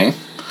 Okay.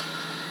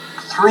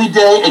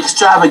 3-day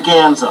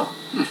extravaganza.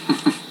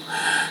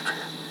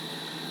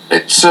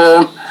 It's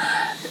the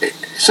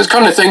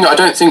kind of thing I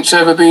don't think's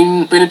ever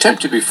been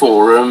attempted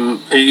before.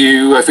 Are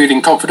you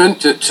feeling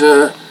confident that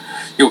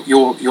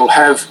you'll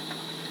have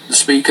the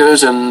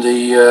speakers and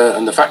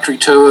the factory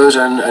tours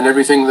and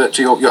everything that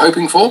you're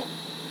hoping for?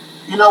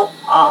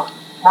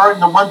 Martin,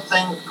 the one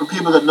thing for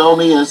people that know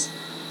me is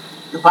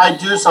if I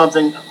do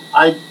something,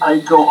 I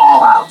go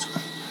all out.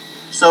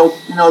 So,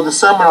 the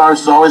seminars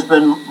has always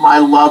been my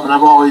love, and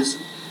I've always,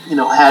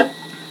 had,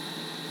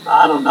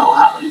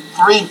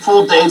 3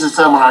 full days of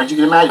seminars. You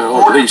can imagine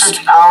 4 to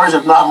 6 hours,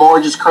 if not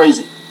more, just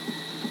crazy.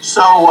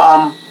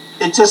 So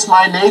it's just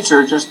my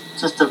nature, just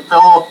to fill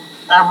up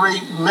every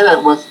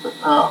minute with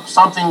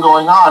something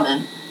going on.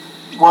 And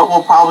what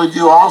we'll probably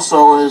do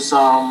also is,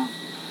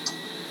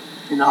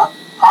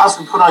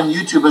 possibly put on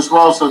YouTube as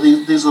well, so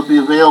these will be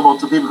available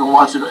to people who can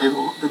watch it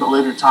at a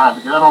later time.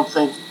 Because I don't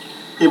think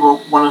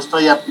people want to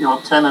stay up,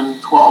 10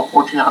 and 12,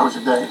 14 hours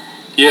a day.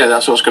 Yeah,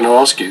 that's what I was going to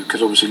ask you,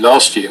 because obviously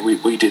last year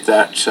we did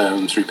that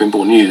through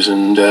Pinball News,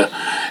 and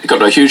it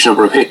got a huge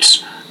number of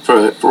hits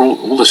for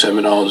all the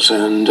seminars,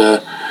 and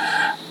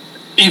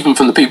even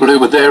from the people who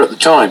were there at the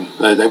time,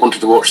 they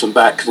wanted to watch them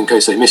back in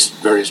case they missed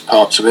various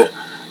parts of it.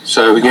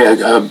 So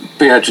yeah,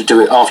 being able to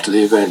do it after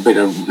the event,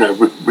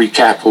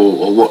 recap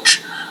or watch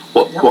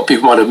what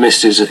people might have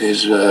missed is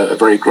a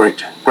very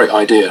great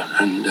idea,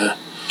 and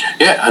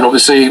and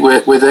obviously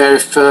we're there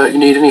if you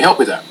need any help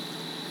with that.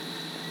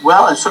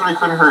 Well, it certainly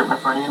couldn't hurt, my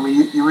friend. I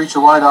mean, you reach a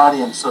wide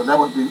audience, so that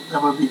would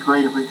be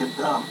great if we could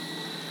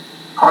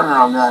partner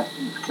on that.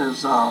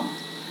 Because I'm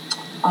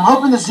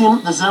hoping the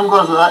Zoom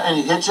goes without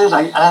any hitches.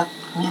 I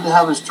need to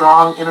have a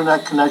strong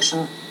internet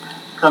connection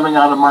coming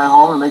out of my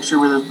home and make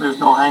sure there's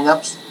no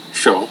hang-ups.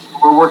 Sure.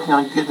 We're working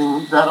on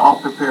getting that all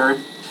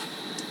prepared,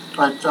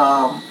 but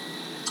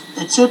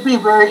it should be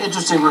very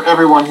interesting for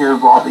everyone here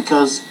involved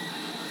because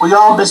we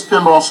all miss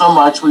pinball so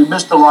much. We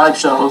miss the live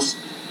shows,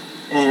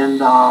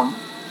 and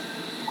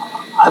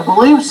I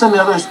believe some of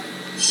the other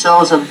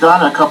shows have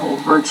done a couple of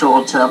virtual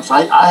attempts.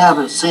 I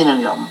haven't seen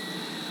any of them.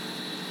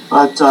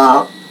 But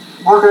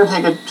we're going to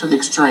take it to the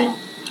extreme.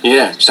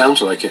 Yeah, sounds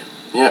like it.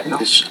 Yeah,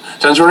 it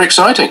sounds very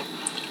exciting.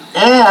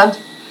 And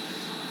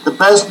the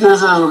best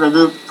news is we're going to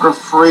do it for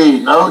free,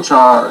 no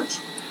charge.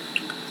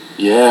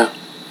 Yeah.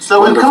 So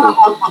we've come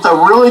up with a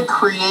really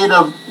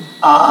creative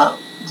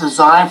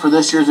design for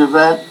this year's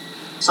event.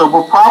 So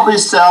we'll probably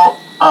sell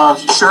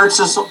shirts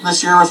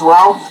this year as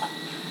well.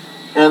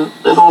 And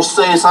it'll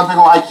say something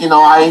like,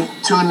 I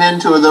tuned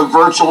into the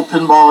virtual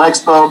Pinball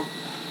Expo.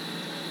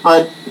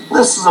 But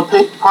this is a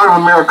big part of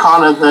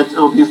Americana that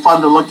it'll be fun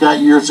to look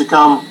at years to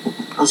come,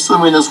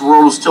 assuming this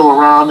world is still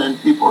around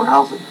and people are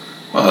healthy.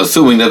 Well,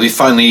 assuming that we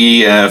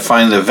finally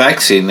find a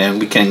vaccine and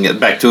we can get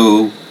back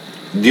to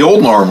the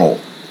old normal.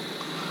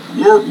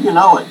 You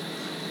know it.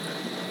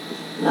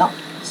 Yeah.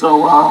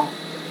 So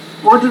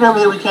we're doing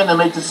everything we can to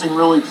make this thing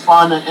really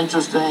fun and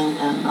interesting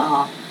and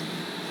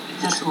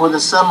just with the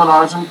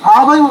seminars. And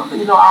probably,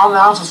 I'll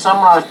announce the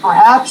seminars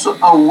perhaps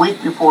a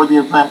week before the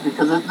event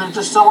because there's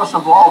just so much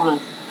involved in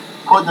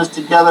putting this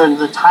together and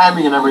the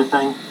timing and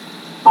everything.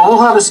 But we'll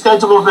have a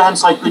scheduled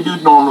events like we do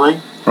normally.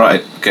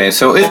 Right. Okay.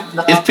 So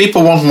if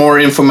people want more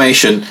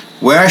information,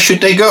 where should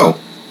they go?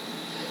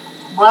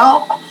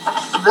 Well,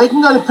 they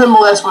can go to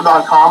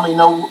pinballexpo.com.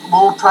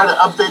 We'll try to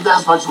update that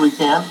as much as we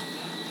can.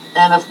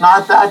 And if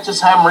not that,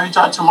 just have them reach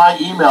out to my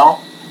email,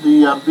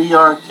 the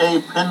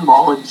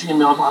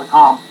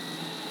brkpinball@gmail.com.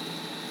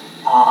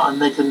 And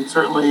they can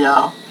certainly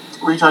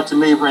reach out to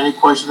me for any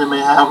questions they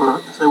may have or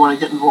if they want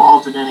to get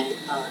involved in any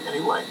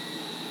way.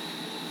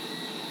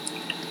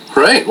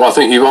 Great. Well, I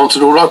think you've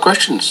answered all our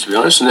questions, to be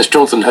honest, unless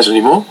Jonathan has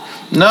any more.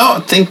 No, I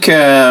think,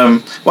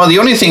 the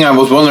only thing I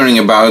was wondering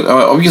about,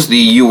 obviously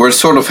you were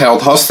sort of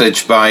held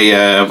hostage by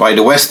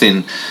the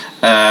Westin,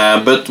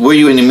 but were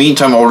you in the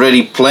meantime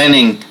already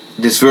planning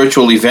this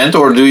virtual event,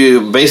 or do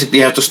you basically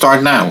have to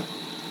start now?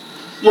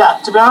 Yeah,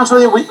 to be honest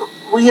with you,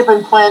 we have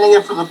been planning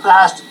it for the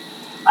past,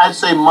 I'd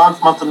say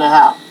month and a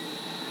half,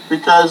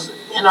 because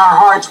in our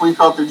hearts, we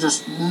felt there's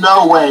just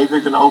no way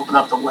they're going to open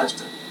up the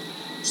Westin.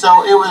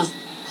 So it was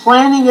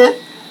planning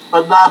it,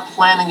 but not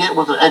planning it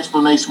with an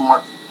exclamation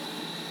mark.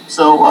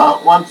 So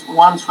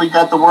once we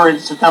got the word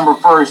September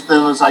 1st,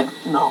 then it was like,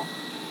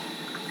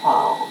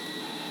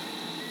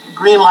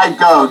 green light,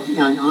 go.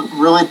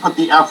 Really put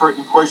the effort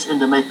and push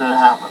into making it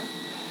happen.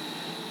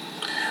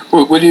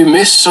 Will you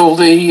miss all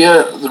the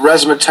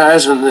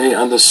razzmatazz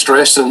and the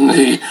stress and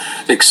the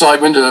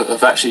excitement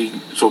of actually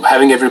sort of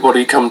having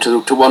everybody come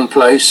to one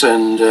place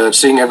and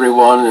seeing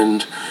everyone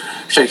and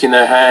shaking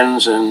their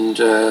hands and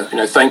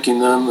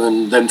thanking them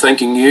and them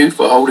thanking you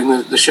for holding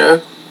the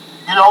show?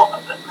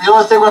 The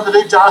only thing we have to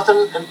do,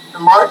 Jonathan and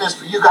Martin, is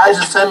for you guys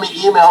to send me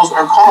emails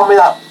or call me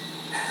up.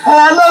 Hey,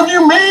 I love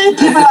you, man.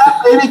 Keep it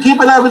up, baby.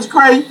 Keep it up. It's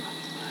great.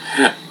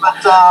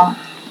 But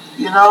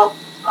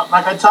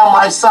like I tell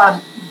my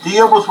son,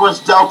 deal with what's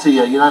dealt to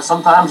you.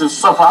 Sometimes it's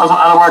stuff out of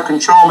our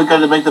control, and we got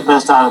to make the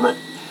best out of it.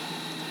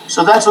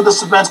 So that's what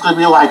this event's going to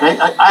be like.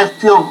 I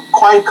feel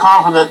quite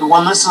confident that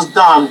when this is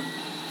done,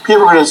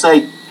 people are going to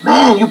say,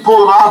 man, you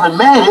pulled it off, and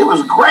man, it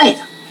was great.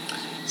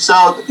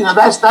 So,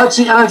 that's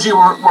the energy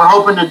we're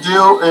hoping to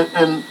do,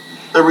 and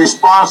the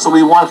response that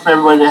we want for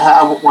everybody to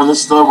have when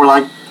this is over.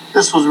 Like,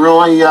 this was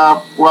really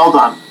well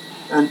done.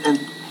 And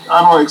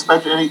I don't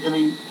expect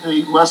any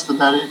less than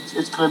that.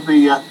 It's going to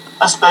be a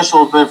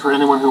special event for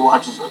anyone who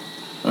watches it.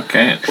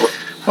 Okay.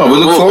 Well, we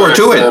look forward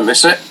to it.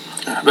 Miss it.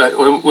 But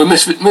we'll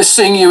miss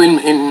seeing you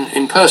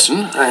in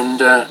person,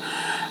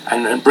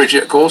 and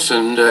Bridget, of course,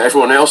 and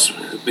everyone else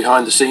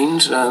behind the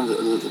scenes,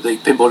 the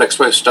Pinball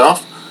Expo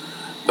staff.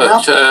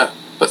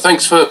 But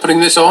thanks for putting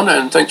this on,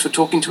 and thanks for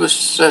talking to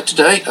us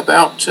today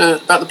about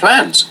the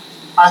plans.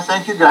 I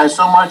thank you guys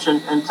so much,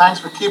 and thanks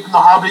for keeping the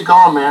hobby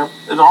going, man.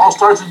 It all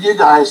starts with you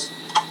guys.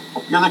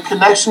 You're the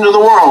connection to the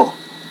world.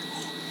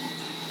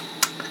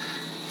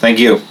 Thank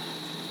you.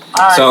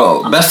 Right.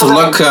 So, best of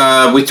luck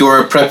with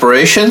your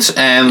preparations,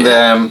 and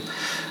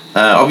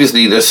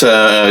obviously there's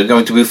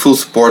going to be full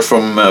support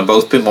from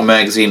both Pinball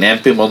Magazine and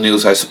Pinball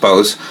News, I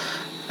suppose.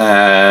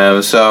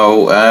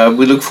 So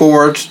we look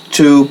forward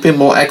to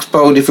Pinball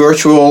Expo, the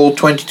virtual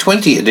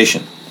 2020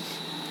 edition.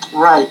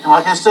 Right, and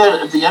like I said,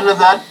 at the end of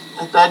that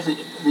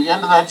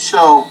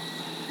show,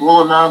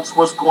 we'll announce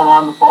what's going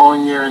on the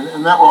following year,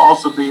 and that will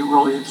also be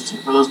really interesting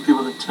for those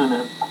people that tune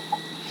in.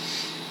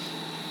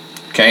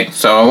 Okay,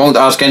 so I won't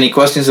ask any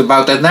questions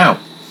about that now.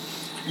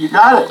 You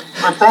got it.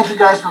 But thank you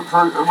guys for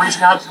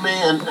reaching out to me,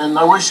 and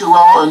I wish you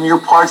well in your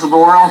parts of the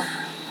world.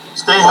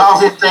 Stay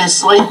healthy, stay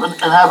asleep,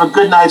 and have a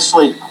good night's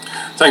sleep.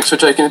 Thanks for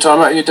taking the time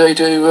out of your day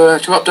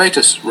to update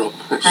us, Rob.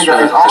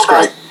 That's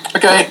great.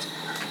 Okay,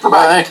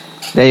 bye-bye.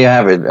 There you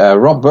have it.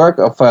 Rob Burke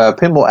of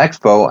Pinball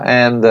Expo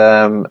and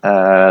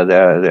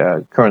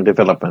the current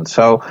development.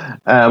 So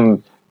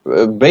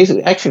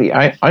basically, actually,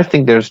 I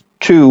think there's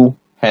two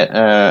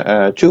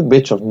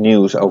bits of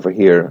news over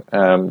here.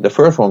 The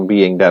first one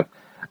being that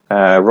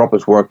Rob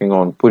is working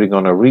on putting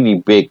on a really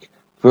big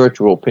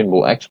virtual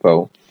Pinball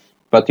Expo.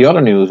 But the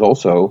other news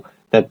also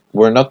that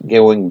we're not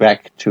going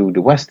back to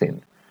the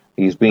Westin.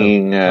 He's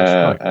being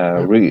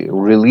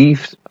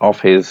relieved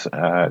of his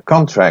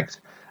contract,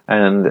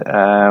 and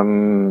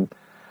at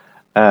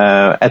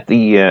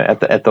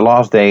the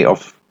last day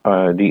of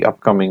the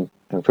upcoming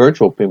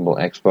virtual Pinball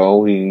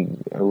Expo,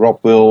 Rob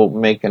will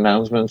make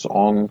announcements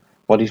on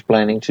what he's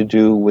planning to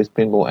do with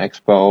Pinball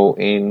Expo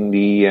in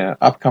the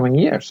upcoming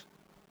years.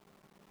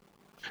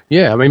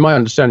 Yeah, I mean, my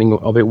understanding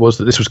of it was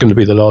that this was going to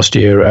be the last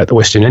year at the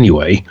Westin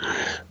anyway.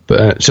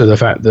 But so the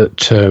fact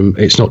that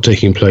it's not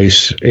taking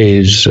place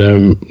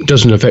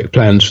doesn't affect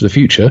plans for the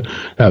future.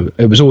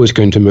 It was always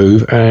going to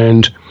move,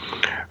 and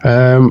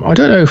I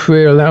don't know if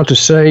we're allowed to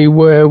say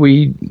where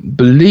we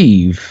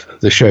believe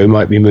the show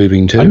might be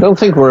moving to. I don't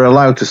think we're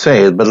allowed to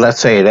say it, but let's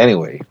say it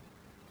anyway.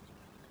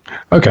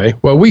 Okay,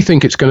 well, we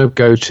think it's going to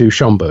go to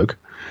Schaumburg,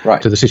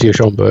 right, to the city of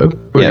Schaumburg,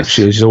 which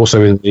is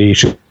also in the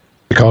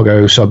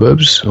Chicago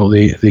suburbs, or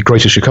the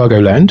greater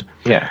Chicagoland.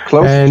 Yeah,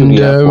 close to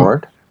the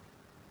airport.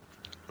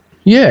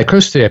 Yeah,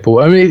 close to the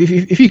airport. I mean,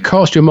 if you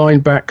cast your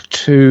mind back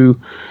to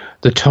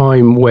the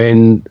time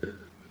when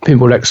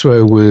Pinball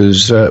Expo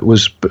was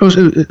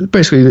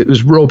basically, it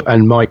was Rob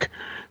and Mike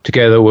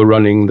together were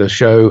running the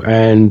show,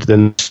 and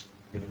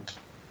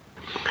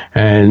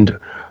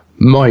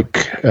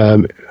Mike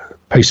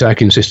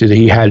Paysack insisted that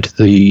he had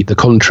the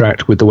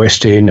contract with the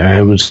Westin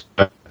and was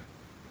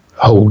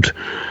hold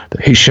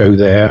his show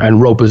there,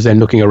 and Rob was then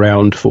looking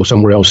around for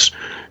somewhere else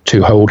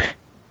to hold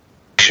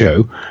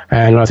show,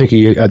 and I think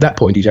at that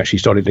point he's actually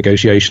started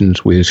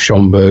negotiations with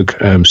Schaumburg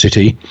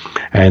City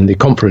and the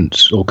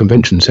conference or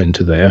convention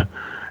center there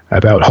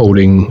about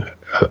holding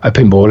a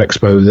Pinball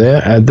Expo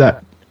there, and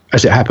that,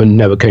 as it happened,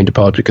 never came to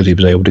pass because he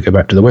was able to go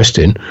back to the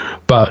Westin.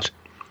 But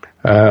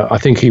I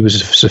think he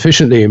was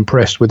sufficiently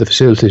impressed with the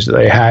facilities that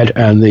they had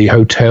and the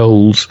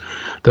hotels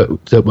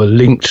that were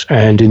linked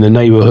and in the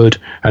neighborhood,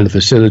 and the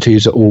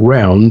facilities all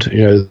round,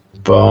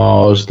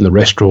 bars and the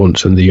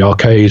restaurants and the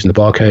arcades and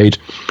the barcade,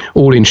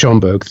 all in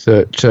Schaumburg,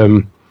 that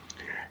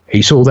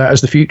he saw that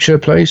as the future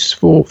place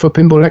for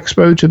Pinball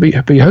Expo to be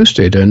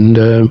hosted.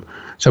 And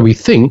so we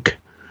think,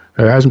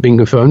 it hasn't been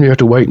confirmed, you have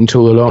to wait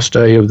until the last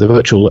day of the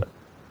virtual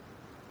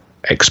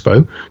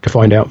expo to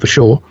find out for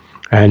sure.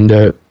 And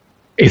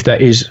if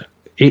that is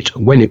it,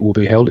 when it will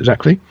be held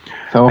exactly.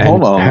 So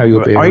hold on. How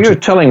you'll be Are you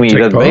telling me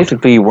that part.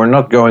 basically we're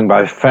not going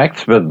by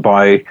facts, but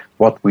by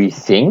what we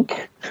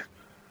think?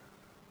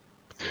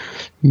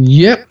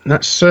 Yep,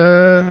 that's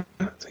yeah.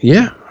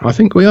 I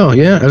think we are.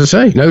 Yeah, as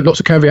I say, lots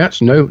of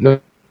caveats.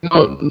 Not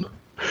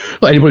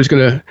anybody's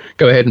going to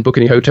go ahead and book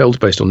any hotels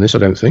based on this. I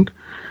don't think.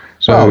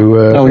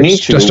 So no need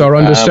it's just our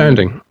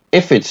understanding.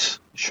 If it's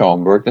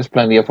Schaumburg, there's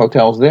plenty of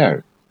hotels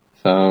there,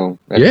 so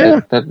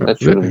that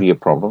shouldn't be a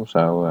problem.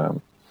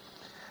 So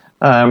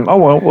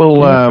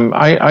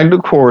I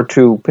look forward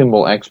to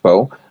Pinball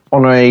Expo.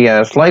 On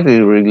a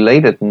slightly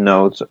related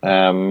note,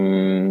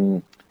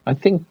 I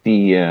think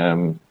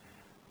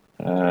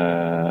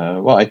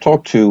I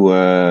talked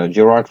to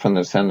Gerard van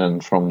der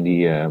Senden from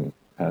the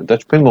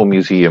Dutch Pinball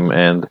Museum,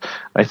 and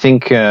I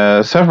think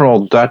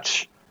several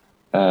Dutch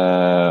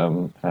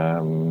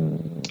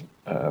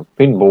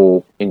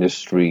pinball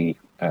industry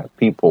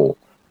people,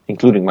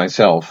 including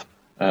myself,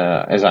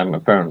 as I'm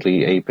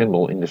apparently a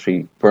pinball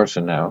industry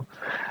person now,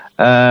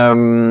 are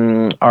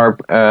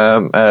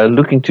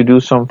looking to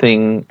do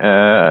something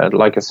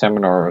like a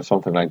seminar or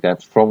something like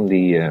that from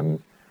the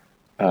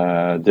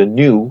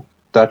new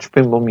Dutch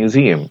Pinball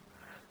Museum.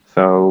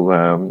 So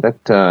I'm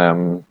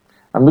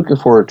looking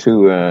forward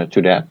to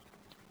that.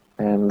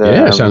 And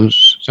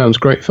sounds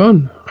great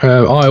fun.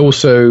 I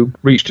also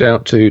reached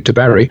out to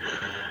Barry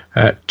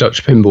at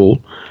Dutch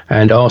Pinball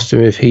and asked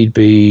him if he'd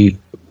be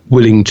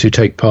willing to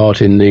take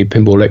part in the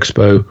Pinball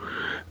Expo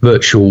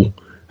virtual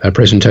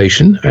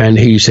presentation, and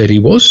he said he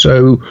was.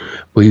 So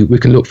we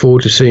can look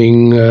forward to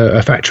seeing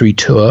a factory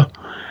tour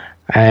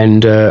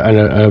and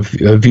a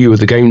view of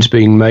the games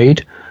being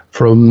made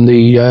from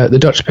the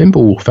Dutch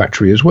Pinball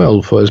factory as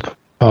well, as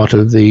part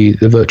of the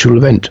virtual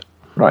event.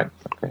 Right.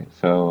 Okay.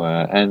 So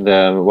and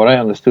what I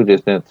understood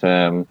is that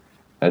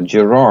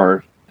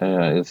Gerard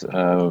is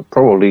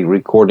probably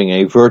recording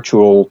a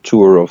virtual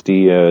tour of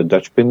the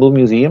Dutch Pinball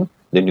Museum,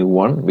 the new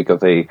one, because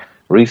they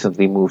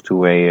recently moved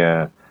to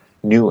a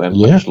new and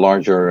much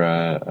larger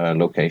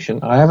location.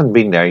 I haven't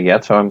been there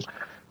yet, so I'm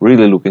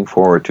really looking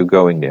forward to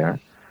going there.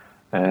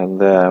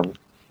 And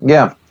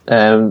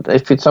and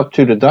if it's up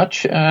to the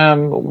Dutch,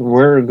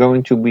 we're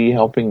going to be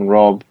helping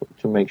Rob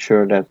to make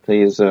sure that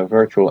his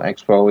virtual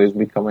expo is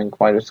becoming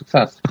quite a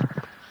success.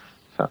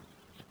 So.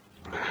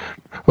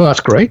 Well, that's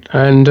great.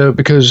 And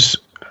because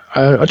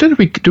I don't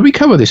know, did we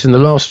cover this in the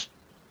last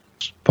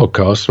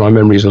podcast? My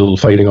memory is a little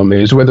fading on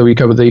me. Is whether we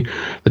covered the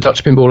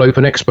Dutch Pinball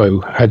Open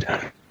Expo had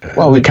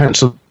the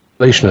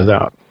cancellation of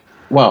that.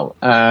 Well,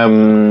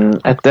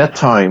 at that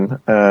time,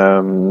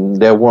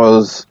 there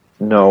was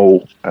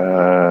no.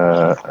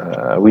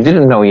 We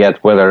didn't know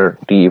yet whether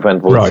the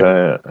event was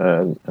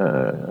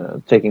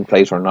taking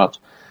place or not.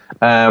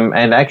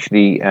 And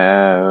actually,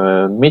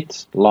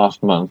 mid-August,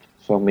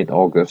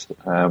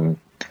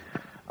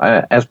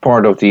 as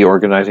part of the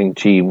organizing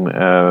team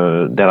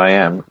that I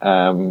am,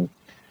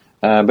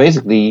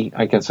 basically,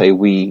 I can say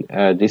we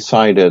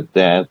decided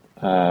that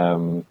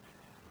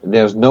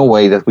there's no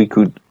way that we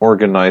could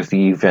organize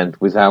the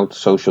event without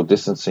social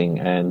distancing.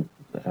 And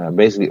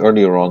basically,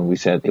 earlier on, we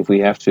said if we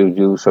have to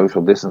do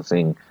social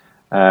distancing,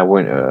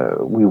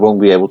 we won't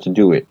be able to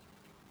do it.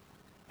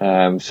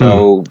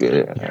 So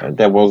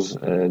that was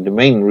the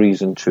main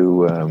reason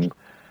to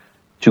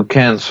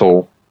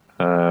cancel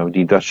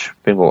the Dutch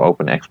Pinball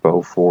Open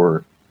Expo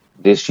for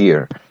this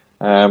year.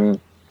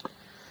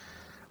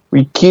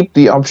 We keep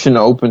the option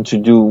open to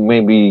do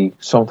maybe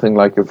something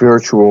like a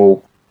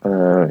virtual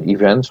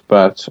event,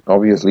 but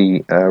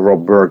obviously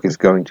Rob Burke is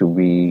going to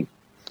be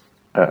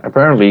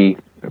apparently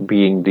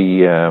being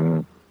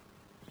the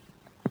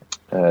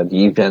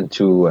event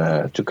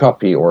to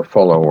copy or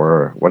follow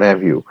or what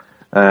have you.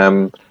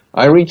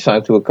 I reached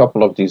out to a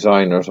couple of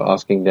designers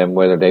asking them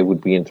whether they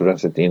would be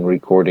interested in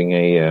recording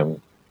a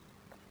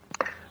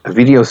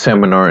video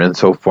seminar, and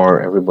so far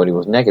everybody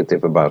was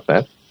negative about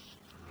that.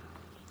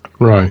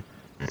 Right.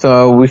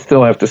 So we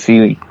still have to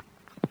see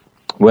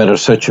whether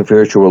such a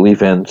virtual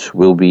event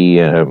will be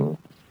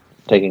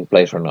taking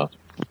place or not.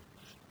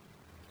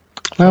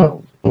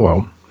 Oh,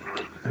 well.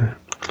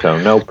 So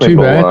no Too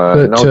bad,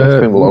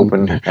 Pinball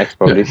Open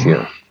Expo this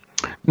year.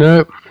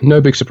 No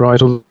big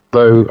surprise,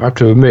 although I have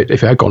to admit,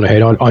 if it had gone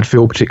ahead, I'd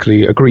feel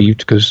particularly aggrieved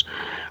because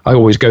I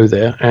always go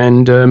there.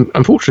 And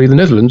unfortunately, the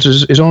Netherlands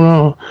is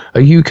on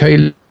a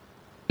UK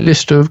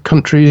list of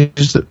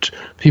countries that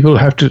people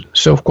have to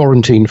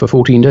self-quarantine for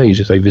 14 days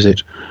if they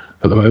visit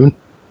at the moment.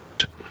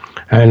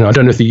 And I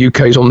don't know if the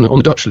UK is on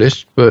the Dutch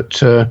list,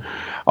 but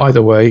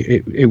either way,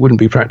 it wouldn't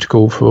be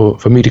practical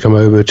for me to come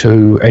over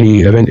to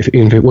any event,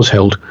 even if it was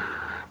held,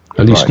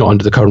 at least not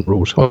under the current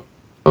rules.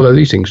 Although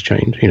these things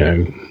change,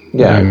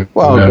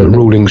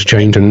 rulings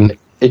change, and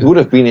it would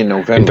have been in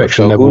November.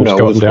 Infection so who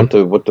levels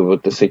knows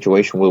what the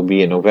situation will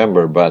be in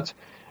November? But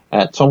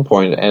at some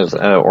point, as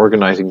an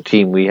organizing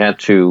team, we had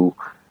to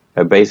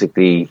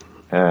basically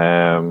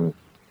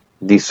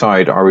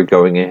decide, are we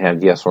going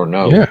ahead, yes or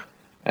no? Yeah.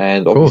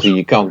 And obviously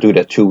you can't do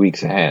that 2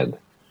 weeks ahead.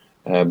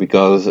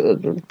 Because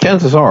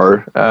chances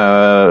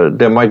are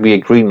there might be a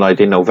green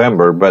light in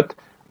November, but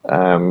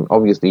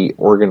obviously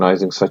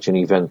organizing such an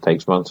event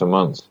takes months and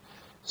months.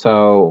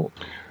 So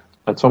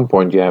at some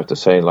point you have to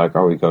say, like,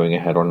 are we going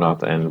ahead or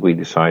not? And we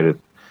decided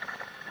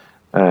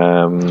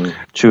to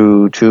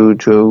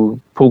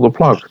pull the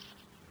plug.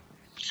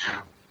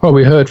 Well,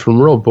 we heard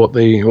from Rob what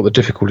the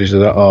difficulties of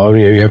that are.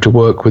 You have to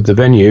work with the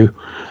venue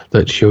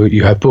that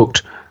you have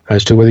booked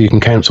as to whether you can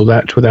cancel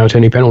that without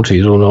any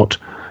penalties or not.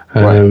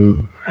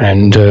 Right.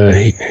 And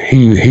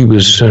he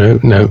was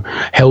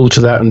held to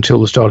that until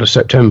the start of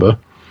September,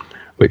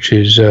 which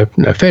is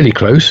fairly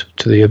close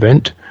to the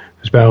event.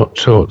 It's about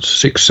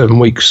 6-7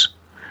 weeks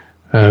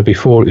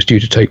before it's due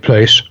to take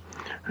place.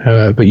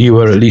 But you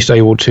were at least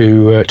able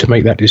to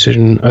make that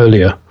decision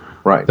earlier,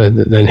 right,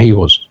 than he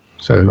was.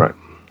 So right.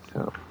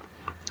 So,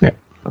 yeah.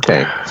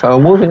 Okay. So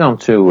moving on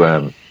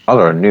to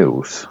other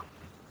news.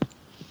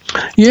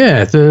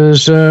 Yeah,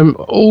 there's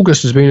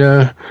August has been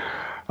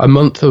a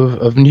month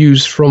of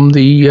news from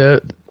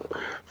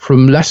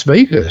from Las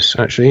Vegas,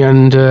 actually,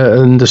 and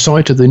the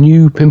site of the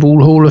new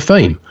Pinball Hall of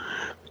Fame,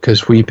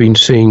 because we've been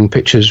seeing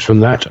pictures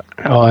from that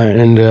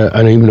and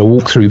even a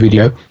walkthrough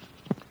video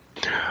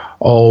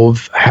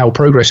of how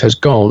progress has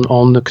gone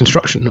on the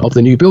construction of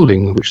the new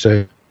building, which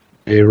they're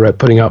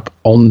putting up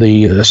on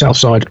the south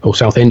side or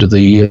south end of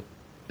the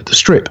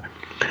strip.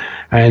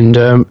 And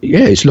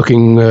it's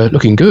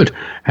looking good,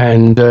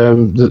 and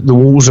the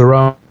walls are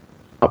up.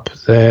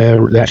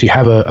 They actually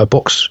have a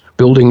box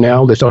building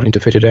now. They're starting to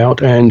fit it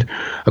out, and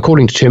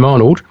according to Tim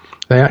Arnold,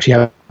 they actually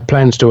have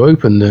plans to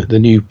open the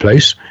new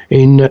place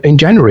in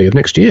January of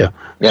next year.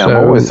 Yeah,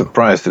 I'm always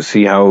surprised to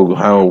see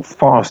how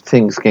fast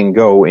things can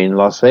go in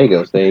Las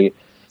Vegas.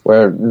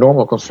 Where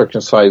normal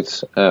construction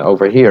sites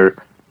over here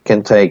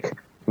can take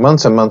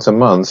months and months and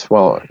months.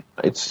 Well,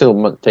 it's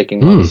still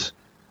taking months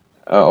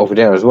over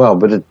there as well,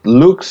 but it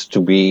looks to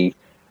be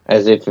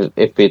as if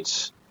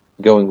it's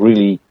going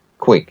really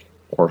quick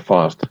or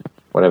fast,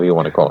 whatever you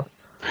want to call it.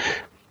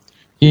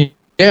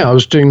 Yeah, I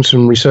was doing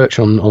some research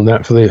on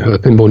that for the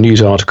Pinball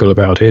News article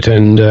about it,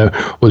 and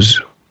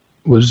was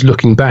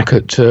looking back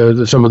at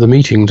some of the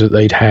meetings that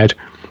they'd had,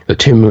 that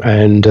Tim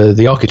and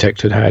the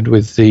architect had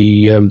with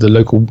the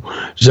local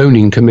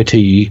zoning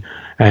committee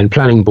and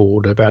planning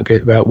board about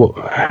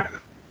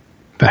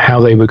how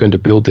they were going to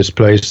build this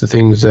place, the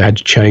things that had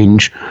to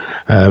change.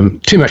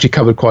 Tim actually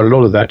covered quite a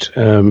lot of that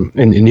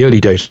in the early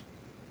days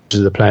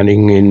of the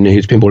planning in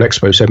his Pinball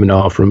Expo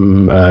seminar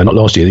from not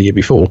last year, the year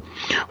before,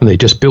 when they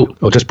just bought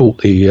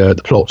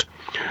the plot.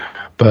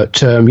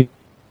 But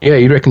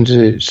he reckons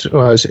it's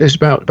about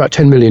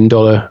 $10 million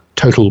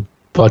total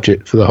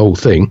budget for the whole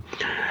thing.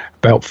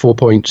 About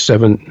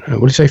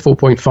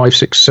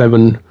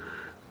 4.567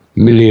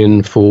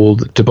 million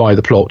to buy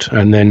the plot,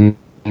 and then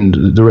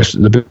the rest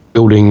of the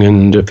building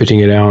and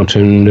fitting it out,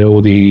 and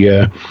all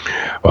the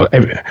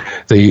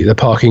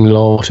parking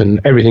lot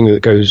and everything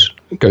that goes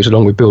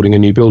along with building a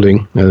new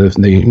building.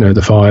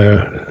 The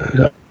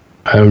fire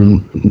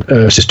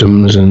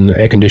systems and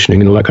air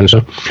conditioning and all that kind of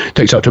stuff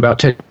takes up to about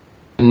 $10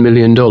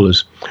 million.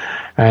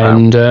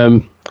 And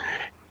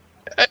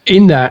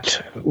in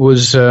that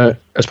was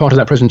as part of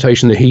that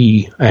presentation that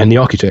he and the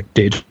architect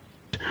did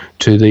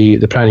to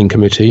the planning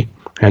committee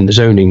and the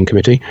zoning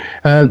committee,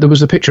 there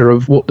was a picture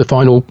of what the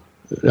final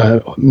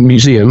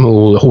museum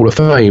or the Hall of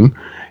Fame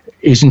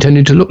is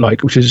intended to look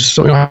like, which is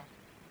something I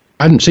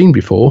hadn't seen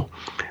before,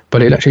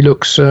 but it actually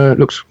looks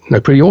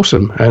pretty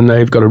awesome. And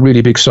they've got a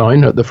really big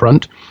sign at the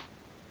front,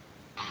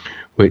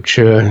 which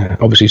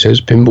obviously says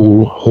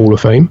Pinball Hall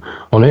of Fame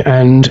on it,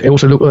 and it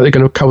also looks like they're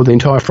going to cover the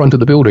entire front of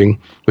the building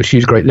with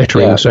huge great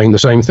lettering saying the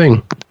same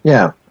thing.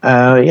 Yeah,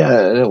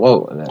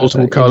 well,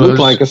 multiple it colours. looked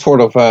like a sort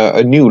of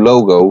a new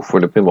logo for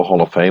the Pinball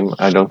Hall of Fame.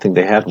 I don't think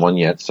they had one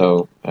yet,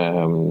 so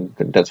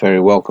that's very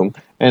welcome.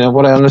 And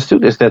what I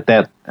understood is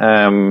that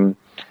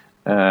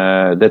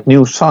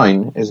new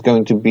sign is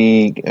going to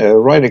be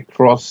right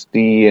across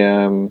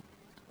the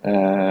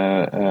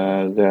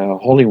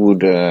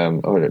Hollywood,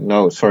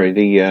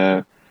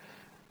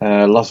 the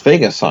Las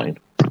Vegas sign.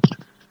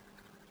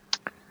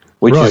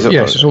 Which right,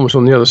 yes, it's almost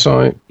on the other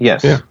side.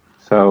 Yes. Yeah.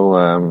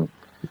 So,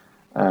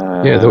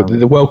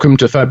 the Welcome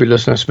to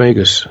Fabulous Las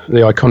Vegas,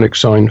 the iconic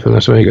sign for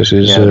Las Vegas,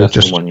 is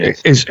just one,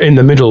 yes. Is in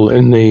the middle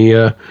in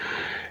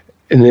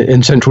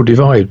central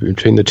divide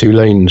between the two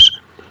lanes.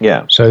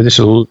 Yeah. So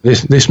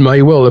this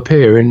may well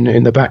appear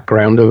in the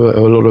background of a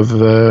lot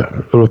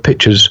of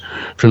pictures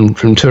from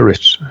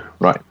tourists.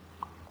 Right.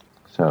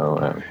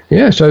 So.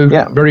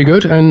 Very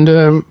good,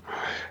 and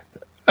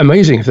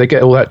amazing if they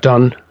get all that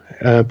done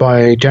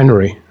by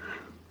January.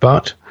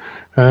 But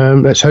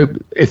let's hope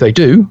if they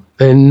do,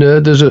 then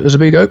there's a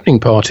big opening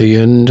party,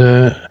 and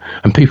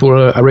people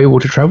are able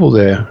to travel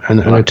there and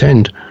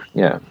attend.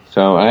 Yeah.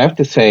 So I have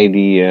to say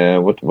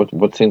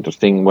what's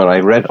interesting, what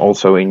I read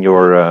also in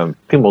your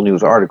Pinball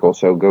News article,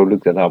 so go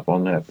look that up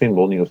on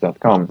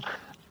pinballnews.com.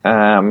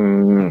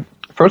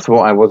 first of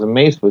all, I was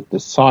amazed with the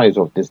size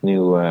of this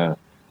new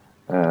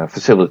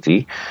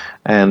facility,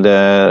 and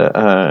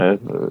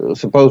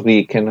supposedly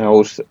it can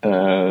host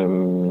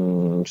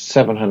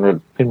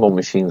 700 pinball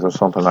machines or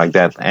something like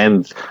that,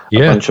 and a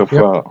bunch of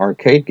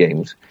arcade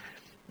games.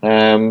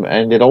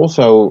 And it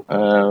also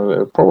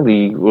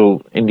probably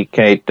will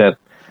indicate that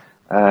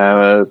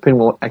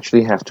pinball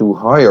actually have to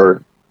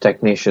hire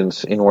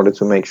technicians in order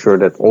to make sure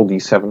that all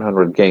these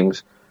 700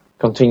 games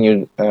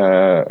continue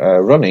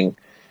running,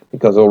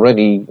 because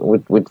already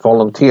with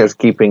volunteers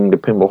keeping the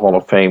Pinball Hall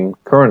of Fame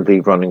currently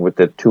running with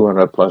the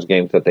 200 plus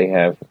games that they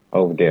have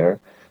over there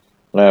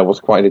was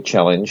quite a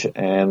challenge.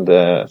 And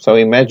so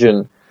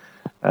imagine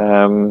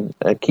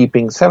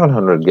keeping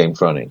 700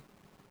 games running.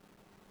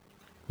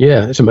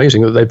 Yeah, it's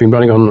amazing that they've been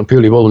running on a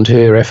purely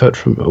volunteer effort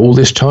from all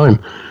this time,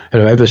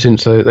 ever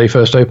since they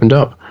first opened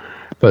up.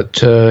 But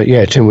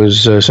Tim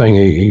was saying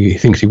he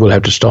thinks he will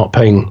have to start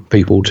paying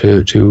people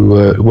to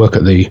work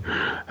at the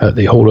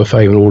Hall of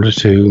Fame in order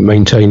to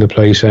maintain the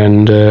place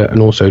and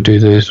also do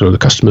the sort of the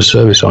customer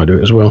service side of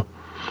it as well.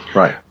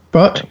 Right.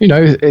 But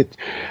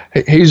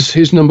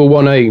his number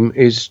one aim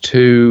is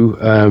to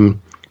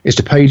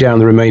pay down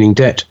the remaining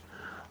debt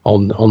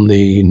on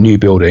the new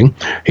building.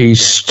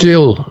 He's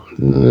still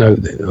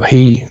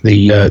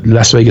the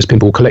Las Vegas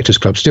Pinball Collectors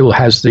Club still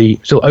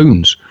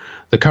owns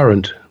the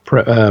current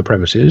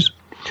premises.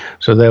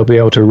 So they'll be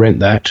able to rent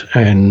that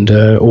and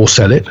or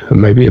sell it,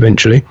 maybe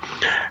eventually,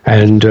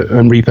 and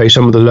repay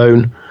some of the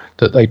loan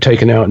that they've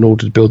taken out in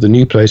order to build the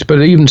new place.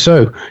 But even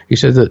so, he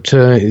said that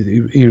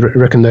he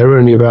reckoned they were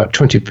only about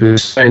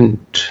 20%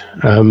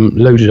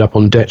 loaded up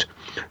on debt.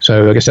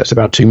 So I guess that's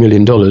about $2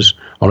 million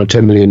on a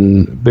 $10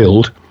 million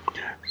build.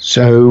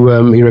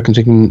 So he reckons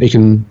he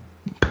can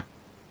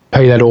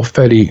pay that off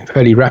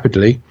fairly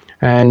rapidly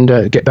and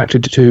get back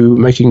to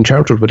making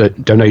charitable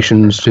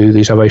donations to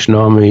the Salvation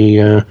Army,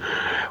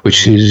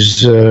 which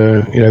is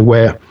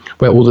where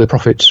all the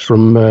profits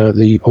from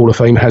the Hall of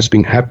Fame have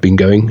been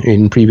going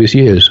in previous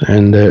years,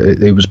 and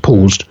it was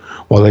paused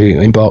while they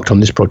embarked on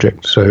this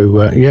project.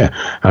 So and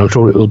I'm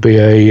sure it will be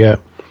a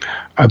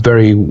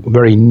very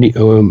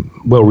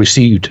well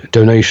received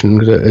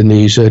donation in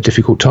these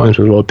difficult times,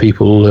 with a lot of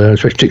people,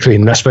 particularly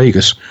in Las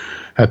Vegas,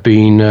 have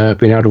been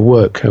out of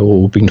work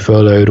or been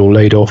furloughed or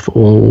laid off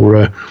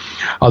or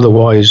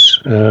otherwise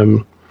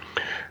found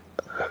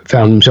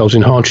themselves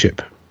in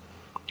hardship.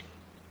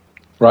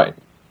 Right.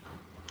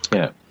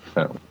 Yeah.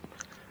 So.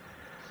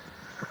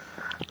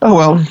 Oh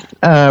well.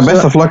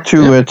 Best of luck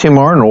to Tim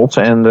Arnold,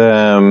 and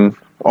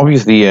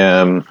obviously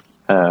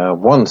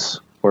once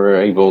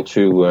we're able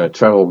to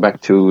travel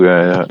back to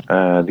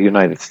the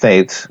United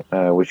States,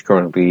 which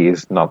currently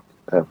is not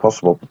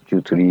possible due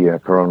to the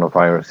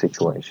coronavirus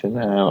situation.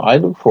 I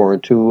look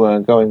forward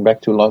to going back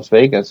to Las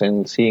Vegas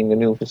and seeing the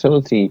new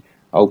facility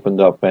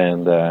opened up,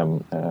 and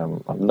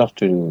I'd love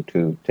to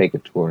take a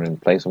tour and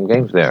play some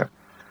games there.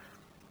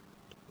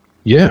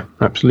 Yeah,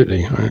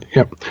 absolutely.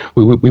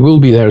 We will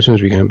be there as soon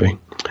as we can be.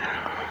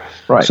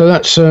 Right. So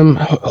that's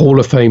Hall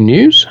of Fame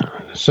news.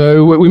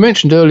 So we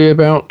mentioned earlier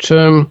about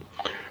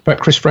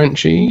Chris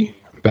Franchi,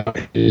 about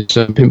his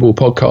pinball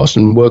podcast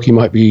and work he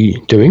might be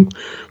doing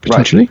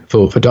potentially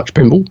for Dutch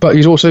Pinball, but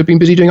he's also been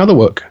busy doing other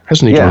work,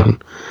 hasn't he,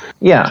 Jonathan?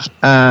 Yeah,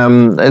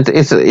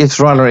 it's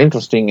rather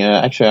interesting.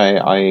 Actually,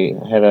 I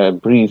had a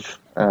brief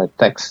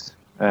text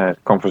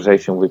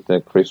conversation with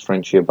Chris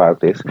Franchi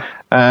about this.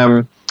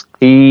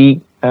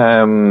 He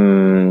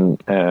designed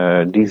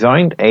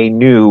a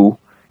new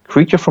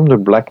Creature from the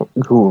Black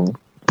Lagoon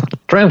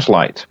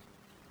Translite,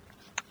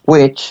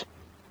 which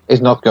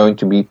is not going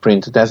to be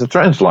printed as a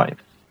Translite.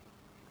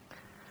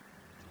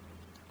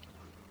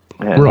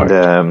 And, right.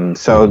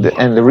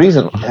 The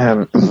reason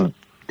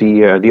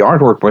the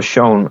artwork was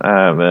shown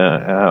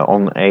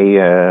on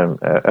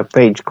a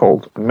page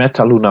called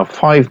Metaluna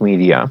 5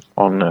 Media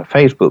on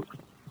Facebook,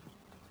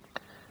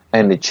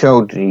 and it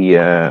showed the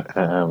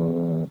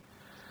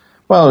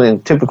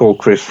in typical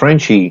Chris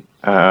Franchi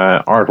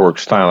artwork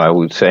style, I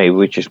would say,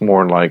 which is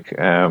more like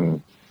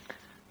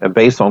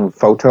based on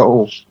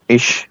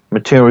photo-ish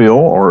material,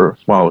 or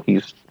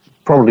he's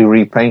probably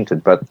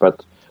repainted, but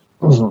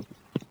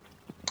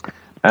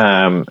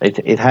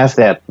it has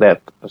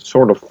that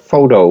sort of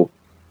photo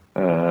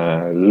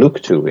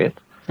look to it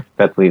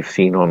that we've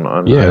seen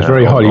on it's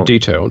very highly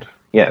detailed.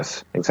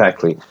 Yes,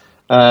 exactly.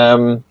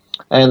 And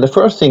the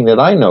first thing that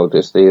I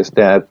noticed is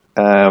that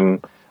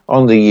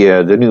on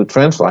the new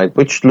Translite,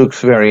 which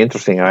looks very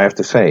interesting, I have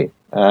to say,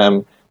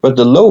 but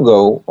the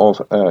logo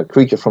of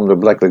Creature from the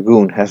Black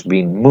Lagoon has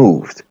been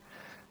moved.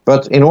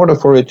 But in order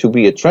for it to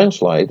be a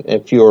Translite,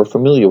 if you're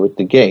familiar with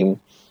the game,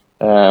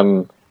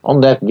 on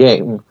that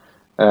game,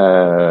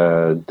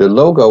 the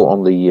logo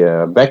on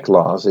the back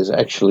glass is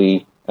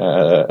actually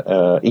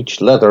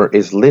each letter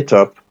is lit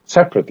up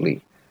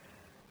separately,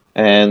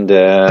 and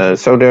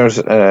so there's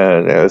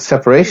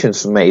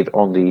separations made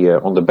on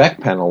the back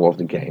panel of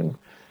the game.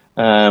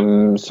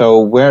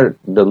 So where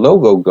the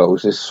logo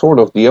goes is sort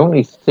of the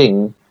only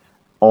thing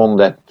on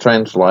that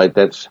Translite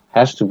that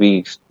has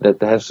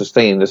to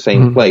stay in the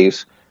same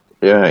place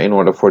in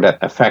order for that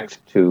effect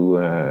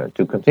to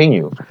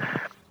continue.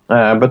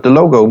 But the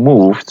logo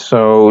moved,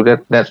 so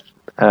that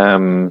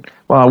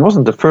I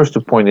wasn't the first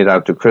to point it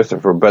out to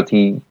Christopher, but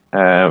he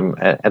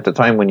at the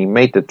time when he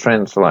made the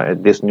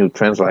this new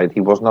Translite,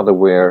 he was not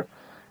aware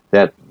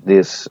that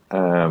this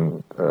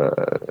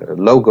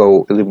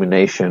logo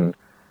illumination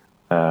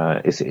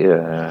was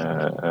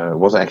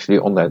actually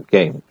on that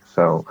game.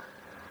 So,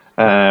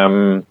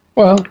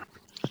 well,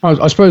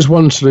 I suppose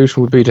one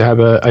solution would be to have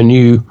a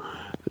new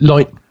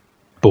light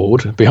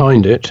board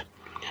behind it,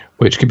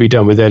 which could be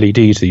done with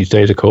LEDs these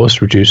days, of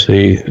course, reduce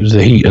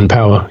the heat and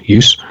power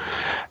use.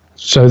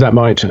 So that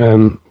might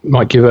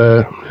give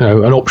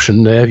an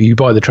option there. You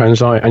buy the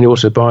Translite and you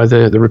also buy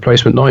the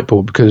replacement light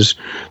board, because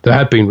there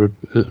have been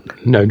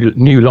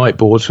new light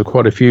boards for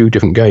quite a few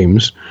different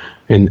games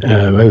in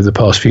over the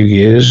past few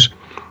years,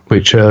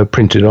 which are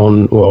built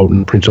on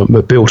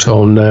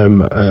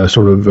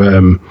sort of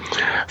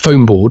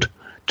foam board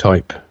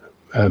type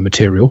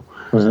material,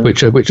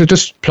 which are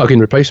just plug-in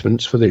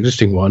replacements for the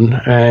existing one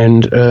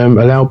and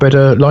allow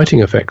better lighting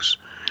effects,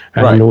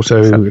 and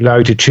also allow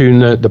you to tune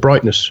the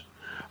brightness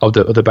of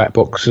the back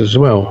box as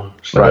well.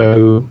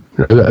 So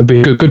that'd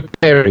be a good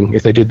pairing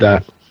if they did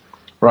that.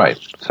 Right.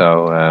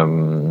 So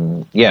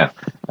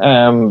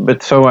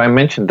but so I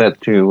mentioned that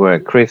to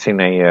Chris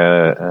in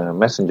a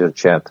messenger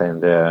chat,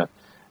 and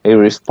he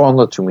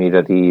responded to me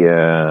that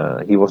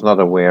he was not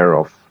aware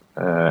of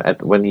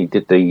when he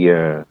did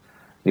the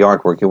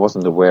artwork. He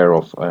wasn't aware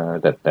of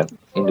that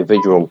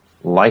individual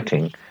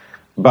lighting,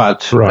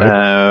 but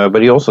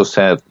he also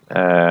said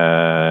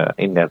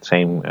in that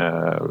same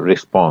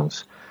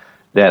response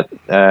that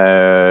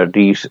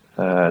this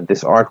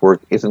artwork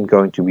isn't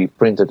going to be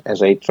printed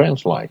as a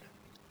Translite.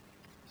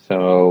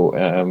 So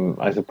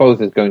I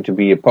suppose it's going to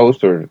be a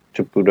poster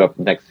to put up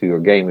next to your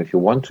game if you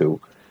want to.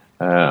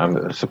 I'm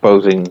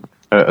assuming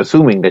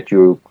that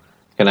you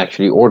can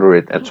actually order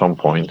it at some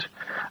point.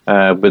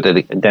 But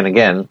then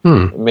again,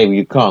 maybe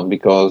you can't,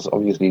 because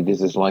obviously this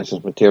is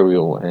licensed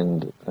material,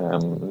 and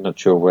I'm not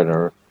sure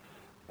whether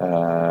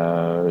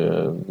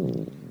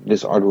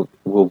this artwork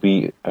will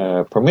be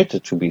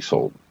permitted to be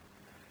sold.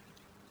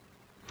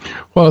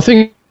 Well, I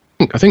think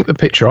the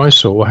picture I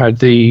saw had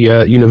the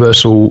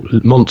Universal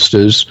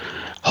Monsters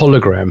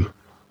hologram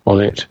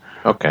on it,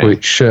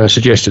 which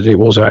suggested it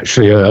was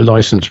actually a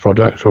licensed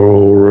product,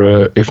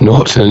 or if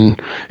not, then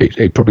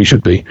it probably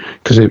should be,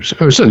 because it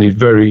was certainly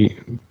very,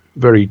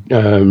 very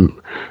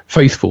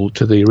faithful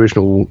to the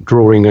original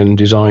drawing and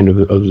design of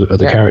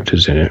the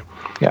characters in it.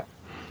 Yeah,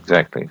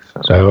 exactly.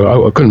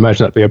 So I couldn't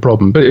imagine that'd be a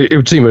problem, but it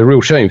would seem a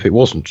real shame if it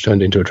wasn't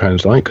turned into a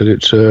Translite, because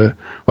it's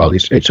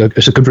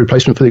a good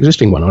replacement for the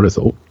existing one, I'd have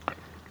thought.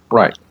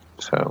 Right.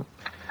 So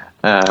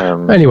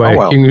anyway,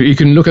 you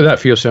can look at that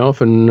for yourself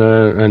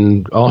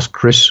and ask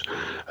Chris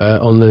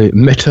on the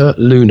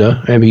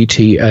Metaluna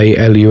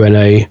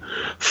METALUNA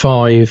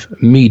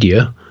 5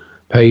 Media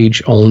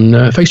page on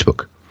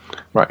Facebook.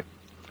 Right.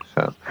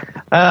 So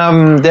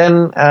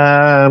then,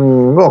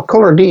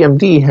 Color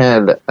DMD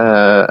had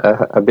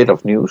a bit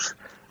of news.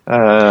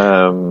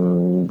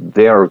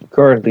 They are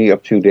currently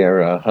up to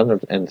their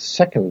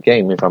 102nd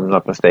game, if I'm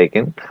not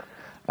mistaken.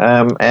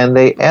 And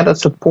they added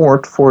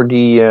support for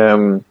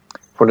the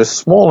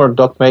smaller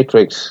dot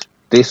matrix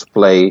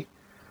display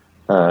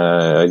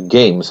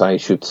games, I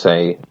should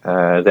say,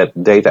 that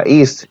Data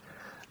East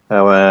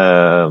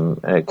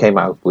came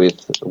out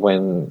with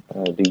when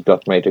the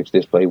dot matrix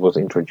display was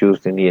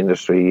introduced in the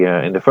industry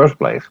in the first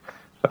place.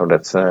 So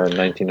that's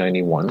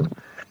 1991.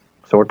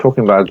 So we're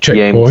talking about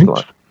games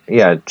like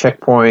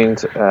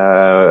Checkpoint,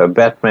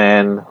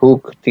 Batman,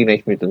 Hook,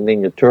 Teenage Mutant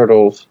Ninja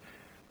Turtles.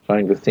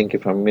 Trying to think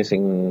if I'm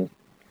missing.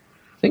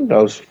 I think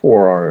those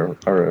four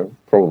are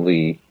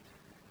probably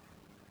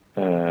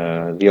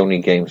the only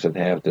games that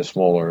have the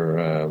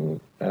smaller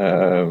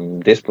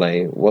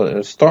display.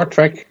 Star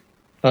Trek,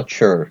 not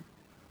sure.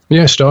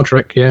 Yeah, Star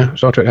Trek. Yeah,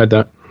 Star Trek had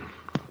that.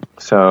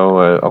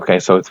 So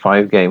so it's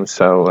 5 games.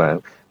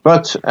 So,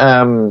 but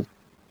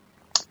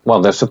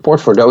there's support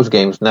for those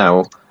games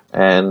now,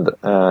 and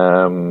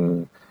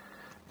the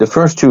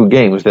first 2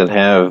 games that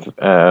have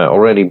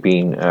already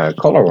been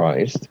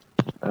colorized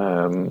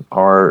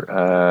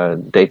are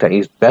Data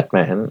East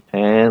Batman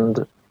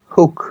and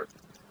Hook,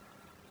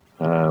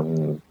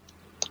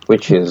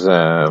 which is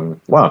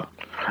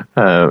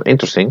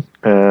interesting.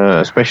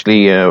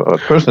 Especially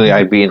personally,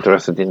 I'd be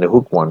interested in the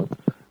Hook one.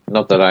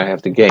 Not that I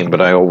have the game,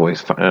 but I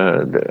always,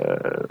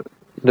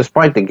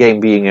 despite the game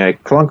being a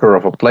clunker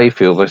of a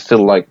playfield, I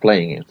still like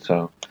playing it.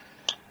 So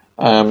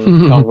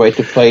can't wait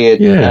to play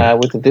it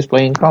with the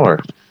display in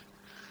color.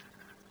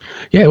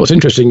 Yeah, what's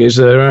interesting is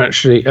they're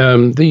actually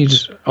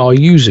these are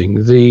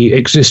using the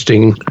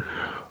existing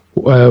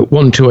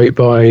 128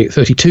 by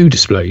 32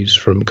 displays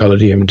from Color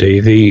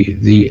DMD,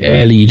 the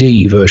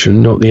LED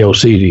version, not the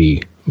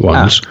LCD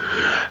ones,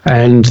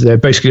 and they're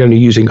basically only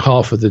using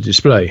half of the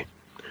display,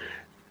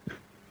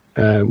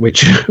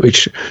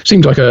 which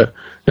seems like a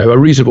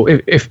reasonable.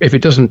 If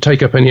it doesn't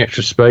take up any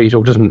extra space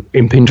or doesn't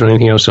impinge on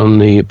anything else on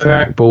the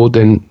backboard,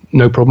 then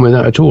no problem with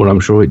that at all.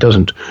 I'm sure it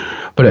doesn't.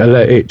 but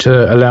it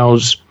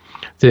allows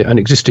an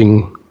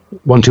existing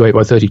 128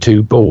 by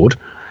 32 board,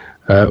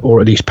 or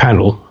at least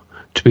panel,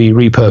 to be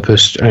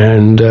repurposed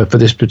and for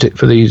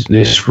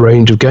this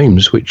range of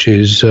games, which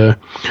is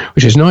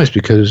nice,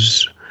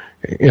 because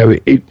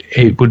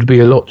it would be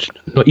a lot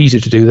easier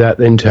to do that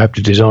than to have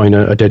to design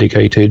a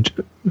dedicated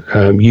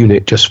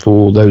unit just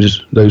for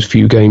those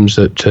few games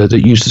that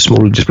use the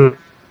smaller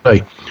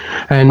display.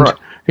 And right.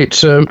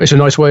 It's a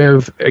nice way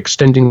of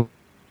extending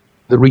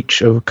the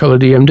reach of Colour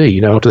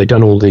DMD. After they've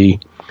done all the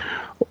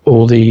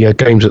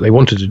games that they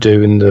wanted to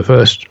do in the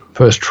first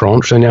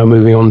tranche, they're now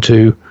moving on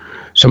to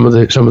some of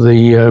the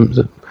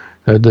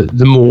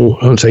more,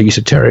 I won't say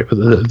esoteric,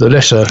 but the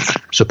lesser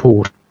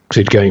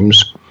supported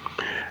games,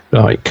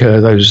 like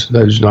those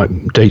like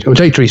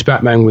Data East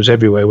Batman was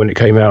everywhere when it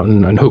came out,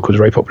 and Hook was a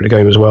very popular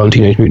game as well, and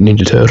Teenage Mutant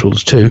Ninja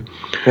Turtles too.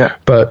 Yeah.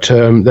 But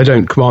they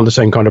don't command the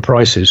same kind of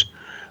prices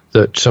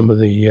that some of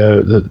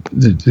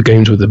the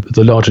games with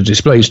the larger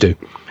displays do.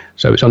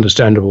 So it's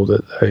understandable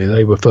that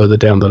they were further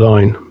down the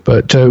line.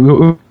 But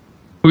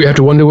we have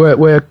to wonder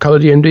where Colour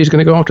DMD is going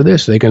to go after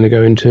this. They're going to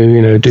go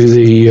into do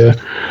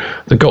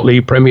the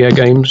Gottlieb Premier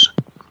games.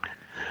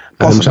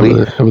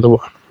 Possibly. Some of the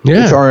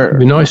it'd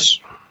be nice.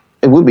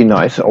 It would be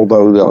nice,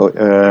 although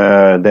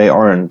they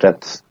aren't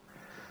that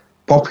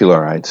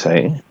popular, I'd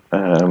say.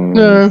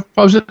 No,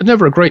 I was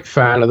never a great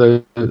fan of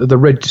the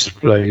red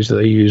displays that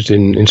they used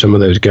in some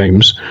of those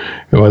games,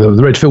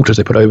 the red filters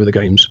they put over the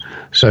games.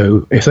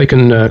 So if they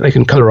can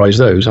colorize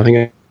those, I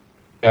think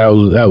that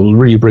will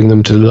really bring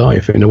them to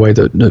life in a way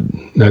that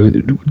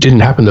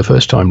didn't happen the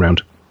first time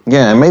round.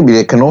 Yeah, and maybe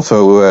they can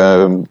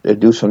also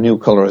do some new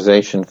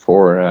colorization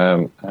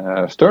for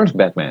Stern's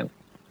Batman.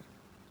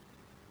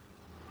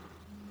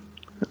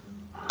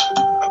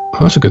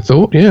 That's a good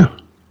thought, yeah.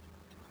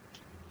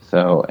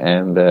 So,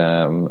 and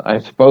I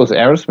suppose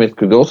Aerosmith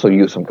could also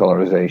use some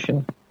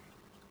colorization.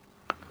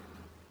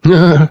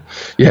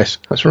 Yes,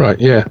 that's right,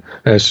 yeah.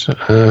 It's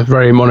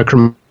very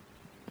monochromatic,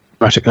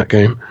 that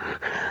game.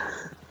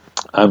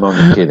 I'm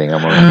only kidding.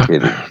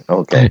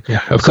 Okay.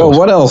 Yeah, of course. So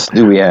what else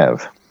do we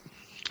have?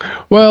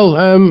 Well,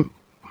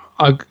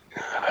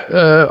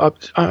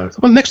 the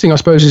next thing I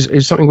suppose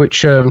is something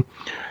which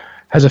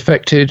has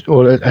affected,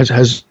 or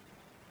has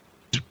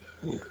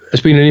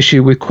been an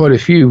issue with quite a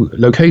few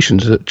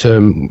locations, that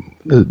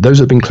those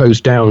have been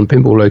closed down.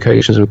 Pinball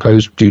locations have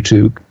closed due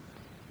to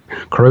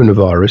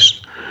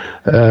coronavirus.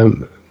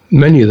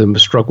 Many of them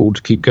have struggled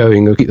to keep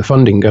going or keep the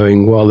funding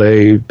going while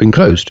they've been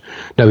closed.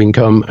 No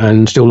income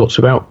and still lots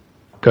of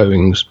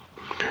outgoings.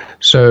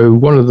 So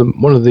one of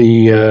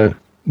the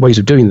ways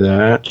of doing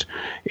that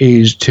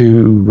is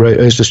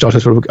to start a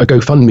sort of a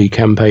GoFundMe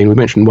campaign. We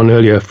mentioned one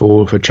earlier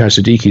for Chaz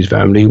Siddiqui's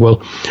family.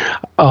 Well,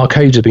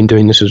 arcades have been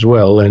doing this as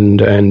well, and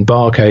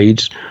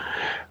barcades.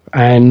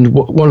 And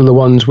one of the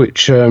ones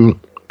which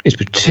is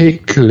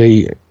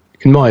particularly,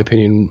 in my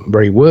opinion,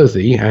 very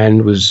worthy,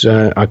 and was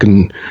I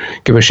can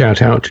give a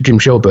shout out to Jim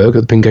Shelberg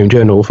of the Pin Game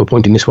Journal for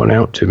pointing this one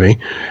out to me,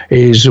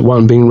 is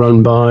one being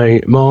run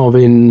by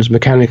Marvelous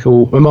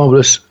Mechanical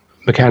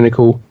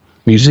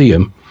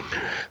Museum.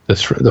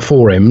 The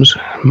 4 M's,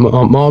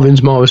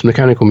 Marvin's Marvelous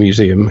Mechanical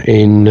Museum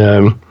in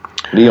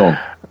Lyon.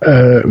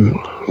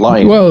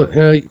 Lyon. Well,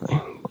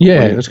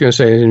 yeah, I was going to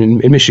say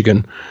in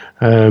Michigan.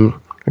 I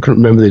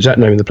couldn't remember the exact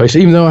name of the place,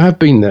 even though I have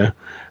been there,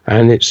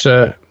 and it's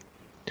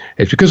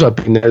because I've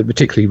been there that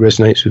particularly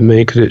resonates with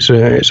me, because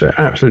it's an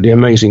absolutely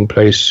amazing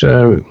place.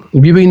 Have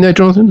you been there,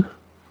 Jonathan?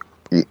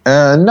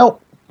 No,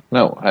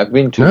 I've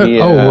been to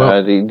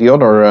the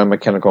other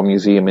mechanical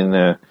museum in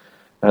the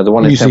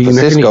one in San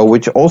Francisco,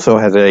 which also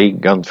has a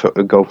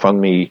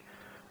GoFundMe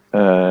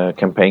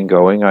campaign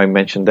going. I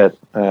mentioned that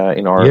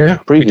in our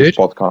previous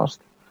podcast.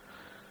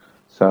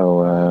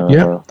 So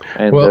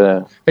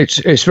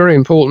it's very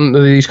important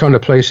that these kind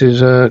of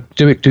places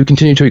do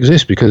continue to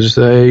exist, because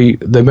they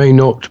may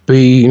not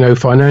be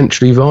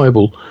financially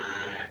viable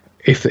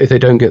if they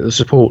don't get the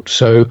support.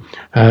 So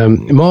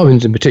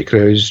Marvin's in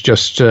particular is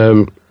just.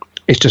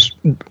 It's just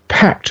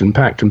packed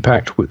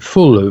with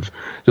full of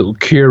little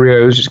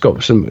curios. It's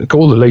got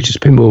all the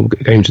latest pinball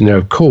games in there,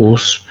 of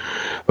course,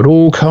 but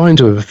all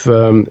kinds of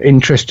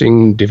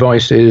interesting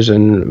devices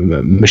and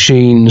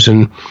machines,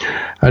 and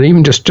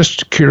even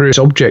just curious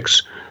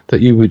objects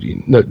that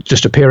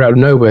just appear out of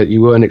nowhere that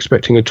you weren't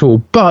expecting at all.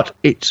 But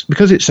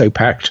because it's so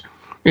packed,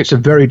 it's a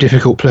very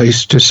difficult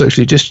place to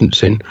socially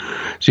distance in.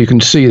 So you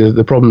can see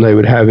the problem they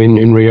would have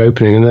in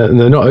reopening, and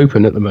they're not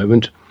open at the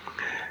moment.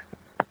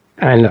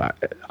 And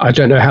I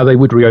don't know how they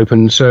would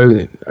reopen. So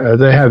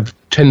they have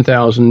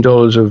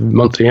 $10,000 of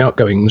monthly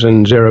outgoings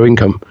and zero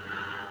income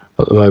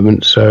at the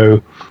moment.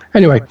 So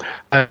anyway,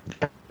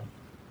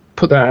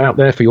 put that out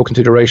there for your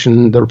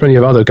consideration. There are plenty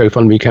of other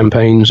GoFundMe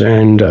campaigns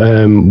and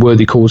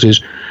worthy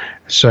causes.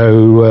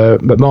 So,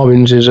 but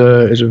Marvin's is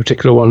a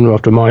particular one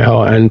after my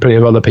heart, and plenty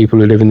of other people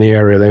who live in the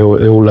area. They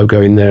all love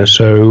going there.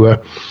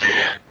 So.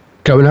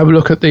 Go and have a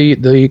look at the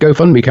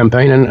GoFundMe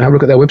campaign, and have a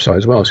look at their website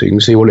as well, so you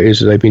can see what it is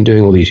that they've been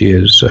doing all these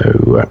years. So,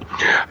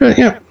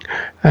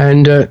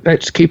 and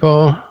let's keep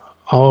our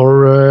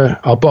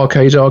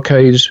barcades,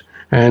 arcades,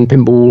 and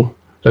pinball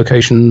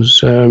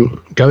locations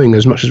going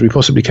as much as we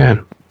possibly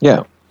can.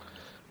 Yeah.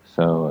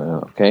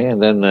 So, okay.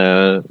 And then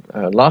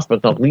last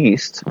but not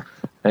least,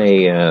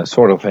 a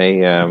sort of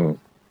a,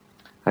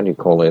 how do you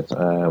call it? I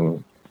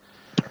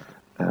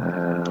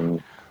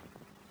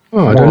don't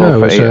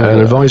know. It's an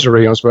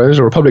advisory, I suppose,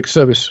 or a public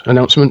service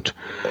announcement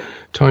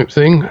type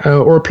thing,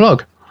 or a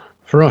plug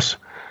for us.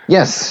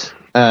 Yes.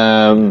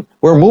 We're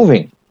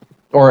moving.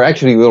 Or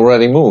actually, we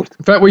already moved.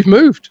 In fact, we've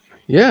moved.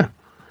 Yeah.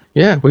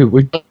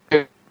 We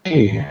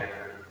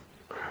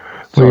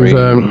Sorry, you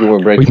were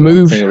breaking. We've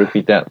moved. Can you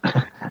repeat that?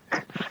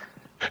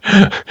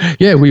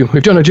 Yeah, we've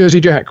done a Jersey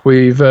Jack.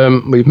 We've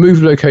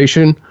moved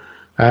location,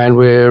 and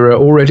we're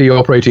already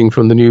operating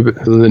from the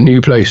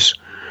new place.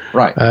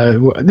 Right.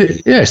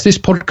 Yes, this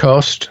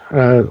podcast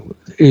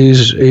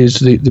is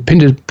the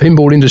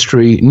pinball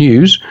industry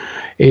news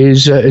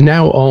is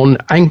now on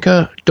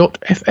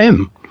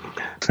Anchor.fm.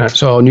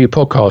 That's our new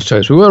podcast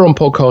host. We were on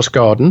Podcast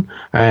Garden,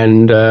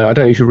 and I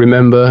don't know if you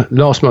remember,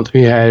 last month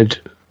we had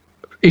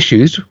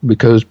issues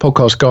because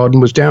Podcast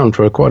Garden was down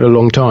for quite a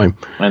long time.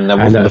 And that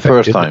wasn't the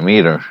first time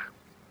either.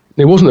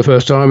 It wasn't the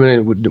first time,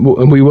 and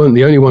we weren't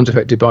the only ones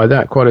affected by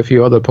that. Quite a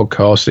few other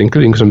podcasts,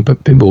 including some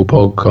pinball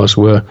podcasts,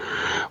 were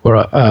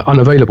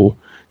unavailable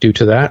due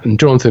to that. And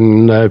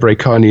Jonathan very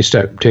kindly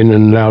stepped in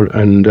and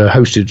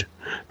hosted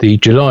the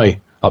July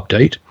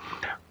update.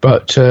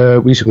 But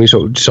we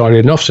sort of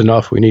decided enough's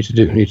enough. We need to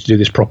do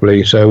this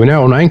properly. So we're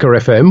now on Anchor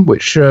FM,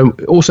 which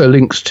also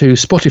links to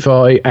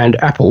Spotify and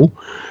Apple.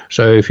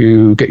 So if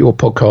you get your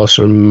podcasts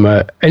from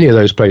any of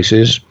those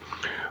places,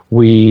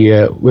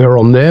 we're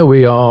on there.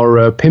 We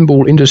are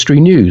Pinball Industry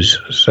News.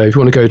 So if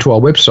you want to go to our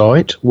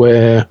website,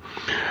 where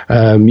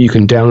you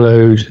can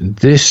download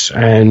this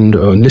and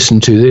listen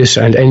to this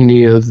and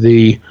any of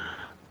the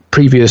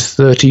previous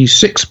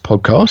 36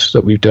 podcasts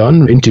that we've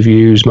done,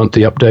 interviews,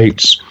 monthly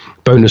updates,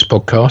 bonus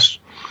podcasts,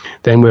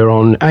 then we're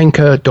on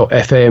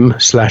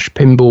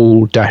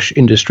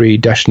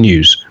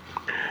anchor.fm/pinball-industry-news.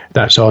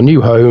 That's our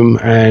new home,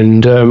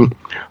 and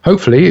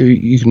hopefully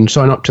you can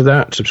sign up to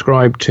that,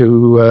 subscribe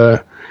to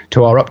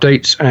our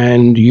updates,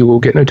 and you will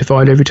get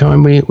notified every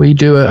time we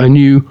do a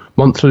new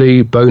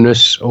monthly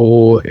bonus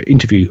or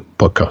interview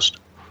podcast.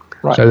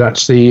 Right. So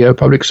that's the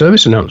public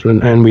service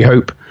announcement, and we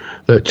hope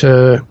that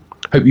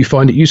hope you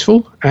find it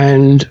useful,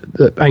 and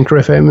that Anchor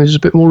FM is a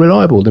bit more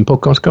reliable than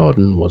Podcast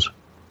Garden was.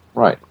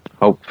 Right.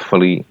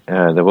 Hopefully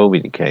that will be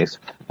the case.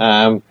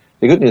 The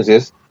good news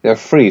is they're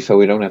free, so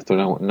we don't have to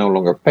no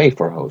longer pay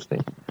for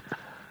hosting.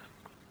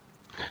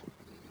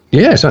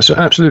 Yes, that's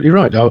absolutely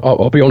right.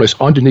 I'll be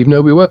honest, I didn't even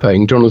know we were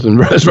paying. Jonathan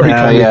was very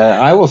kindly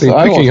I was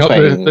picking up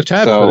paying, the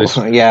tab so, for this.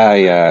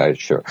 Yeah,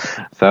 sure.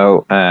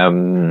 So,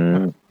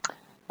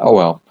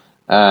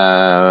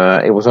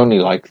 it was only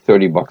like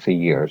 $30 a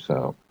year,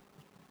 so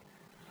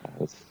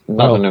it's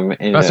not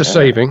that's a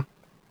saving.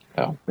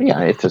 Oh,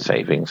 yeah, it's a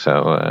saving.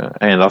 So,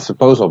 and I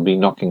suppose I'll be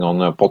knocking on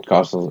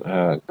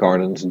Podcast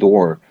Garden's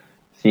door,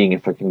 seeing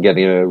if I can get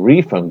a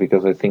refund,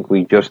 because I think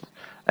we just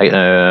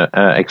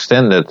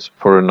extended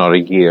for another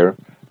year,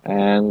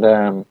 and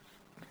now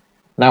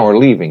we're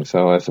leaving.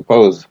 So I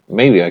suppose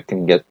maybe I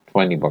can get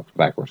 $20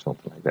 back or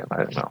something like that. I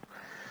don't know.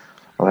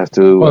 I'll have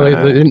to. Well, they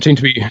didn't seem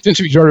to be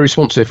very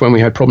responsive when we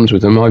had problems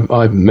with them.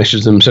 I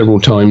messaged them several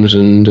times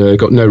and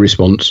got no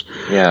response.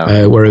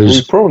 Yeah. Whereas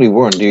we probably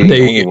weren't the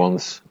only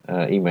ones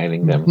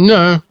emailing them.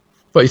 No,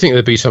 but you think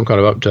there'd be some kind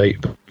of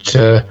update.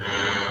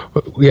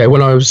 But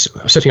when I was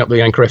setting up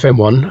the Anchor FM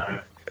one,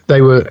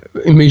 they were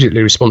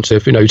immediately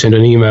responsive. Send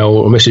an email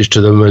or message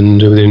to them,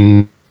 and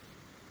within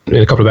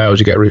a couple of hours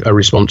you get a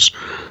response.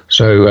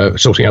 So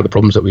sorting out the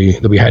problems that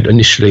we had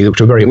initially,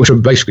 which were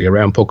basically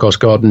around Podcast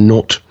Garden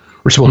not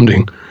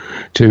responding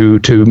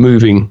to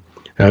moving,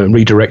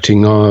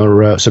 redirecting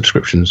our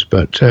subscriptions.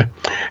 But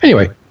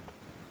anyway.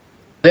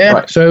 There.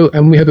 Right. So,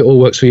 and we hope it all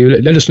works for you.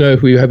 Let us know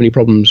if we have any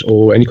problems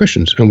or any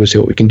questions, and we'll see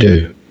what we can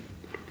do.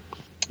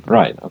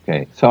 Right.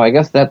 Okay. So I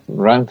guess that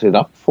rounds it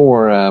up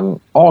for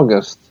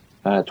August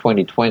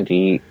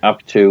 2020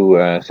 up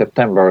to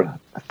September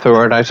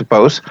 3rd, I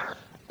suppose,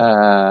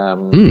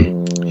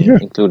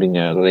 including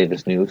the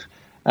latest news.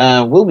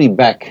 We'll be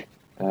back,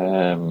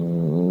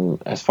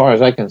 as far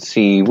as I can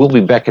see, we'll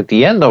be back at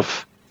the end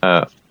of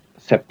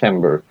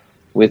September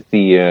with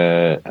the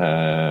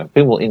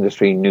Pinball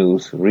Industry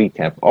News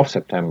recap of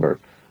September.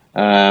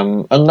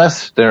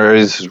 Unless there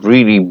is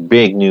really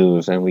big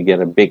news and we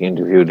get a big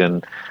interview,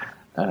 then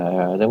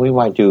we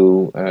might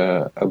do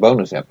a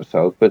bonus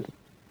episode. But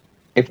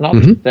if not,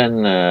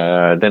 then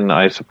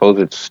I suppose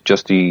it's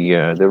just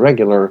the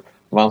regular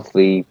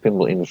monthly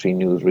Pinball Industry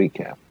News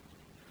recap.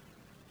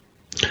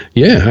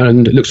 Yeah,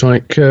 and it looks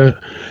like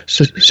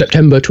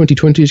September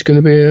 2020 is going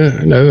to be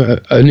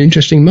an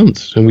interesting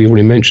month. And we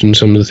already mentioned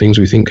some of the things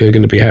we think are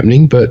going to be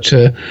happening, but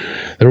there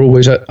are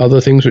always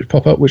other things which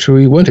pop up which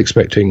we weren't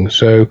expecting.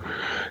 So,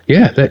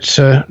 yeah, let's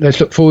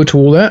look forward to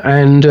all that.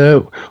 And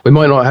we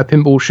might not have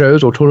pinball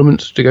shows or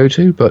tournaments to go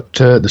to, but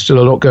there's still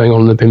a lot going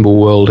on in the pinball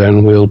world,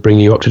 and we'll bring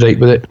you up to date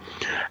with it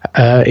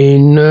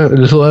in a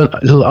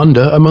little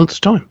under a month's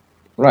time.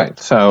 Right.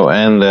 So,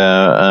 and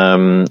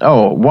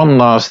one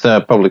last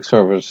public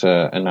service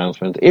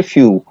announcement. If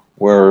you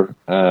were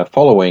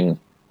following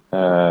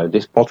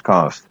this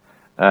podcast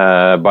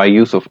by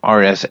use of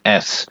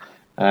RSS,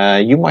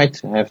 you might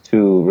have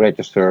to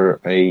register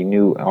a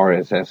new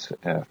RSS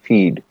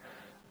feed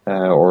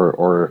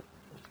or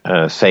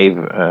save.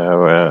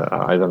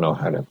 I don't know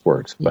how that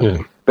works,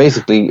 but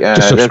basically,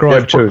 just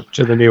subscribe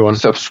to the new one.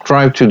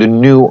 Subscribe to the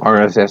new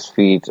RSS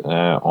feed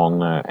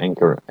on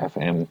Anchor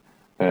FM.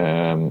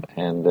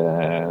 And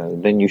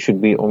then you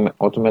should be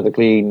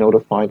automatically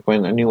notified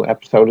when a new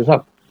episode is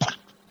up.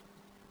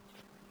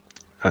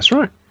 That's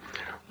right.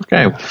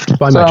 Okay.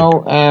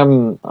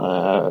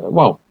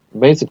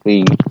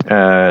 Basically,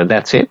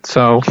 that's it.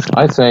 So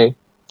I'd say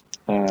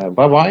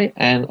bye-bye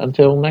and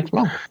until next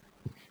month.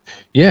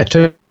 Yeah,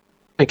 take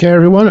care,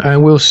 everyone,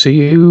 and we'll see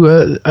you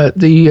at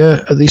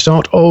the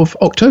start of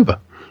October.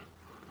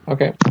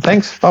 Okay.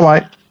 Thanks.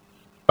 Bye-bye.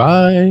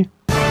 Bye.